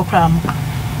busuafo kram.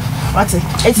 What it?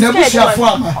 It's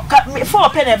four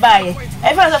penny buy.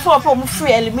 If I was 4 from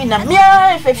free elimina, me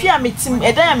if you are meeting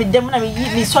a day, I'm them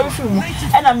and sorry for me,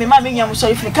 and I'm mammy, I'm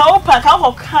sorry for me. Can pack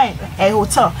out kind a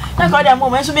hotel. Now got a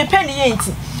moment to be penny ain't.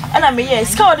 And I may yes,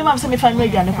 scout the mum semi family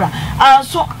and the crowd. And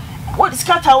so what is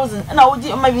cut 1,000 and I would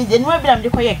maybe then maybe I'm the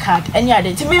quiet card and yeah,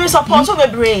 to me support to be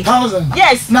brave 1,000.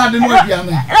 Yes, now the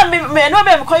maybe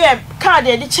no quiet card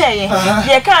the chair.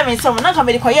 They come in some not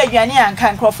come quiet and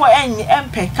can call for any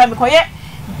MP come quiet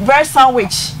bread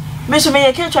sandwich. Miss me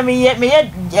a catch me a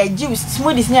juice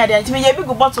smoothies near there to me a big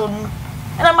bottle and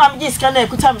I'm just can I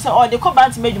could tell me oh the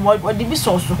cobalt made more what the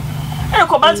sauce. And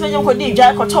cobalt made you could do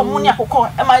jack or Tom Munia cocoa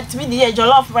am I to be the age of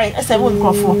love right as I won't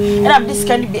call for and I'm this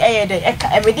can be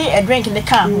every day a drink in the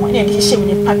car when you shame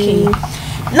in the packing.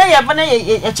 Now you're going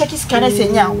to check his scanner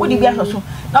saying, yeah, what do you get?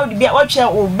 Now the beer watcher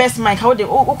or best mic, how they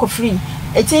all free.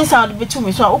 It turns out be 2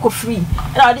 me, so I free.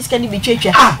 And now this can be church.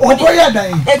 Ah, what are you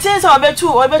doing? It turns out be 2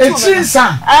 or be 2. I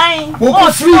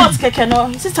was free.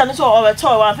 No, sister, no, or at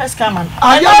all, first come on.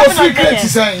 I have a free crate to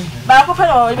say. But I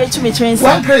prefer to be 2 me trains.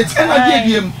 1 crate, and I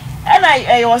gave him. And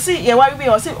I was see, yeah, why we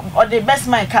was or the best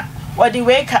mic, or the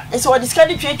way cut. It's what this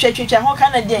kind of church, how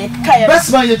can I day?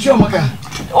 Best man, your chumaka.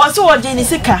 Also, what Jenny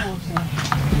Sika.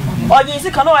 Or you see,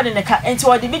 no one in the car, and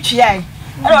to the beach, I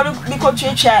don't be called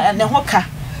church and the hawker.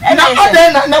 And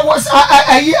I was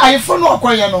I phone no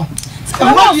quiet.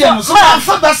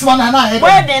 So that's one and I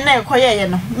where they never quiet.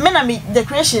 Menami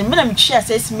decoration, Menami chair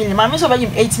 6 million. My miss over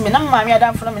him 8 million. Mamma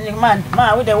down from a man,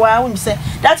 ma with the wild would say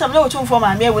that's a no tune for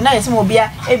my mayor when I some will be a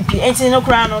MP, ain't no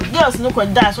crown, girls no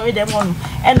could dance or them one.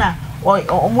 And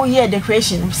or more year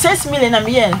decoration 6 million a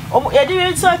year. Oh, I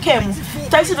didn't so came.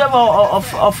 Taxi driver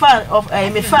of fan of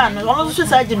a fan, almost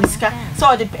suicide Miska,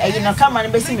 so the come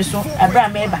and basic me so a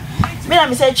brand member. Me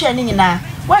I say training now.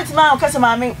 What man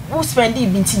customer me who spend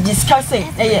it been discussing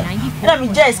let me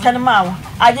just kind of mal.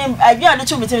 I get the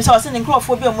 2 meetings so I send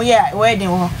Crawford wedding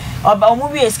or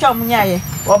movie is come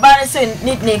or by saying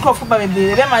need Crawford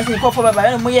baby, my Crawford by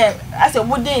I said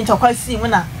would they to quite see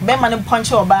when I Beman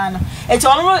punch or ban. It's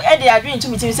all Eddie agreeing to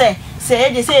me to say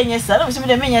they say yes, I don't see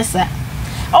the men yes sir.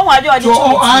 Oh my God!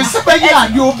 I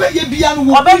said, you obey beyond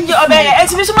obey.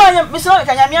 It's Miss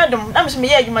Kanyamiadum. I'm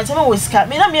me, my time was cut.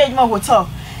 Me, I'm here in my hotel.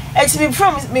 It's me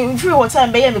from me free hotel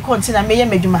and be me continent, me,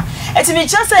 Meduma. It's me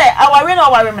just say, our reno,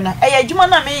 our women. I do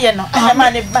not me, and I'm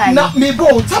money not me,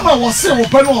 both. Someone was so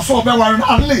open also about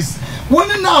at least. When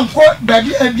now,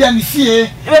 baby, and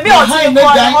fear, maybe I'll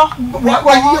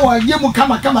why you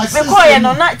come, I say,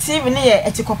 no, not TV near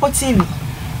at a couple TV.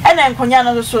 And then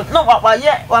Konyana so no what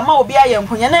yet or ma obi aye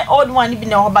Konyana old one be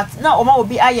no but now o ma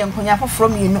obi aye Konya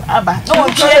from you no aba no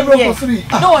one share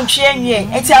no one share ye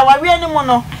enti aware ni mo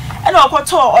no and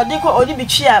okoto odi bi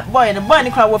chia boy the boy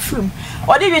ni kwa wo film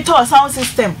odi bi to sound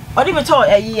system odi bi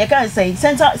to you can say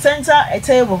center a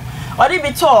table odi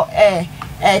bi to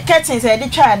curtains e di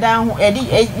twa down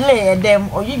lay them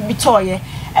or you bi to ye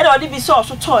and odi bi so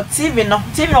to TV no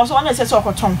so one say so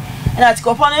okoton and I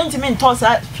go upon intimate toss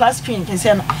flat screen can say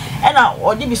and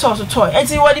or did be so toy. And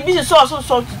see what the business so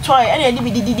toy and it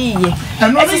be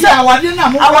and what is our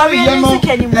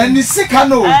and the sick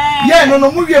no yeah no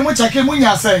movie much I came when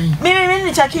you're saying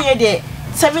maybe checking a day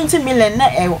 70 million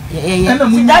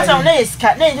that's on this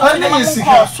cat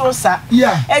so sir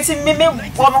yeah it's me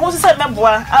who said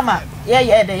member ama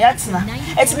yeah the yatsna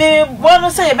it's me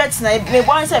one say better me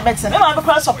one say better me am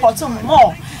because support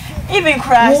more even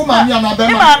Christ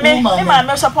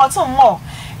me support more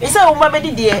it's a woman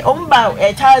be there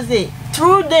a Thursday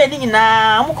through day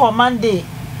na am Monday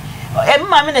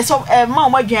mamma na so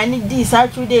mama dwane di sa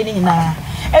through day na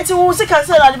eti wo sika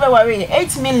say la be worry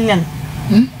 8 million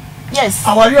yes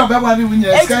awari oba ba ni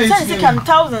wunya sika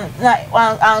 10,000 na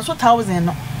and so 1,000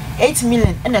 no 8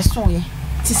 million and a song ye.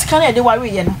 Tis can I do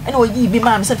worry and oyi be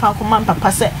mam said for man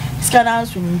papa said scanner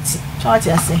swing.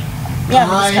 Charity I say.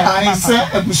 I said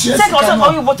a bushel.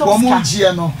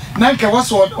 No, Nanka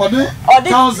was what or the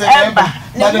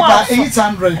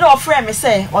 800. No friend me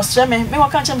say or streaming me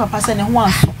what can't papa send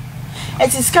one.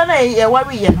 It is kind of a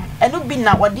worry and no be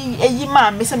now what the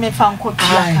man Miss me found coach.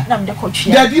 I'm the coach.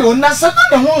 Daddy, on Nasa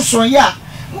the whole so yeah.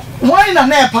 Why not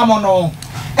near Pamono?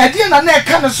 I didn't know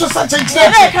kind of such a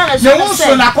thing. You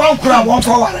also not conquer one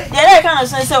for one. Yeah, I can't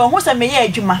say, who's a mayor,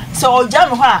 Juma. So,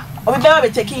 Jamma, or we better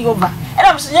be taking over. And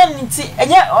I'm saying, and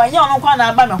yet, or young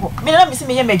Kwana Bamaho. Me, let me see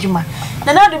me, Juma.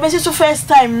 Then now the basis of first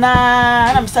time now,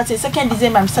 and I'm starting 2nd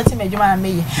December, I'm starting my Juma and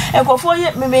me. And for 4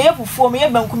 years, me may have for me,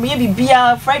 but maybe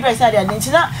beer, fried rice, and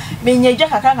dinner, being a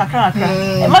jack,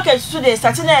 a market today,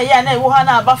 starting a year, and I will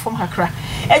have a from Accra.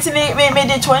 It's me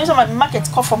made it 20 some market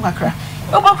call from Accra.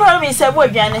 Oba me say wo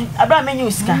aduane abra me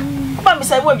nyuska oba me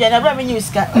say wo aduane abra me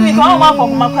nyuska we ko wa ko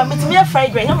makwa me me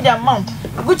fried rice am dey amount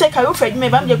go take carry fried me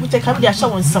ba me go take carry dey show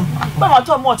nsem ba ma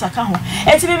to mortar ka ho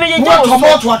enti me je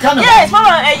mortar ka na yes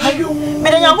mama me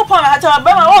dey yankopon hata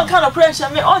ba ma won kind of crunch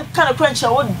me on kind of crunch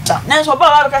wo da na so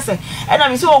ba ka say e na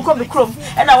me say won ko me krom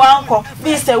e na wa anko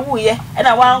bi say wo ye e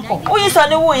na wa anko wo yi so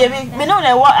ne wo ye me no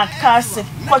na wa akase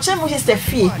ko che mu his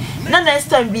fie na next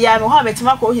time bia me ho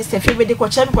betima ko his fie be de ko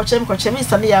che me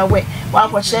sane ya we wa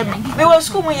ko che me wo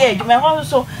school mu ye adwuma ho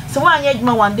so wa anya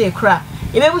adwuma one day kra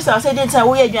e be bu say dey time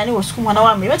wo ye adwane wo school mu na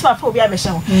wa me betima fa obi abehye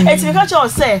ho enti me ka che o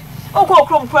say o ko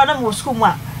okrom kra na me wo school mu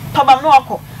a pabam no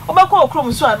akọ obekọ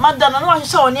okrom so a madam no wa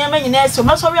hye o ne manyi na eso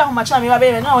maso wi ahoma cha me ba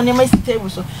be na o ne ma table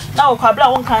so na o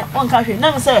kwabla won kan hwe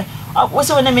na me say wo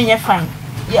se wo ne menye fine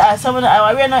ya someone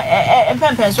I we no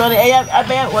empempen so e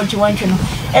abe wonchi no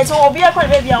eto obi akọ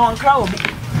baby a won kra obi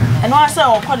eno asa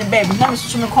o kọ ne baby na me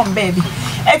susu me kom baby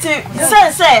eti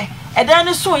say edan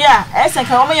no so ya esen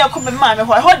kan o me yakọ be ma me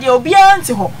ho de obi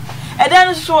anti ho edan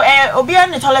no so obi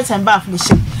an toilet and bath le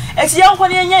shim eti ya nkọ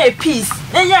ne nya a piece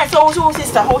na nya so wo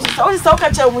sister o ka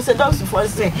che wo se dogs for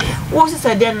say wo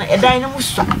sister den edan no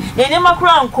musa na ne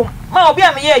makura nkom ma obi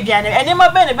a me ye aduane ene ma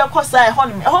be ne be kọ sai ho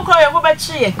ne ho kra ye go be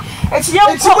chie eti ya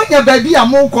nkọ nya baby a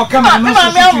mo nkọ kama no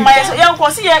so ya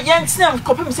nkọ si ya ntinem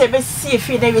kopim se be sie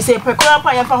fi na we se pekura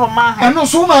pa ya fa ho ma ha eno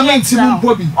so ma na ntimu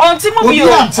mpo bi ontimu bi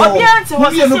obi anti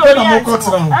wo se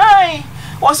ai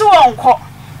wo so wo nkọ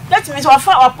let me to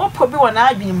afa apopọ bi wọ na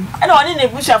adwim ena one na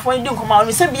ebusuafo ndi nkomo o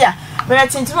me se bia me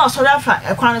retinti na so afa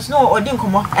ekwan so no odi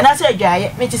nkomo ena se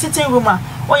adwaye me ti sitting room a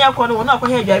onya kọ no na akọ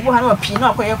he adwaye bo ha na opi na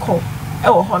akọ ye kọ e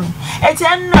wo ho no eti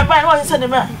en na ba na wo se ne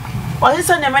ma wo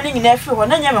se ne ma ni nyina afi ho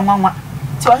na nya me nwanwa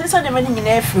ti wo se ne ma ni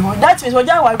nyina afi ho that means wo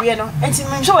ja wawe no enti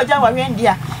me so wo ja wawe ndi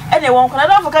a ene won kọ na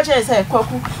da foka che se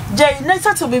kwaku je na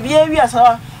settle bibi awi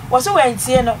asa was so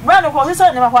entie no brand ko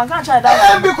se ne ma kwan kan cha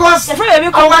da because e free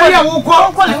be ko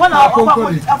konkoli wana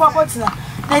akwakotina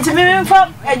na enti me mfa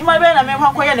adwuma be na me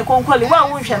kwan ko ye ne konkoli wa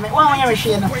wo hwe me wa wo nya me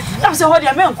hwe no na se ho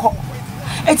dia me nko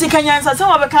enti kanyansa se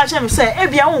wo be ka che me se e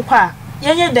bia wo kwa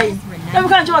ye nye dai na be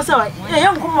kan che wo se wa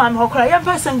ye nko ma me hokora ye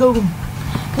person go room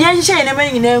ye hye ne ma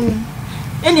nyina mu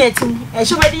eni etim e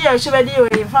shobedi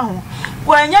ye fa ho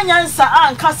wa nyanyansa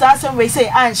ankasa asem we say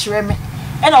anhire me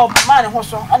ena obama ne ho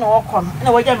so ena wokọ no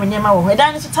ena wagya menema wo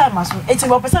edan so time aso eti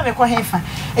wo pesa me kọ hefa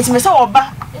eti me se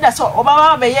oba ina so oba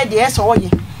ba be ye de eso wo ye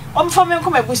omfa me nkọ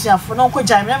mabusiafo no nkọ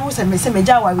gya me na me se me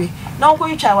gya wawe na nkọ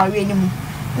yitwa wawe ni mu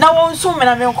na won so me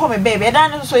na me nkọ me baby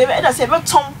edan so ye eda se be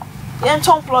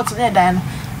tom plot na edan no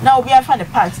na obi afa the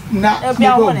part na obi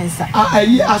awo ne nsa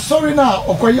sorry na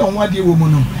okoye onwade wo mu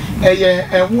no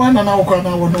one na okwa na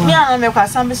wono me na me kwa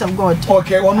Assemblies of God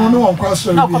okay ono no onkwa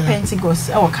sorry na okwa Pentecost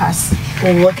e wo cast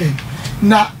oh okay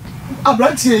na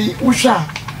abrantie wo hwa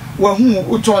wa hu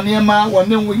uto ne ma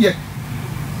wone wo ye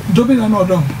dobi na no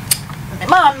do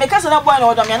ma me kasa na boy na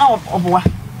odo me na oboa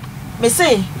me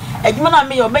say adwuma na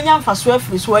me ye obenya mfaso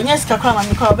afiri so anya sika kra ma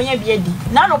me kra obenya bia di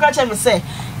na no ka che me say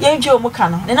ye ntwe omuka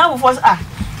no ne na bofo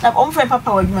na omfre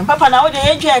papa wa adwuma papa na wo de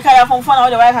ye ntwe ka ya fonfo na wo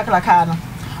de wa kakra ka no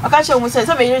aka che omu say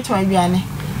me ye to aduane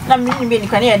na me ni be ni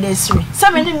kwane ya de sire say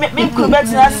me ni me kru bet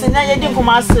na se na ye di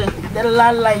nkoma ase de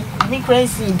la like me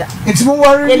crazy da it's mo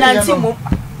worry na ntimu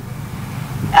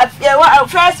wa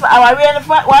first our real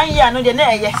 1 year no de na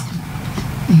ye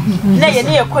na ye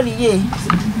ne ye koni ye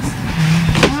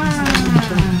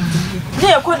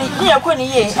ne ko ni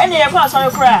ye ene ye kwa so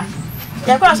kra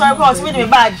ye kwa so kra o ti me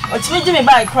bag o ti me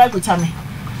bag kra kuta me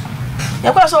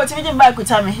ye kwa so o ti me bag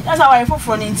kuta me that's how I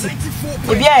foforo ni nti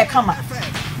e bia ye kama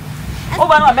o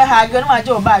ba no be ha agwe no ma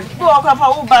je o bag bi o kwa pa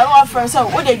o ba no afre so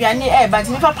o de aduane e ba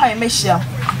ti me papa ye mehia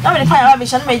na me de pa ya ba be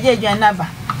hia no me je aduane na ba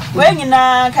we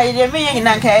nyina ka ye me ye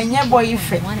nyina ka enye boy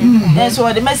ife then so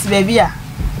o de mesi baby a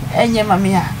enye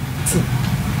mame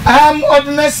a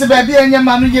ordinance baby enye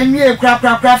manu ye nwie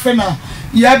kra fe na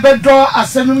ye bedo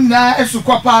asenum na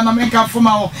esukopa na menka foma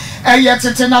ho ye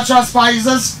tete natural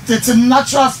spices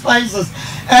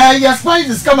ye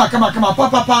spices kama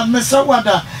papa Mr.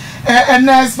 Wada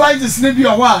and spices ne bi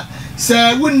o wa se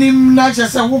wonim na che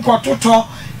se wo kototo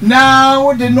na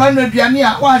wo de no aduane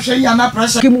a wa hwe ya na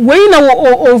pressure we na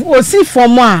o si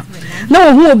form a na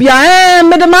wo hu obi a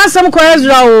me de masam ko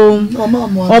Ezra o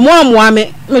omo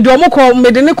amoame me de omo ko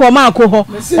me de ne ko ma akoho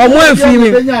omo afi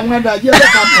mi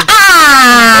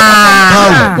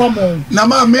na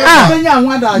ma me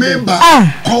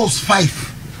calls 5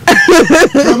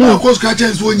 from Akos ka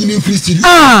chance wo nyini free studio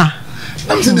am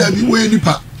say there be we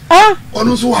nipa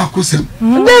onu so Akosem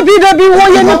David wo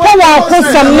ye ni ko wa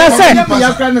Akosem na se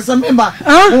ya kra na se memba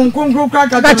nkonkro kra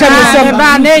ka cha se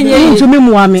ba na enye ntumi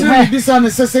muame bisa na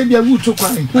se bia wuto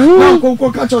kwan na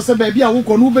nkonkro ka cha se ba bia wo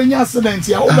ko no benya accident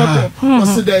ya wo be ko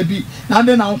se da bi na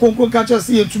de na nkonkro ka cha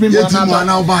se ntumi muana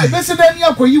na be se da ni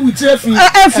akoyi wuti afri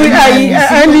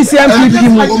NDC MPP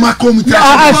mu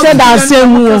I said that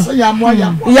same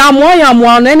ya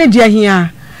mo na ene dia hia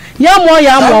ya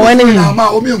mo wene ni ma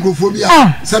o mi nkrofobia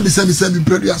sabi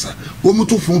producer o mu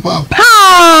to fun pa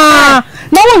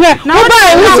na wo he na ba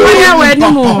ya wani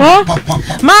mu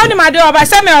ma ni ma de oba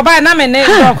se me oba na me ne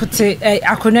dokote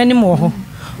akona ni mu ho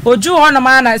oju ho no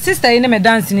ma na sister ni me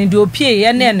dance ni de opie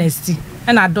ye na NST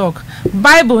na dog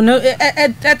bible no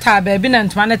eta ba bi na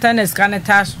ntoma na tennis ka na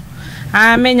taso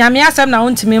me nyame asem na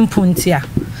wontime mpuntia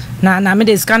na me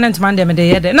de scanner ntoma de me de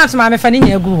yede na toma me fa ni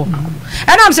nya egu ho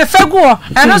ena am se fagu ho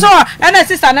ena so ena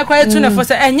sister na kwa etu ne fo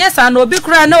se enye sa na obi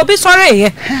kura na obi sore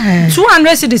ye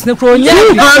 200 cedis ne kura onye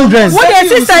 200 wo de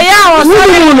sister ya o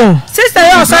sorry sister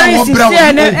ya o sorry sister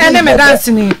ene me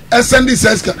dance ni SND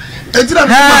seska ejira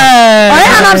me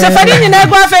oya na se fa ni na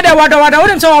egu afa de wada wo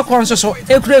dem se wo kon so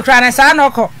ekura na sa na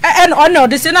okọ on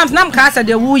de se nam ka sa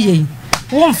de wu ye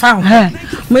won fa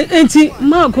me enti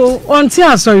mako onti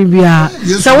asori bia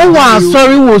se wo wa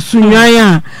asori wo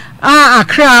sunwan a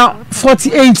Accra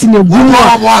 48 ne gumo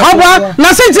oba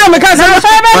na senti me ka se na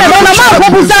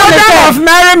mako busa of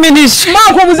Mary Ministry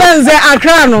mako busa nze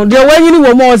Accra no de wanyini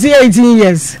wo mo 18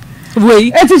 years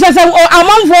we eti se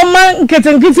amanfo man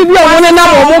nketenkiti bi o woni na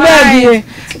wo mo ba die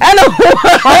eno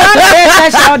oya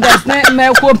na shoulders me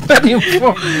ko pani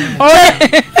fo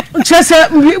chese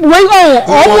we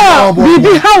omo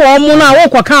bibi ha wo mo na wo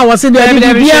kwaka wo se de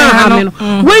bibi ha me no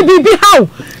we bibi ha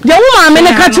de wo ma me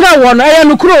ne ka kire wo no eya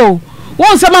nukro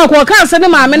won se ma ko ka se ne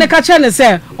ma me ne ka kire ne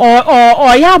se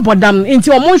o ya bodam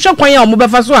nti o mo hwe kwan ya o mo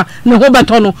befa so a ne ho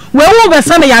beto no we wo be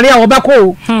se ne yare a wo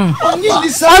beko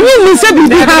onyi ni se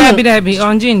bibi ha bi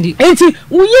onji ndi nti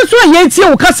wo yesu a ye tie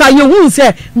wo kasa ye hu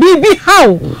se bibi ha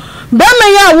bema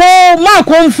ya wo ma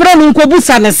konfre no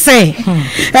nkobusa ne se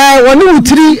woni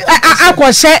wutiri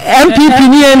akọhye MPP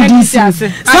ni NDC san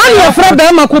ye fre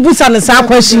bema kobusa ne sa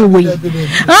akọhye we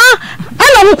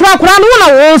ana wo kura no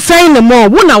na wo sen ne mo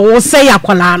wo na wo sen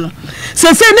akola no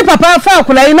sese ni papa fa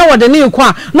akola yi na wo de ne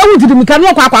kwa na wo didi mika no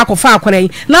akwa akola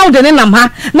yi na wo de ne nam ha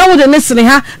na wo de ne sene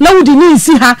ha na wo de ne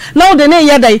nsi ha na wo de ne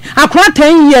yedai akola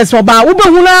 10 years oba wo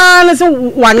behuna ne se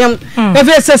wanyam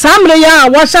efe se samre ya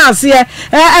wo sha ase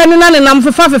ene na ne nam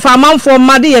fefa amanfo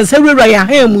made ye se rura ya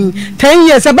ha mu 10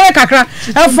 years e be kakra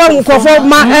efo nkofo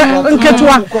ma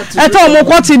nketua eto mo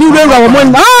kwoti di rura wo mo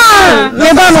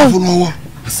ne ba no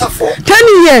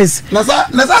 10 years. Let's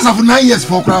have 9 years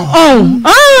for crown.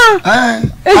 Na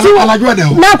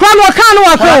crown wa kan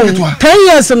wa 10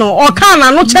 years no o kan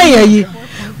na no chen yi.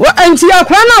 Anti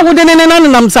akra na wo de ne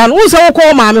nam san wo se wo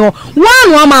ko maame ho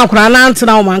wanu ama akra na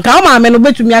antena wo man ka wo maame no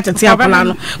betumi atete akra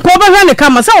no ko be hwe ne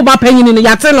kama se wo ba panyini no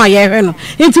yate no ye hwe no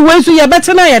nti we su ye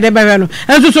bete na ye de be hwe no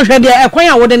enso so hwe de ekwan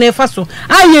a wo de ne fa so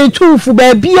aye tufu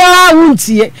ba bia wo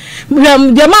ntie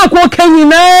de ma ko kanyi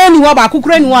na ni wo ba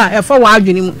kokura ni wo a e fa wo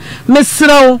adwene mu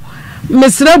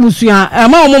mesra busua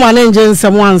ma wo ma na nje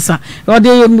nsem wansa o de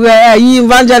yi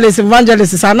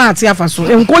evangelist sana ate afa so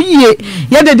enko yie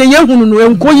ye de ye hunu no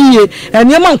enko yie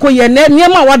niema enko yie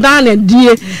niema wadan na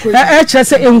die kire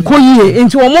se enko yie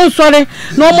enti wo mo nsore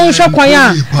na wo mo hwe kwan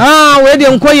a we de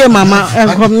enko yie mama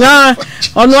enkomnya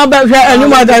ono abahwe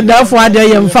anuma da fo ade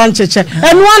ye mfa ncheche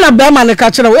enu na ba ma ne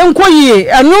ka kire wo enko yie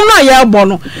enu na ye bo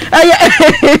no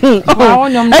wa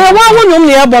wonyom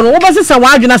ne ye bo no wo ba sesa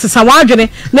wadwena sesa wadwene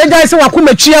na dai se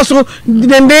wakumachia so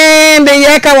ndende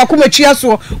yeka wakumachia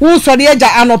so wo so de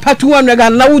eja anopa 200 Ghana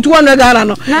na 200 Ghana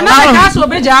no na ka so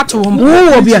beja ato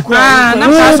wo bia na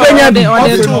ka so de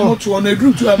to na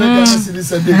group to America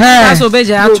citizen ka so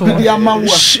beja ato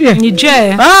ni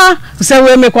je se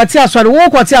we me kwati asore wo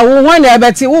kwati a wo hwan na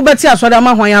ebeti wo beti asore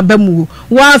ama hwan abamu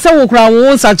wa se wo kura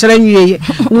wo sa kire nwie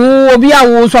wo obi a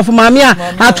wo so fo maame a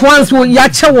at once ya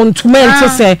che wo ntuma ente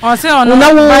se na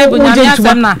wo je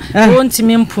ntuma na wo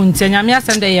ntimi mpunte nyame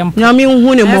asem de ye mpu nyame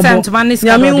hu ne mobo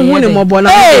nyame hu ne mobo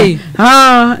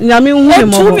na nyame hu ne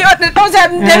mobo don't say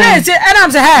the name say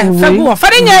and say hey fagu fa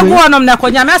de nya egu onom na ko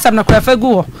nyame asem na ko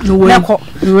fagu na ko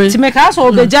ti me ka so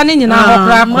obeja ne nyina ho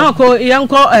kra ma ko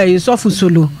yanko sofu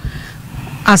solo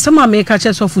asema me ka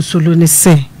che sofu solo ne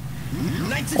se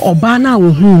oba na wo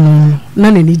hu no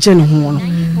na ne ni je ne ho no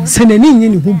se na ni nyi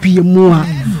ne ho bie mu a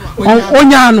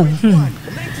onya no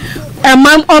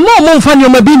emam omo mfa ne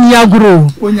omabi ni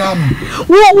aguro onya no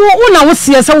wo na wo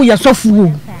sie se wo ye sofu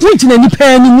wo wujina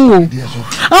nipa ni mu o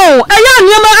eya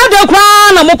niam ade kwa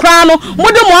na mo kra no mo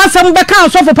de mo asem be ka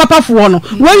asofo papa fo no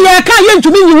wo ye ka ye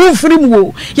ntumi nyi wo firi mu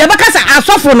o ye be ka sa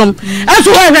asofo no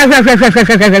aso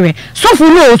sofo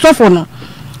no sofo no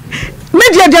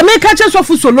media de me ka che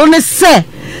sofo solo ne se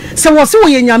wo se wo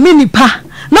ye nyame nipa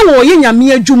na wo ye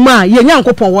nyame adwuma ye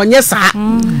nyankopon wo nye saa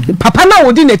papa na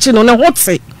wo di na chi no ne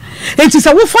hote enti se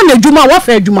wo fo na adwuma wo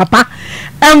fa adwuma pa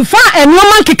emfa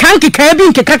enoma nkeka bi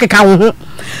nkeka wo ho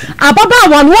ababa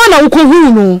wan na wo ko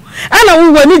hu no ana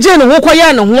wo wani je no wo ko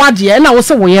ye no ho ade na wo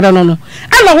se wo yere no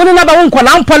ana wo na ba wo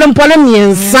nkola mpole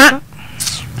miensa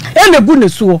ene gu ne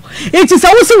so enti se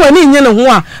wo se wani nye no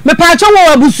ho a me pa acha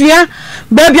wo abusua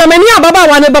ba bia mani ababa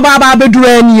wan baba ba beduru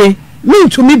anie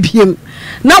mintumi biem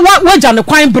na waja ne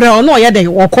kwan bre no ye de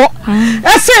woko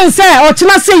esense o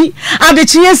china sei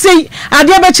adechiye sei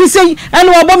ade abechi sei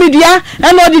ene obomidua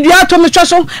ene odidua to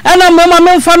metwoso ene mama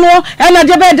memfa no ene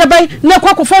de be ne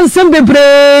kwakofo nsem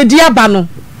bebre di aba no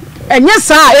enye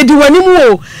saa edi wani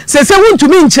mu o sese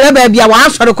wuntumi nkyere ba bia wa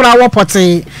asore kura wo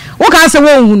pote wo ka se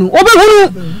wo hunu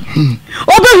obehunu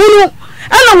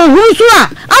ana wo hunu so a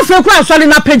afre kura asole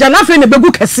na pagya na afre ne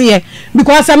begu kese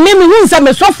because me hu nsa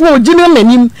me sofo ogine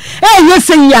manim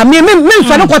yese ya me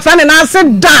so ne kwotana ne na ase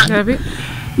da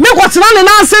me kwotana ne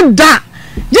na ase da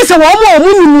jese wo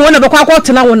mo mu na be kwa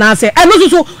kwotana wo na ase eno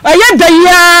so ye da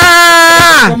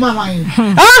ya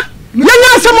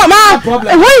yenya se mama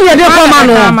won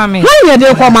ye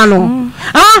de koma no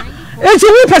enti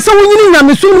wo pese wo nyini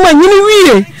nyame so no nyini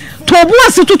wiye tobu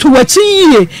asitutu wachi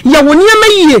yiye ya woniema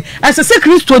yiye asese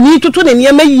kristo ni tutu ne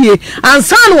niema yiye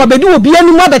ansa na wabedi obi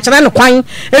anu ma bekere ne kwan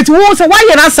eti wo se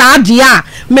wayera sa ade a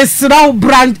mesra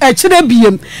brand ekire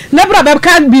biem na bra be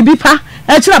ka bibi pa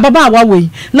ekira baba awawei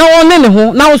na won ne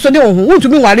ho na wo so de ho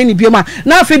wutumi ware ne biem a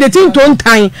na afi de tinto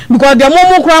ntan because de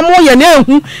mo kura mo ye na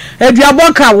ehu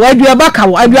aduaboka wo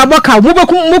aduabaka wo mo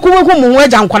beku mo ho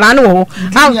agya nkwala ne wo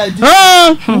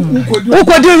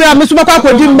ukodi wi amesuba kwa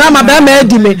kodi mama ba ma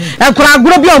edi me ekura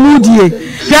agro bi omudie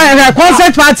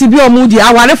concert party bi omudie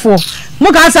awarefo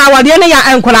muka sa awade ne ya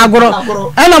enkwala agro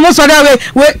na mo so da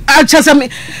we achese me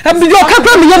bi o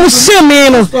kakra me yem sheme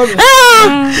no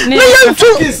me yem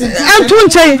tu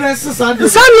nche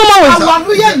sanu ma wo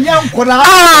awanu ye nya nkwala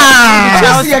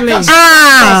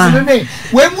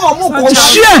we mu omu ko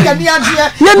ya ni aje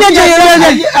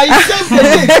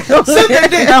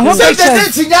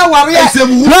se tinya ware se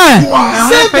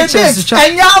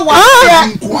enya ware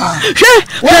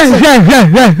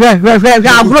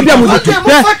agro bi omudie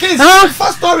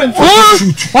first story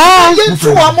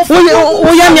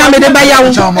o ya mi amede ba ya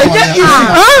wo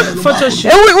photo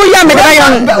shoot o ya amede ba ya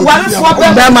wo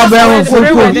ba ma ba wo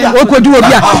o ko du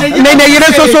obi a ne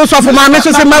yere so for ma me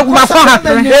so se ma ko ha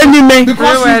eni me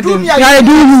ya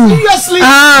do you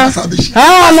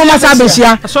no ma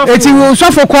sabeshia eti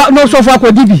so for ko no so for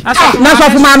akodibi na so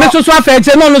for ma me so afa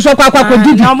eti no so kwa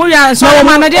akodibi na mo ya so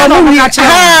ma me de no ka che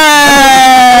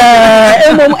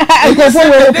emo ko fo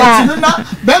we pa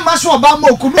be ma so ba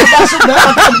mo ku be ba so be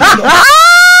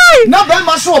na be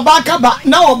ma so ba ka ba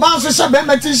na o ba so se be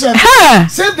ma t-shirt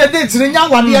save the date ni nya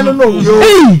wade no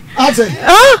ate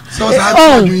so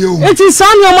that you eti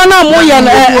sanyo ma na mo ya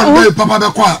na papa be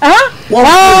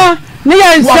kwa ni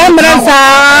ya nsemre sa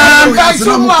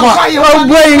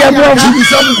ogboyi ya bro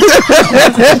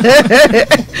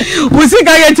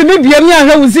usika ye timi biem ni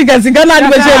ahwe usika sika na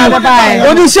adbe shemu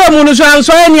odi shemu no so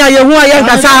anso eni ayehu aye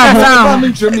nkasa ho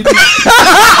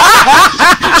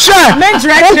sure men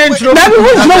direct intro na bi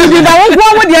hu no bi da won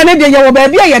kwa wodi ane de ye wo ba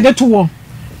bia ye de to wo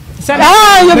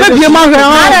ye be biem ahwe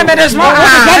ah be des mo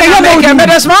be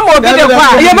des mo mo bi de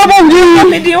kwa ye be bo wudi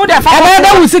mi di o da fa e be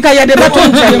usika ye de beto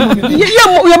nche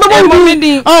ye be bo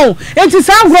wudi oh enti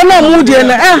sa ngro na mu de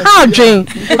na ha adwen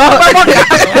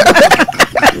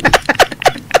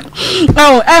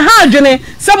ha adwene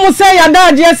se mo se ya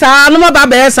da de sa no ma ba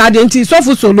be sa de enti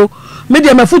sofu solo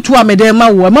media mafutu a mede ma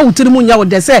wo ma wutiri mu nya wo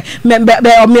de se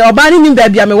me oba ni nim da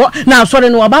bia me wo na asore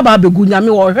no oba ba begu nya me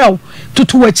wo hwew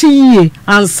tutu wachi yie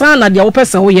ansa na de wo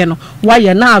pese wo ye no wa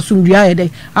ye na asundua ye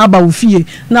de aba wo fie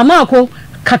na mako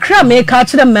kakra me ka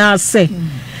kire me ase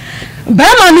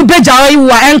bema ni beja yi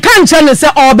wa enka nche ne se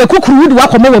obekukuru wudi wa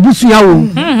koma wabusua wo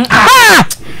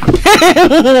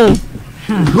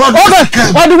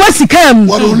what the what's come?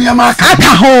 What only a mark?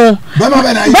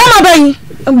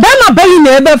 Bema bayi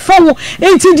na ebe fawo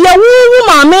enti dia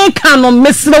wo make no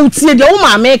mesra utie dia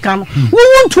wo make no wo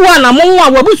wonto ana mo a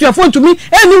wabusuafo ntumi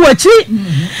eni wachi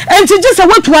enti gise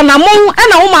watu ana mo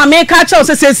na wo make a che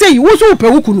sesei wo so pe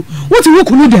wukunu wo ti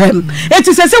wukunu dem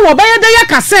enti sesei wo baye de ya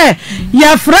kase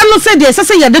ya fra no se de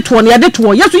sesei ya de to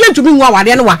yeso ye ntumi nwa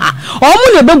ware ne wa ha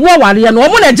omo na begu ware no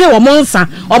omo na je wo mo nsa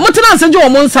omo tena nse je wo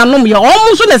mo nsa nom ye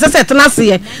omo so na sesei tena se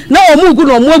ye na omo ugu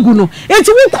no omo agu no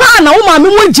enti wo kwa na wo me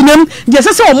mo ginem de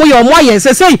sesei omo ye omo aye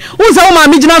sesei wo za wo ma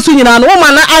me gina so nyina no wo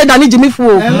ma na aida ne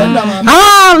gimifuo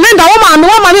Linda wo ma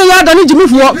ne ya da ne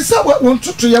gimifuo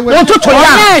wontuto ya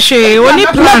hwe oni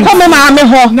plant ko me ma me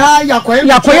ho na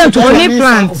yakoye ntuto oni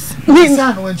plant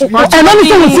eno ni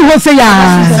so si ho se ya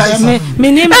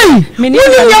minim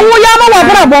ya wo ya ma wa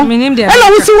brabo ela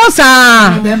wo si wo sa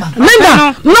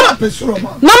Linda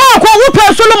na ma ko wo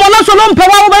pe so lo mo na so lo mpe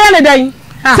wa wo ba ya ne dan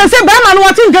se ba ma no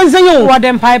watin kansen yo wo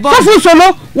dem pai bo so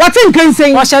solo watin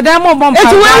kansen wo hye dem mo bom pai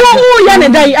eti we wo ya ne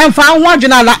dai emfa ho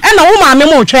adwena la e na wo ma me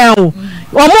mo twen wo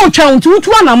mo twen nti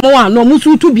utu na mo a no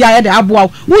musu utu bia ye de aboa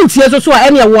wontie so a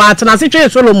ene wo atena se twen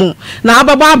Solomon na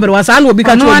ababa abrewa sa na obi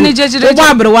ka twen wo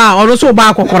abrewa oro so ba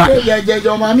akokora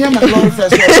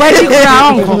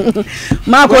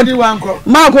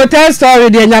Mako tell story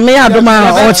de nyame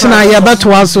adoma o china ye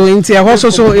betoa so nti e ho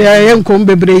so ye nkom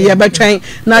bebre ye betwen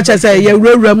na che se ye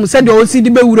wurawuram se de o si di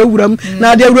be wurawuram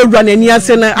na de wurawura na ni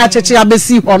ase na acheche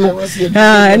abesi ho no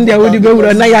ende o di be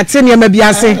wura na ya te ne ma bi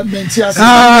ase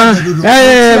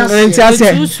nti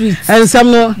ase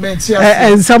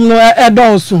ensam no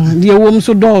edoso de wom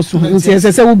so doso nti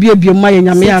se wo bie ma ye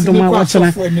nyame adoma o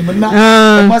china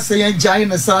ma se ye jai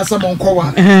na sa sa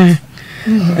monkowa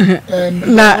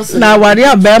na wari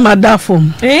abe ma da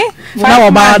fom na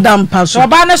oba adam paso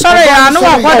oba ne sore ya no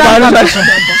akwada paso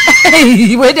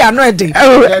we dey no ede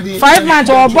 5 months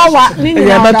oba wa ni ni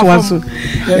ya beto aso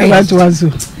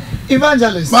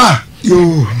evangelist ma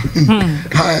yo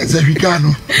ha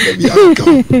zerikano be aka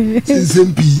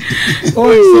sinsempi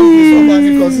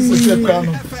somebody cause it's a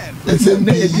crano nsem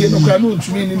na edie no crano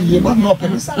ntumi ni ye ba no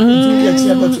pensa ntumi ye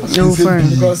chia beto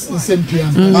because nsempi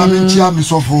an ma me chia me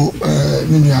sofo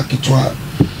minu akitwa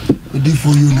edi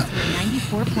for you na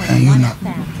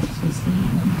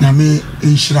na me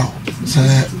inshira se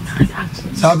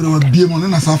sabre wa bie mo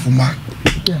na safo ma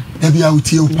e bia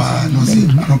utie upa no se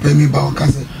no pe mi ba o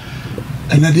kase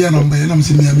ena dia no mba na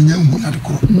mse mi anya hu na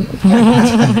dekoro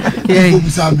ko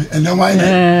bisa me ena why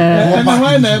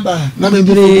na ba na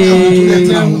bebre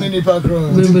na hu ni pa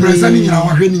kro presa ni nyina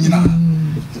wa hwe ni nyina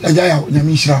eja ya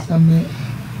nyame hira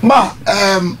ma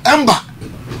emba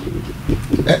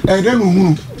no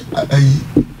hu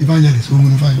evangelist o hu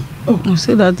no fa yo o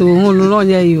say that o hu no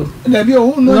nya yo na bi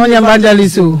o hu no nya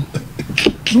evangelist o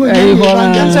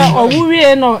Nta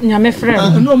owurie no nyame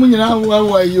frɛ no mu nyina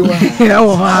wa yo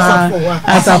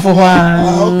asafo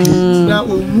na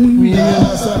o mu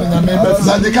nyina sa nyame ba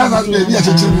sa de kaza be bi a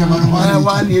cheche me ma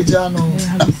wa ni eja no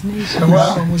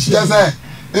wa mu shi yes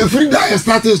e free that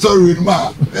started story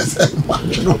ma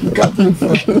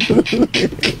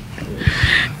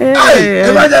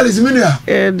evangelist minia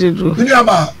minia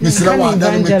ba misra wa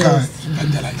da me ka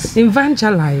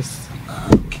evangelize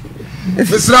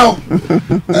Fisrao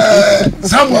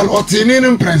Samuel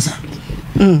otinin prensa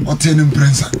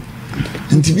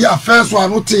nti bi afeso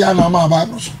anote ya na ma ba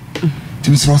so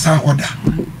ti misro sa koda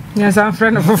ya sa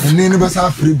friend of ni ba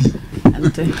sa free bi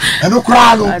eno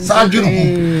kra no sa dwene ho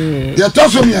ye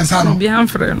toso mi ensa no bi an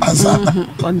friend ansa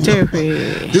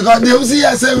ontefe because they usi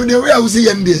ya say we dey usi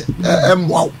ye ndie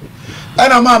emwa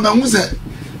ana ma hu se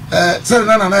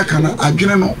na kana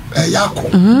adwene no yakọ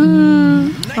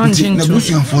na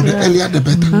busuan for the earlier the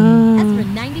better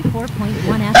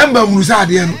emba murusa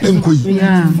ade no enkoyi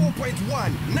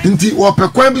nti wo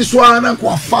pekwan bi so ana ko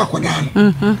afa akoda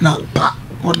na pa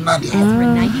onna de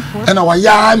ana wa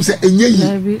ya am se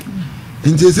enyeyi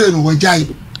nti se no wajai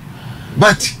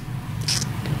but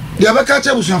de abaka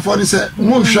che busuan for ni se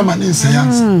mo hwe ma ne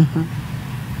nsayanse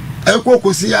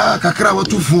ekokosi ya kakra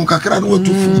watufu kakra no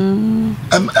watufu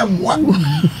emwa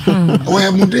o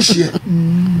ya mudehie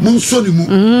munso ni mu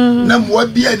na mwa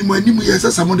bia ni mu animu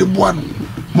yesa samo de boa no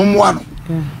momwa no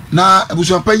na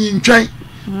abusuapanyi ntwan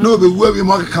no be we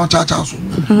mo ka cha so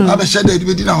abe she da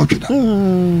di na otweda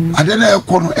ade na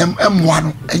ekọ no emwa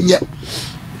no enye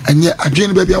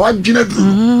adwene ba bia wadwene duru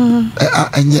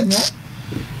enye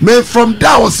me from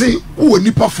that was say who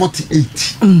nipa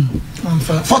 48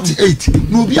 48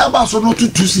 no bi aba so no to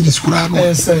 2 cities kura no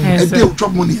e dey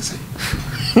chop money say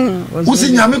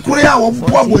Usi nyame kure ya wo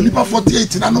boa nipa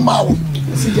 48 na no ma wo.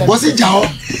 Wo si ja ho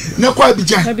na kwa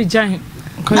Abidjan.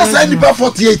 Na say nipa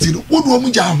 48 no wo do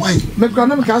mu ja hwan. Me kwa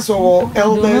na me ka so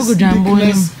elders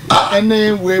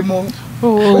ene we mo.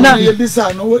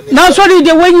 Na sorry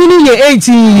the when you need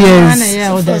 18 years.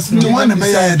 The one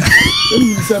be ya da.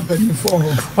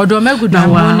 Odo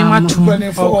megudambo ni matum.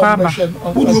 Okaba.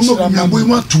 Wo do mu nyambo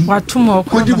matum. Watum okaba.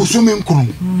 Kwadi bo so me nkron.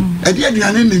 E de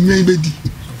aduane na nwan bedi.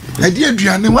 Edi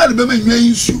aduane wa de be ma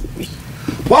nwan nsu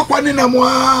wakwa ni na mo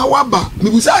waba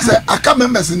mibusa se aka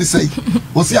members ni sei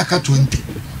wo se aka 20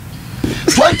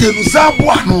 no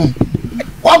sabo ano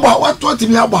waba wa 20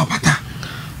 mi abo apata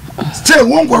still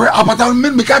won gore apata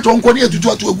me ka to nko ni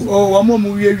etutu atu egu oh wa mo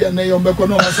mu wi na yo mbeko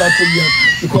no ma sa ko bia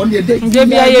because the day je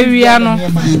bia ye wi no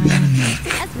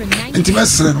enti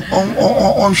mesre no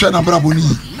on hwe na brabo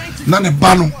ni na ne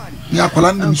ba no ni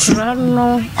akola na nsu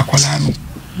akola no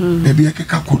baby e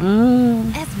keka ko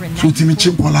so timi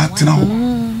chimpola tena ho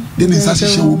de ni sa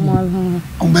hye wo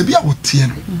o baby a wotie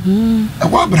no e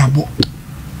kwa brabo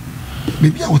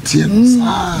baby a wotie no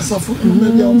sa fu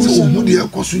baby a wo so mu de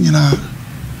ekoso nyina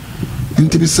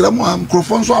nti bisra mu am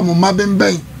microphone so amoma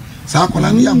benben sa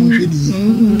akola ni ya munhwe ni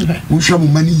munhwe mu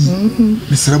mani yi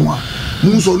bisra mu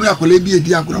mu so no akola bi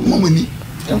edi agora mu mani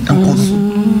enkoso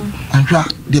anhwa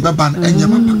de baba na enye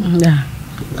papa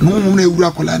no mo na ewura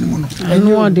akola ni mo no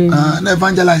na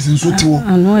evangelizing so ti wo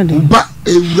ba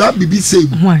ewura bibi say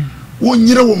wo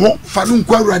nyire wo ho fa no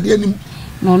nkwa awurade anim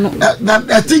no na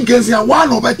I think is ya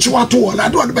one of chiwa to wo na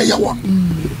do be ye wo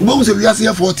wo wo se wi ase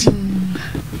 40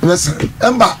 listen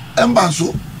emba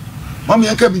so mama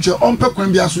yanka bi che on pe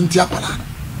kwan bi aso nti akola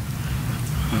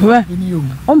we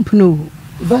on pno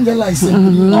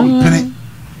evangelizing on pene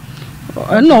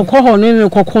no ko ho ni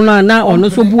kokona na ono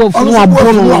so bu afu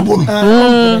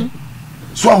abono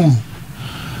so ahun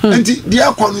enti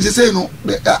dia kwa no say no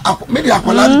me dia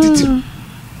akola titi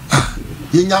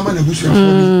ye nyama na busu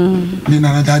afo ni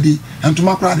na dadi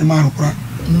entuma kra de ma kra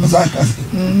azaka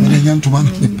me nyantuma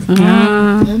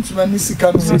nyantuma ni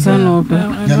sika no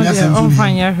nyamya sem on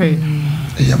fanya hwe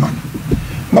e yama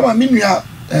mama minua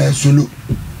solo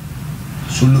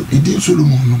idi solo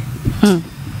mo no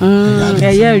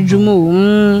eya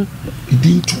adwuma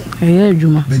idinto eya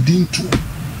adwuma bedinto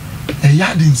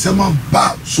eya de nsema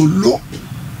ba solo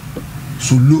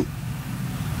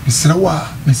misrawa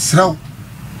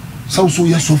so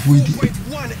yesofo idi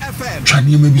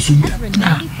twane ma bi so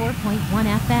nta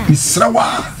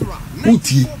misrawa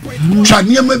utie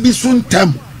twane ma bi so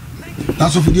ntam na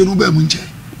so fidie no ba mu nche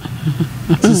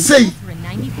sei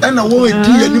ana wo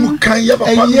edi anim kan ya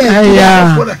papa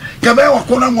no ka ba wa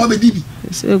kona mo be dibi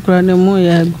se kura ne mo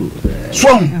ya gu so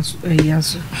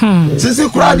yaso se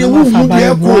kura ne wo mu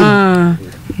de ko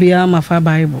bia ma fa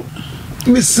bible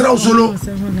misra solo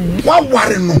wa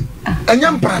ware no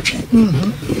anya mpatwe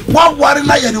wa ware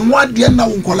na ye ne wade na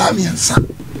wo nkola miensa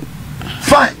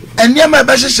fine enia ma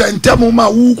be hyehyɛ ntɛm ma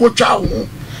wo ko twa wo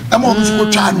na ma wo ko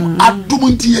twa no adum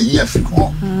nti ye ye fi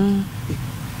ho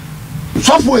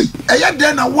so foi eya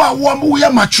de na wo ye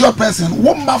mature person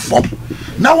wo ma fop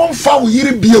na wo mfa wo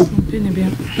yiri bio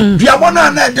bia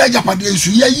bona na de Japade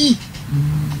nsu ye yi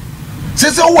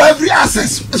sese wo every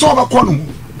access so ba kono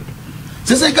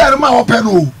sese gare ma open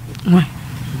no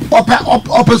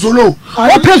open solo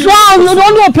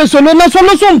open solo na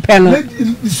solo so mpeno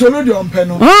solo de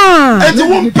ompeno enti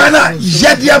wo mpena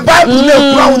ye de bible na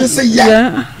kura wo se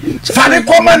ye fane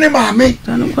koma ne maame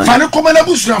fane koma na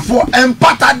busuafo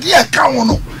empata de e ka wo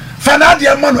no fana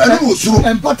de ma no enu osuro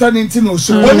empata ne nti no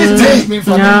osuro oni te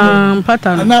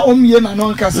empata na omye na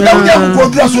no nkasa na wo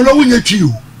kodura solo wo nya twi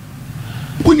o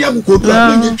kuni akodura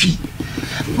wo nya twi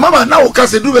mama na wo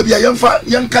kase du ba bia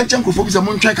yenka nchenkofo bi se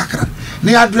mo ntwe kakra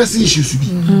na address issues bi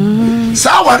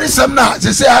sa ware sem na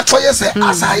se atoye se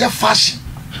asa ye fashion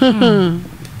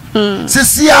se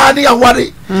sia ni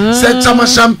aware se chama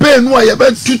champagne no ye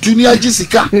ba tutu ni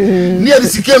agisika ni ye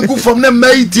sika ngu from na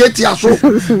mai tieti aso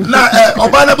na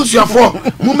oba na busuafo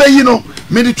mu meyi no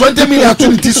me di 20 million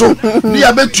to ti so ni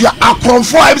ya betua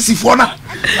akronfo MC4 na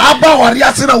aba ware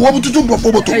ase na wo bututu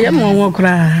mbofo boto ye mo wo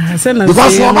kra se na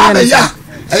because oba na ya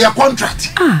a contract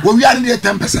wo wi are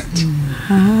 10%.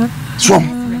 So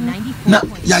na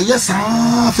ya yes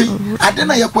afi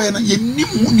adena ye koye na ye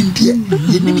nimu nimdie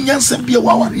ye nimi nyansa bia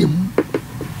wa ware mu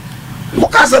wo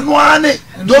kasa no ane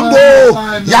don't go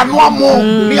ya no amo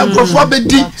ni agrofo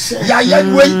bedi ya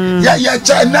yedwe ya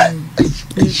chana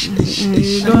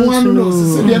one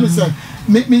knows me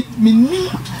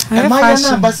am I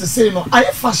not say no I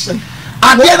fashion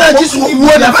Adiana just wo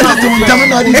na ba te mutama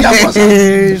na adi ya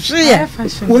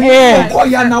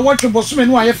ya na watch bosume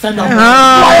no aye fenda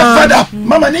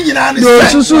mama ni nyina ni no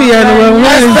susu ye no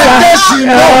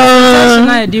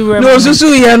no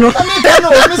susu ye no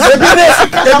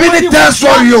ebi ni tell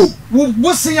story o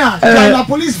bosin ya na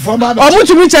police for baba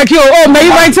omutu check you oh may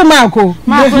you invite Marco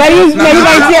may you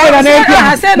invite Era na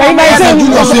pia may you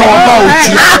invite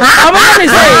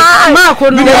Marco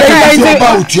no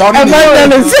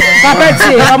Papa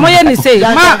say ni say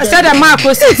ma said that Maa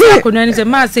Akos Akona ni say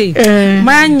ma say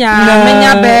manya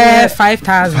menya be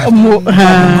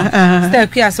 5,000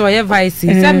 step here so ye vice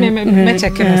say me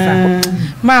check in sa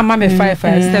ma me 5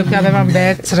 step here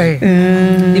be 3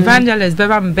 evangelist be 2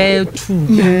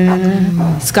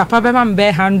 skapa be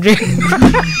 100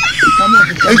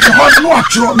 it's hot no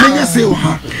atro menya say o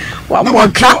ha na wa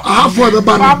halfway be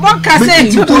ba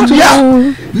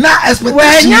na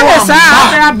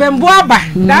expectation bembo aba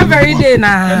that very day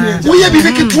na we be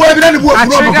make it to be na bo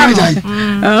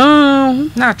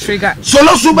na trigger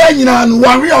solo so ba nyina no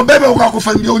wa we obebe ko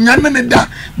akofa bi onyan ne da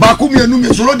ba ko mienu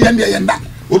mi solo de nde yenda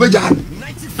obeja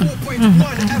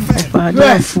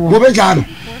obeja no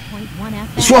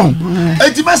so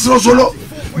enti mesro solo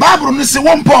babru ni se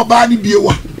won pa ba ni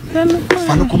biewa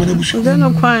fa no ko me na busu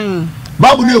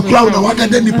babu ni okura na wa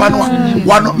gade nipa no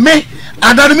wa no me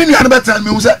adani mi nuanu betal me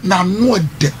hu se na no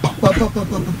de papa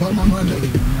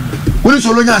woni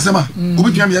solo nya asema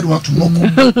obitua me yede wa to moko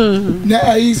na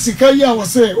ai sika ya wo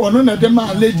se ono na de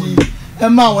ma lady e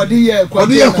ma wode ye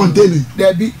container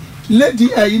debi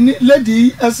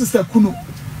lady sister kunu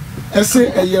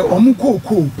ese eye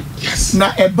omukoko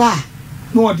na eba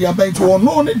na ode aban to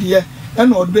ono ne de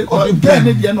and or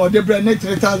the brand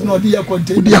 3,000 or the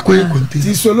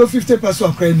contain solo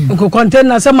 50% credit. Contain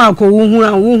na se Marco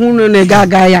wuhunu ne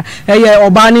gaga ya eye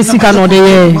obani sika no de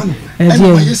ye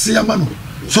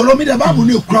solo mi da babu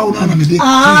ni okura na me de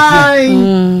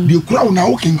bi okura na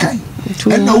wo kenkan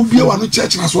and na ubie wa no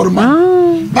church na so ma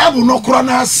babu no okura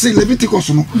na se Leviticus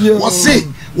no wo se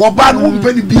wo ba no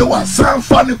mpani bie wa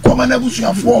sanfa ne koma na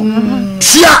busuafo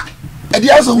tia edi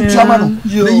aso utiama no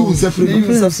na yi unse free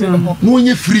no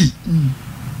onye free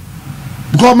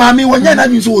go mami wonya na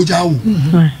nso oja wo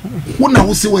wona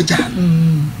wo se woja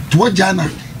to woja na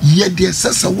ye de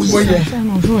sesa wo ye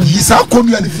yisa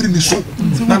komi ani free ni so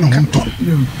na no nto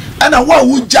ana wa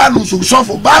wo ja no so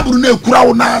sofo baburu na ekura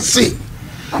wo na ase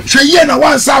hwe ye na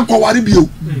wansa akware bio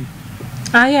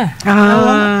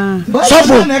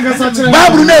sofo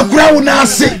baburu na ekura wo na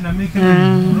ase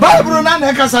baburu na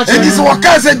na kasa che edi so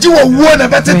wakase ji wo wuo na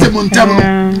betete montam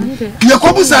ye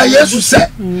kobusa Yesu se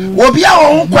obi a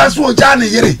wo kwaso oja na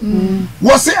yere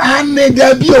wo se ane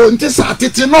da bi o nti sa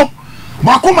tete no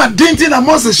makoma denti na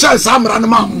Moses shall samra no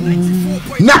ma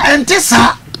na enti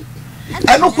sa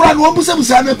eno kura no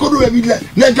obusa na kodo bi le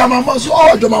na dwama mo so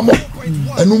o dwama mo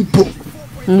enu mpo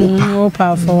o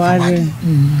pa for wale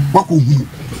wako hu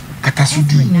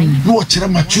akasudi no o kire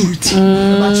maturity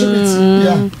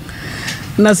yeah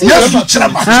na si yes kire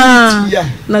maturity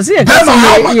na si ye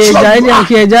ja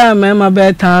ke ja mema be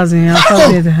 1,000 ya fa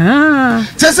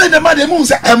say the man dey mu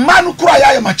say e man no kura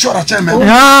ya mature cha me o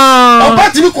ba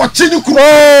ti bi ko chini kura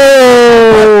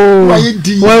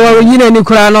we nyina ni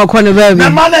kura na ko ne ba bi na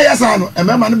man na yesa no e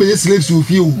mema no be slaves o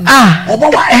fi o obo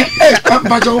wa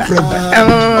ba jo friend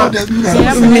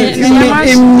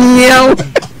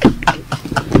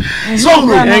so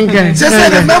say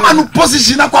the man no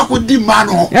position akwa di man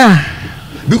no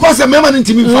because the man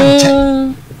ntimi fa che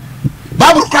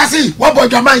Bible crossing what boy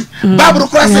jamai Bible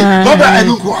crossing what boy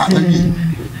enunko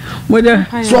moja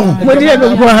so moja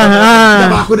enunko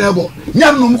ba ko na ebo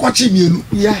nyam no mko chi mienu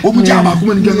o mu ja ba ko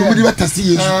mani gano mudi betasi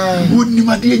Yesu woni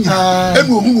made nya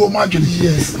enu ohu wo ma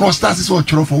adwene no start so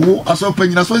choro for wo aso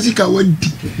panyina so sika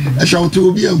wadi e sha oto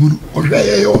obi ahuru o hwe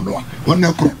ye yo no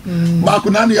wona kro ba ko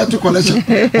na no ya to collection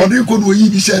o de ko no yi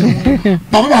bi she no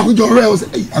baba ba ko jo hwe o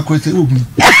say akwese obi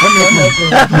wona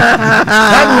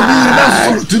na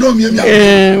so to no mi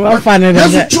wa fa ne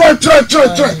da tro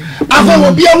afa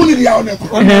obi ahuru ni ya wona kro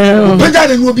peja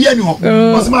ne no obi ani ho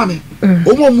o se mame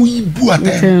omo mu ibu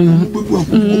ate mu bebu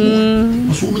akuko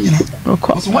so mu nyina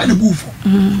so why the bufo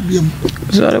biem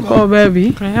so ko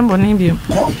baby embo ni biem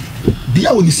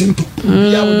bia woni sinto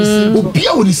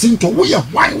bia woni sinto wo ye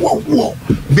why wo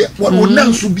be wo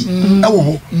nanso bi e wo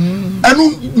ho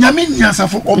anu nyame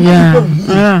nyansafo ono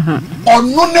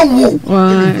ne wo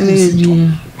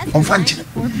on fanchi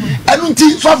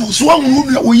anunti so so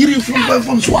wo yiri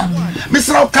from so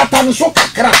misra kata no so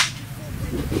kakra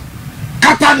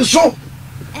kata no so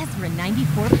Ezra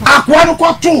 94. akwa no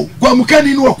kwato kwa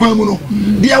mukani no kwa mu no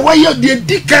de waye de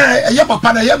dika eye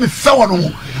papa na ye me fe wo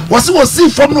no wo si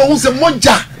from no wo se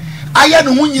monja aya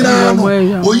no nyina no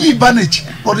oyi banage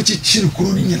o de chichiri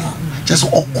kuru ni nyina just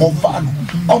okova no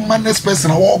o man next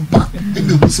person wo ba e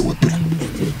me se wo pra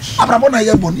abrabo na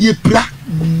ye bon ye pra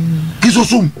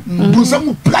kisosum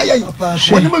bunsamu pra ye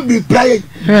woni me be pra ye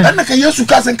na ka yesu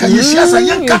ka sen ka yesia sa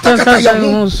yan kata kata ya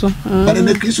no ba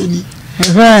ne kristo ni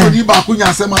oni ba ku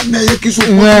nya sema na ye kiso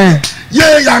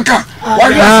ye yanka wa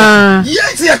ye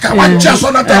ti ya ka wa cha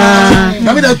so na ta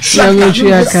na me da tuaka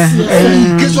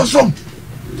kisosum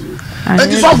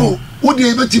and this of wo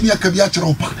de be timi aka bia kire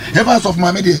opa evans of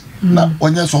my media na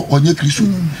onye kristo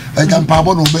e kan pa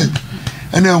bo no be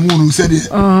ena hu no se de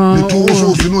me to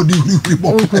so no di huri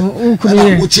bo na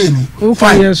wo che no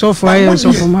fine so for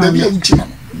ma be a uchi na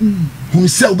hu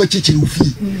se wo be chichiri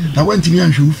ofie na wantimi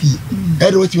anhwe ofie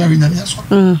e de wotimi anhwe nyame aso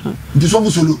this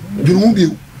of solo bi no bi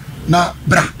na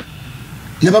bra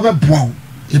ye ba boa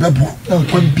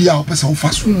ko bia o pesa wo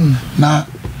faso na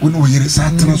wo no yere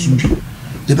sa tena so bi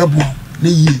ye be boa na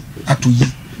yie atoye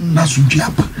na so dua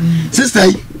ba sister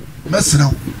yi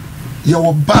mesraw ye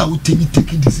wo ba wo temi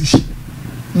take decision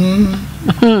in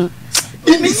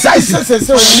size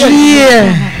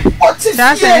what is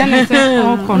that and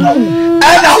I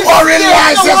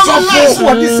realize so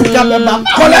what is it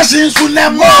collection so na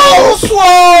mo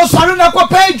so sorry na ko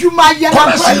pay juma ye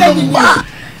na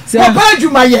papa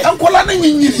juma ye enkola na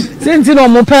nyinyiri senti no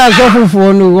mo pa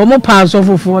asofofo no o mo pa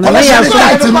asofofo na ya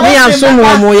so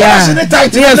mo ya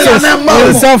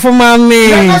so for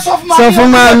mami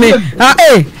ah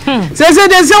se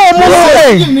de se o mo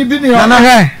na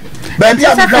he baby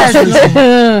am because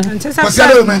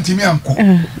I went to me anko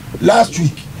last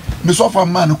week me so for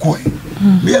man ko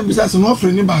me am say no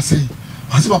friend ni ba say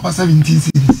asi papa 17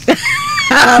 series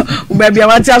baby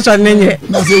awati aso nenye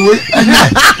na say we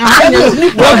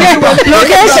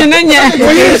location nenye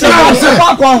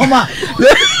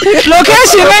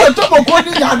location me to ko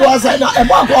ni ya do asai na e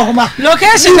ba ko homa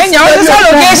location nenye o so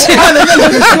location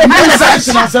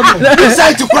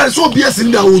inside to cry so be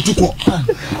sin da otuko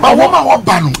ba wo ma wo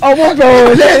ba no omo go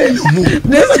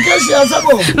location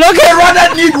asabo location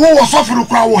rather need who was suffering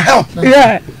cry will help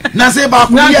na say ba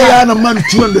ko ya na man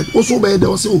 200 o so be dey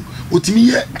o say otimi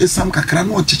ye esam kakra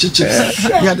na o chichichi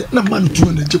ya de na man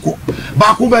 200 jiko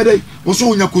ba ko be dey o so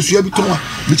onya kosua bi to a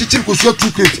me chichiri kosua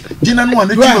 2 crate dina no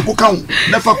na jima ko kan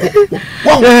na fa ko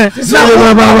wow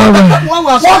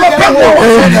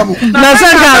na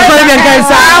sanga sorry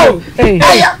Nkansah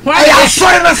aya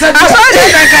sorry na sanga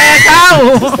Nkansah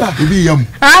obi yam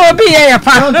obi ye ya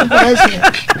pa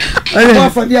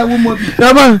for dia wo mo bi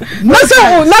nase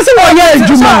wo ye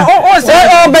adwuma o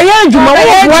be ye adwuma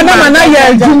wo na mana ye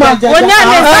adwuma onya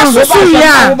ne susu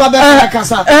ya wo ba be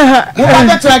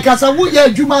kasa wo ye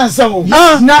adwuma ansa o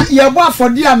na ye bo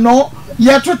afodi ano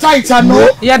ye to tight ano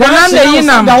ye da na yi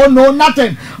nam da no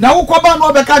nothing na wo ko ba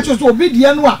no be ka so obi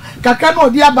die no a kaka no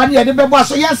di aba ne ye de be bo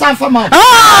aso ye san fa ma sa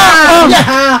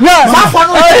fa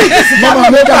no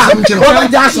mama me ka o ba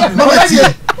ja so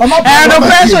no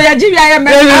pressure ya jibi aye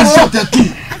me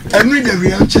every day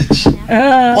we are church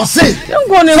o say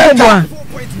ngo ne ko bo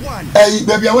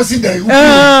baby I was in there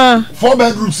 4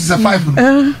 bedrooms is a 5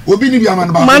 obi ni bi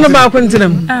amana ba manu ba ko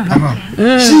ntinam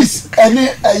she's any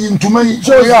intuma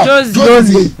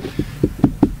Josie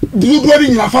you go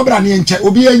in your fabra ni enche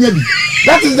obi anya bi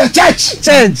that is the church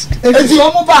enti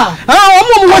omo ba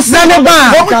omo mo sane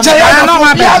ba omo chaya na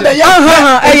ma ba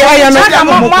aya no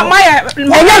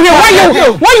why you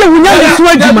wunya le so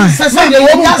adwuma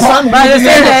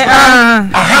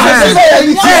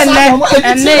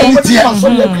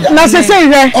na se se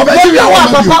re obi wa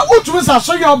papa utumi sa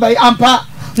so yo bai ampa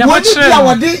woni bia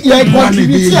wode ye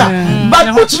contribute but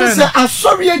utumi sa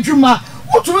asori adwuma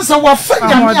utumi sa wa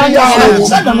fanya ya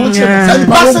sada no che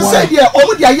but se dia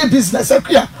omo dia ye business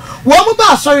akua wo mo ba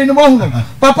asori ni mo hu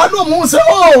papa no mo se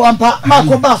oh ampa ma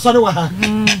ko ba asori wa ha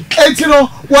enti no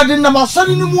wode na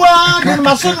masori ni mu a de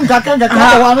masori nkaka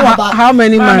wa no ba how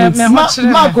many months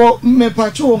ma go me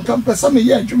pacho won kan pesa me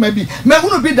ye adwuma bi me hu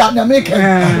no bi da na me ka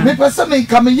me pesa me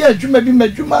ka me ye adwuma bi me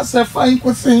adwuma se fine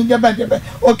ko sin de ba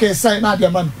okay say na de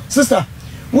man sister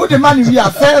wo the man we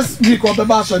are first week of the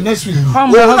bash next week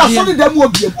wo na so de mu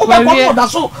obi o ba ko da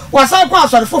so wa say ko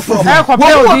asori foforo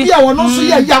wo obi a wono so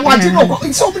ye ya wa ti no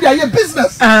it's obi dey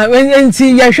business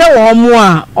enti ye hwe wo mo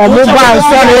a omo ba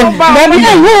asori ba bi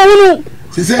wo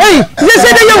Hey, they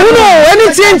say that you know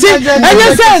anything, and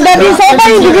you say that is all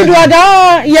by individual.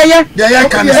 Yeah,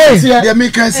 can they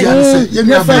make us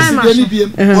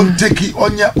take it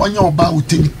on your about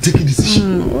take a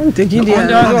decision.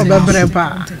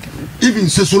 Even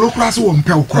solo class won't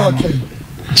pay.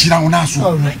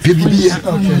 Chiraonaso, PBB,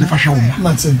 the fashion,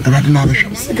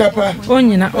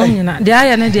 Onyina, the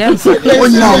iron and the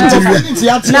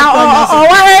now,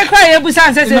 why cry a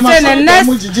busan says the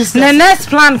next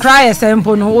plan cry a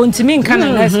sample, no, wontumi can a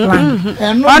next plan.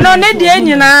 Oh, no, need the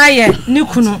engine, I,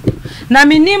 Nukuno.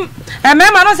 Naminim, a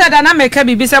man said, and I make a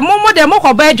baby, say, Momo de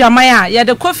Moko Beja Maya, yet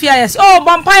the coffee is, oh,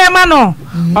 Bompire Mano,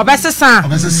 or Bessa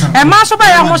San, and Master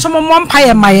by a most of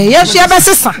Mompire Maya, yes, she has a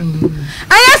son.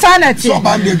 I Auntie.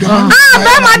 Bema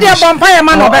dear Bompire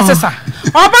man of Bessa.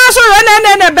 Obaso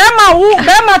and Bema who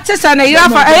Bema Tess and a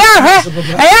yafa, a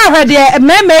yaha, dear,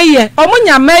 Meme,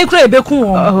 Omunya may crave a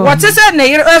cool. What is it,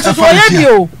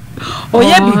 Oyerepa?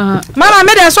 Oyebi. Mama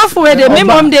made a software, the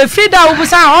minimum de Frida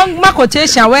was on my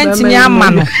quotation went in your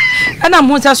man. And I'm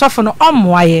going to soften on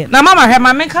why. Now, Mamma, have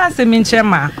my can't say min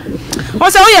chema.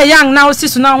 What's all your young now,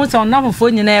 sister now what's on number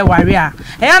phone in a warrior.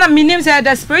 I am meaning said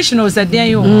desperation was a dear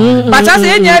you. But as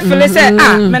a young fellow said,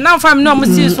 man, now from no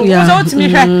monsieur, so to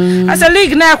me as a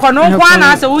league now, no one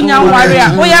as a young warrior,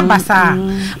 Oyabasa.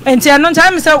 And tell no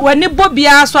time so when you Bobby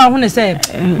asked one say,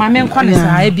 my man Connie,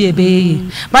 I be a baby.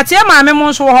 But here my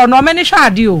memories were no many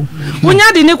shad you. When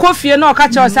you didn't coffee no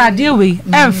catch us, I deal with,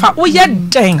 and for oh, yet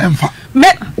dang.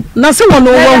 Na se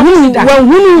wono wahunu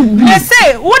I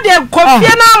say wo de kofie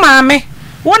na maame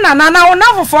wo na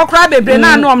wo for kra bebre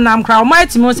na no nam kra o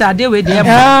mighty mo say ade we de e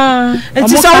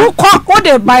so wo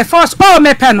de by force all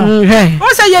me pe no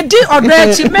wo say ye di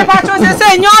odre chi me pa cho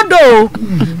say nyodo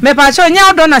me pa cho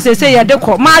nyodo na say ye de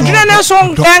ko ma adwene ne so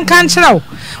enkan kire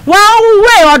wa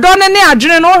we odo ne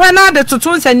adwene no hwe na de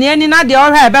tutu nsani ani na de o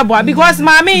hwe bebo because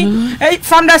maame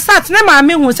from the start ne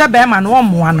maame hu say be ma no o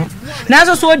moa no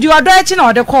na so di odo echi na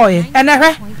ode koye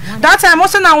enehwe that time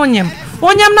also na wonyem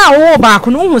na wo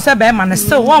baako no hu se be ma na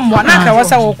still wo mo na ka wo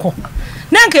se wo ko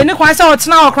na nke ni kwan se wo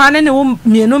tena wo kran ne wo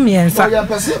mienu miensa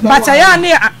but ya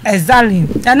ne exactly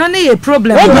eno ne ye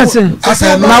problem na we wa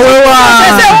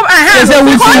se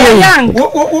wuti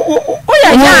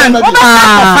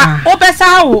o be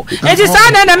sa wo eti sa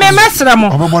na me mesra mo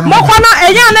kono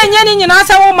eya na nya ni nyina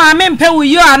se wo ma me mpe wo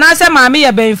yo ana se ma me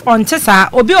ye be onte sa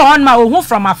obi o hon ma ohu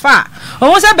from afar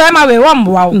o se be ma we wo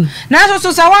mboa wo na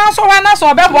so wa na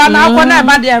so be boa na akọ na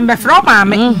ba de mbe fro ma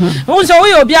me wo so wo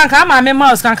ye obi anka ma me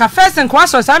mouse kan ka first and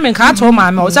so sa me ka to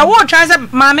ma me o se wo try se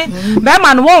ma me be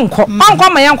ma no wonko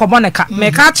ma ye nkobo ne ka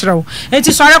me ka kire wo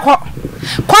enti sore ko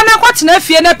na kwatena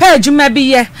fie na pa adwuma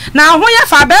bi ye na ho ye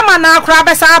fa be ma na akra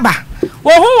be sa aba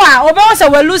Ohuwa obe wose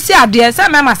welusi ade se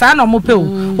mema sa na omope o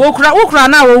okura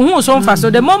na ohu so mfa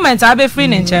so the moment I be free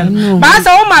nchen ba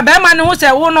sa wo ma be ma ne ho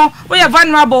se wo no wo ye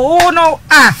vulnerable wo no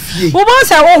wo bo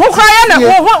se wo kura ye na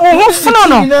wo funo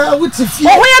no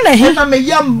wo ye na hi na me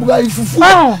yam fufu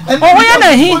wo ye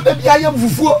na hi ya yam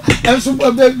fufu enso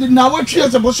na wo twie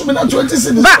se bo so me na 20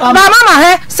 cedis ba mama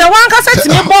he se wan ka se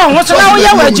timi bo ho so na wo ye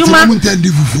wadwuma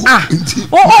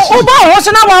wo bo ho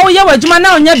so na wo ye wadwuma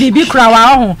na onya bibi kura wa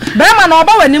ho be ma na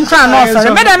oba wanim kra na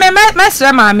ofere me da me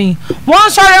mesre maami won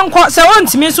sore nko se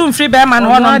wontimi so mfiri be ma na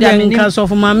wono dia me nka so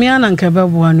maami ana nka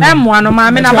beboa no emwa no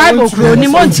maami na bible kro ni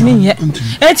wontimi nye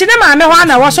enti ne maami ho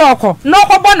ana wo so okọ no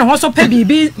okọbọ ne ho so pe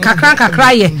bibi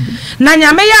kakra ye na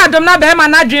nyame ya adom na be ma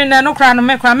na dwen ne no kra no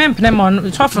me kra me mpene mo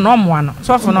sofo no omwa no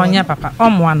sofo no nye papa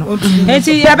omwa no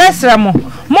enti ye besre mo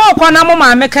okọ na mo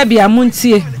maami ka bia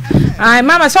muntie I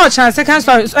mama saw chance second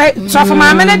story so for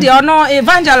my minute they are no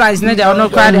evangelize ne they are no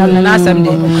cry on na asem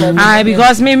dey I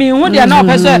because me who they are no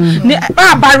person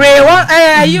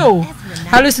bare you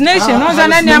hallucination no za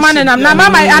na niam na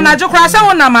mama anajo kra se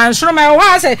wona man soro me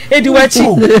wa se ediwachi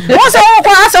wo se wo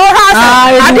kwa se wo ha se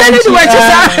ade ediwachi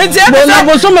sa na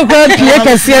bo so me kwa pie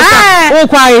kese sa wo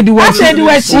kwa ediwachi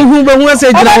hu be hu se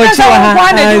ediwachi wa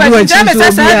ha ediwachi me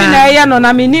se na ye no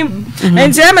na menim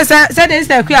enti me se dey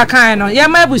say kwa kan no ye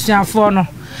ma busuafo no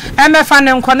e me fa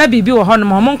ne nko na bibi wo ho no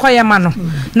mo nko ye ma no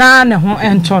na ne ho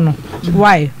ento no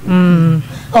why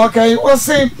okay we'll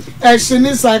say she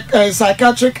needs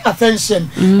psychiatric attention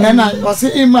and I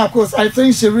see Maa Akos I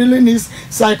think she really needs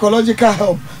psychological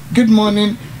help. Good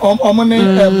morning please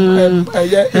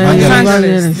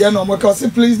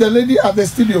the lady at the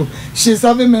studio she's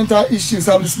having mental issues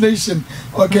hallucination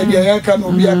okay yeah can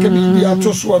be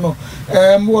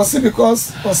we'll see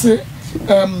because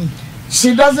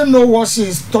she doesn't know what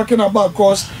she's talking about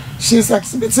because she's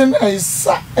exhibiting a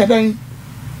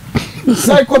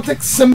psychotic symptom.